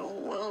also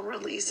will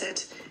release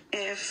it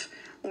if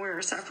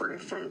we're suffering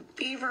from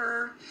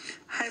fever,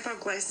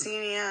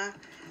 hypoglycemia,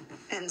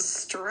 and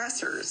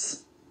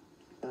stressors.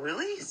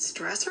 Really?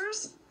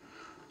 Stressors?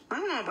 I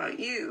don't know about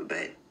you,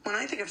 but when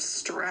I think of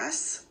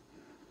stress,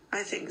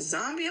 I think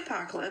zombie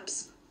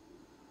apocalypse,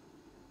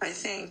 I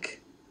think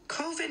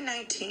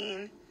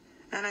COVID-19,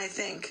 and I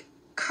think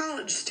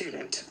college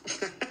student.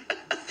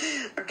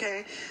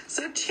 Okay?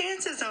 So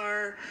chances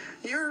are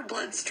your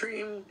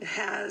bloodstream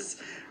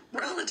has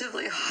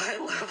relatively high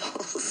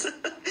levels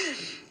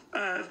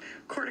of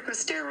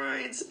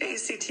corticosteroids,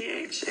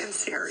 ACTH, and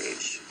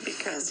CRH,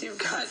 because you've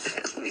got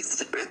at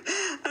least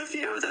a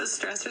few of those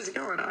stressors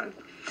going on.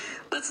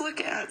 Let's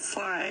look at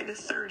slide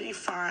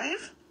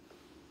 35.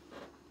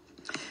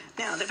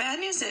 Now, the bad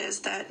news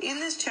is that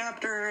in this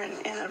chapter, and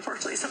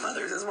unfortunately some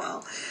others as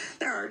well,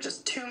 there are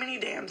just too many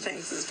damn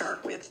things that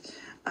start with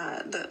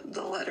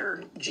the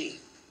letter G.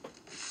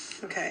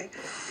 Okay?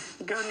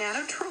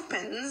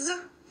 Gonadotropins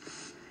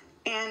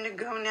and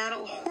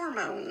gonadal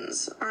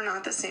hormones are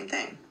not the same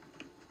thing.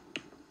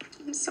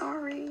 I'm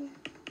sorry.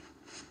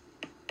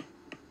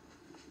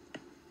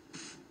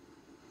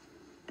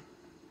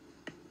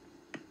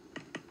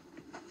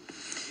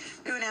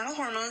 Gonadal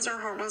hormones are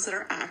hormones that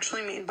are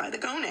actually made by the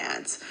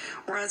gonads,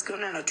 whereas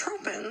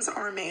gonadotropins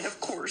are made, of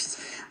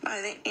course,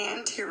 by the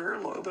anterior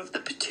lobe of the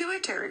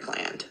pituitary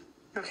gland.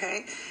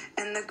 Okay?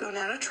 And the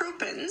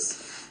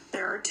gonadotropins,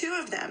 there are two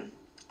of them,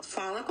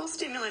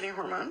 follicle-stimulating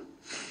hormone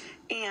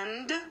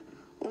and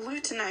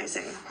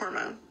luteinizing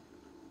hormone.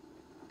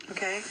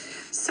 Okay?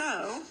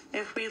 So,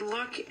 if we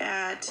look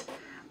at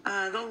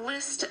the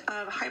list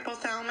of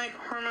hypothalamic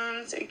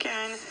hormones,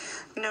 again,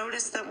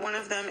 notice that one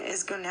of them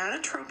is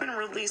gonadotropin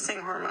releasing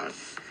hormone.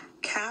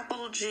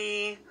 Capital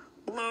G,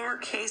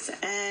 lowercase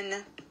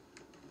n,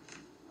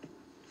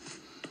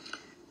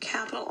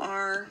 capital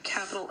R,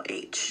 capital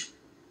H.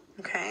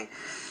 Okay?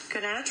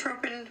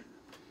 Gonadotropin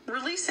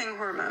releasing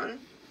hormone,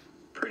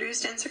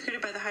 produced and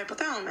secreted by the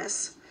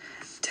hypothalamus,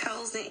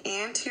 tells the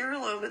anterior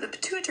lobe of the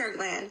pituitary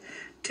gland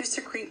to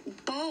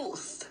secrete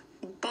both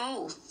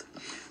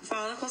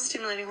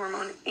follicle-stimulating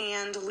hormone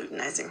and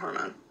luteinizing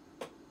hormone.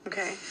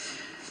 Okay?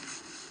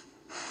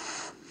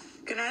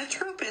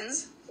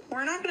 Gonadotropins,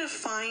 we're not going to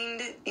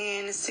find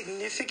in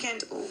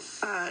significant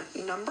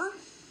number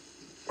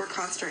or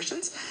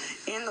concentrations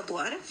in the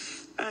blood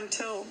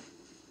until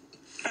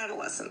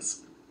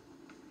adolescence.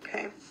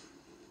 Okay?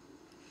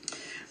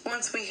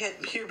 Once we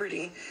hit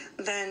puberty,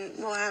 then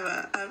we'll have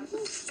a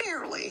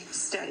fairly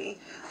steady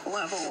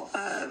level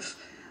of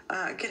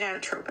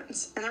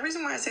gonadotropins. And the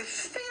reason why I say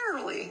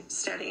fairly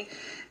steady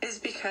is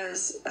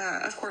because,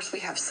 of course, we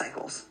have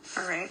cycles,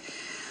 all right?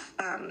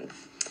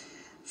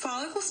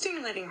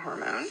 Follicle-stimulating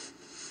hormone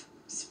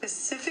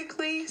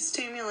specifically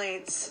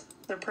stimulates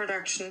the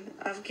production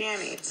of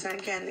gametes. And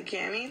again, the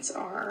gametes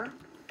are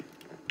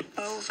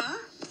ova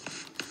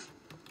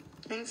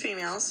in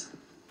females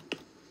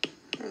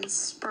and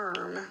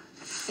sperm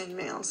in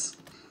males.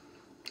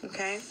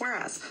 Okay?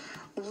 Whereas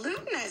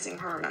luteinizing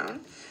hormone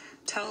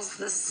tells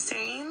the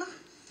same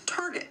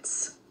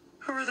targets.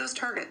 Who are those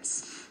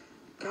targets?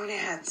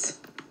 Gonads.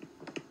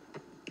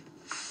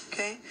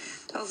 Okay?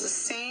 Tells the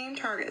same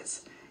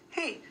targets.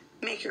 Hey,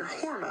 make your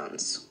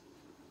hormones.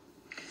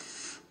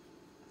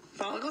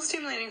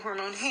 Follicle-stimulating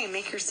hormone, hey,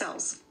 make your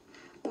cells.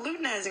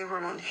 Luteinizing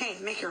hormone, hey,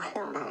 make your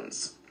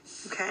hormones.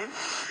 Okay?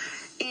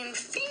 In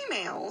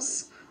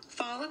females,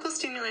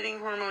 follicle-stimulating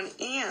hormone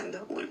and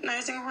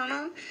luteinizing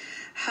hormone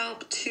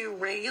help to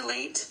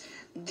regulate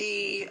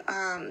the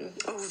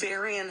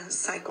ovarian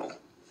cycle.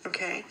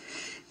 Okay?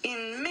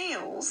 In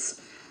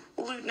males,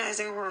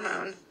 luteinizing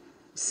hormone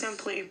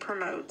simply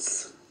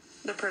promotes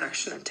the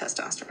production of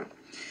testosterone.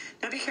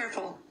 Now be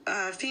careful.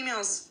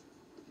 Females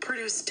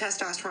produce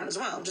testosterone as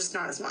well, just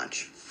not as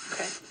much.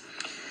 Okay?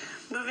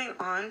 Moving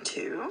on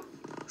to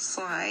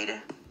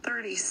slide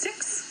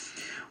 36.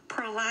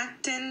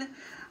 Prolactin,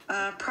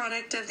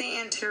 product of the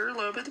anterior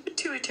lobe of the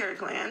pituitary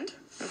gland.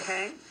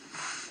 Okay?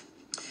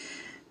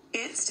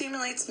 It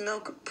stimulates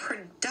milk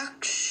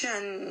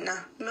production.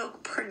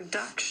 Milk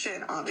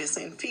production,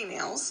 obviously, in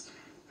females.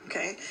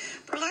 Okay?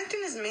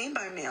 Prolactin is made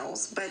by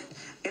males, but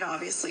it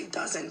obviously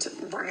doesn't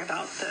bring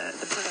about the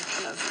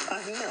production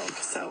of milk.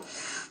 So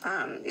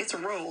its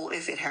role,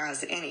 if it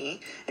has any,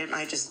 it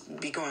might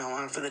just be going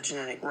along for the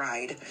genetic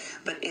ride.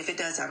 But if it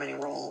does have any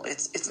role,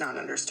 it's not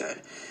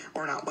understood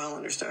or not well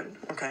understood.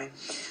 Okay?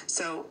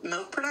 So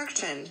milk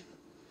production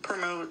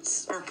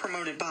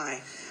promoted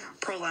by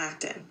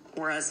prolactin,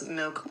 whereas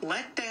milk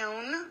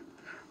letdown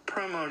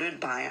promoted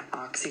by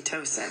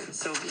oxytocin.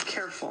 So be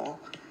careful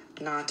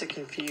not to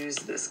confuse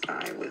this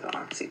guy with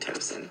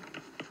oxytocin.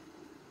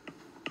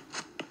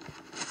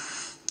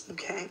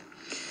 Okay.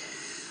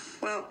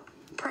 Well,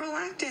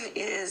 prolactin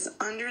is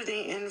under the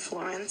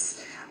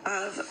influence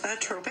of a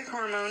tropic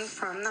hormone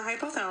from the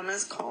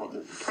hypothalamus called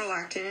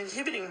prolactin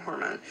inhibiting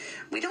hormone.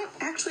 We don't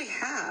actually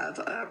have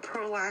a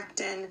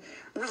prolactin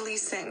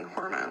releasing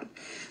hormone.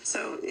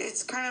 So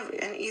it's kind of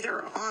an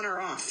either on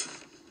or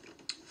off.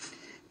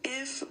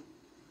 If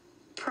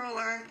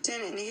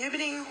prolactin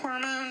inhibiting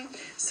hormone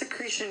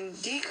secretion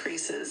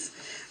decreases,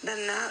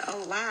 then that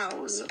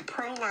allows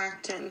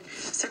prolactin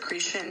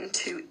secretion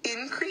to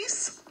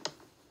increase.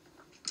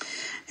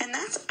 And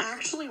that's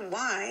actually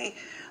why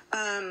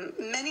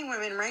many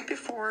women, right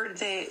before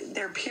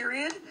their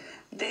period,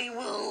 they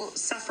will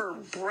suffer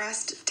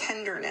breast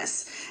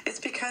tenderness. It's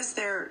because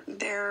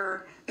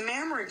their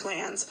mammary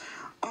glands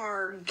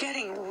are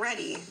getting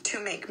ready to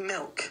make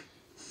milk.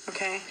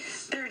 Okay?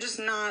 They're just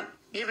not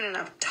given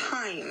enough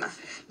time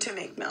to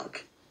make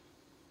milk.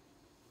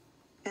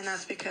 And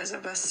that's because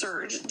of a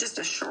surge, just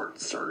a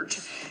short surge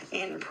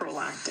in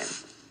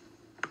prolactin.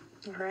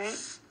 All right?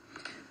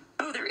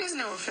 Oh, there is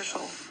no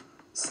official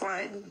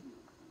slide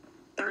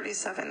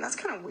 37. That's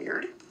kind of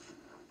weird.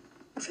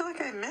 I feel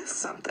like I missed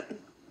something.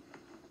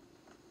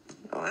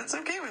 Well, that's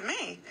okay with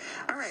me.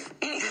 All right.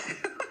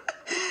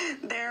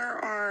 There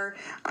are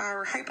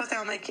our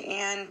hypothalamic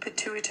and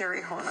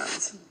pituitary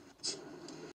hormones.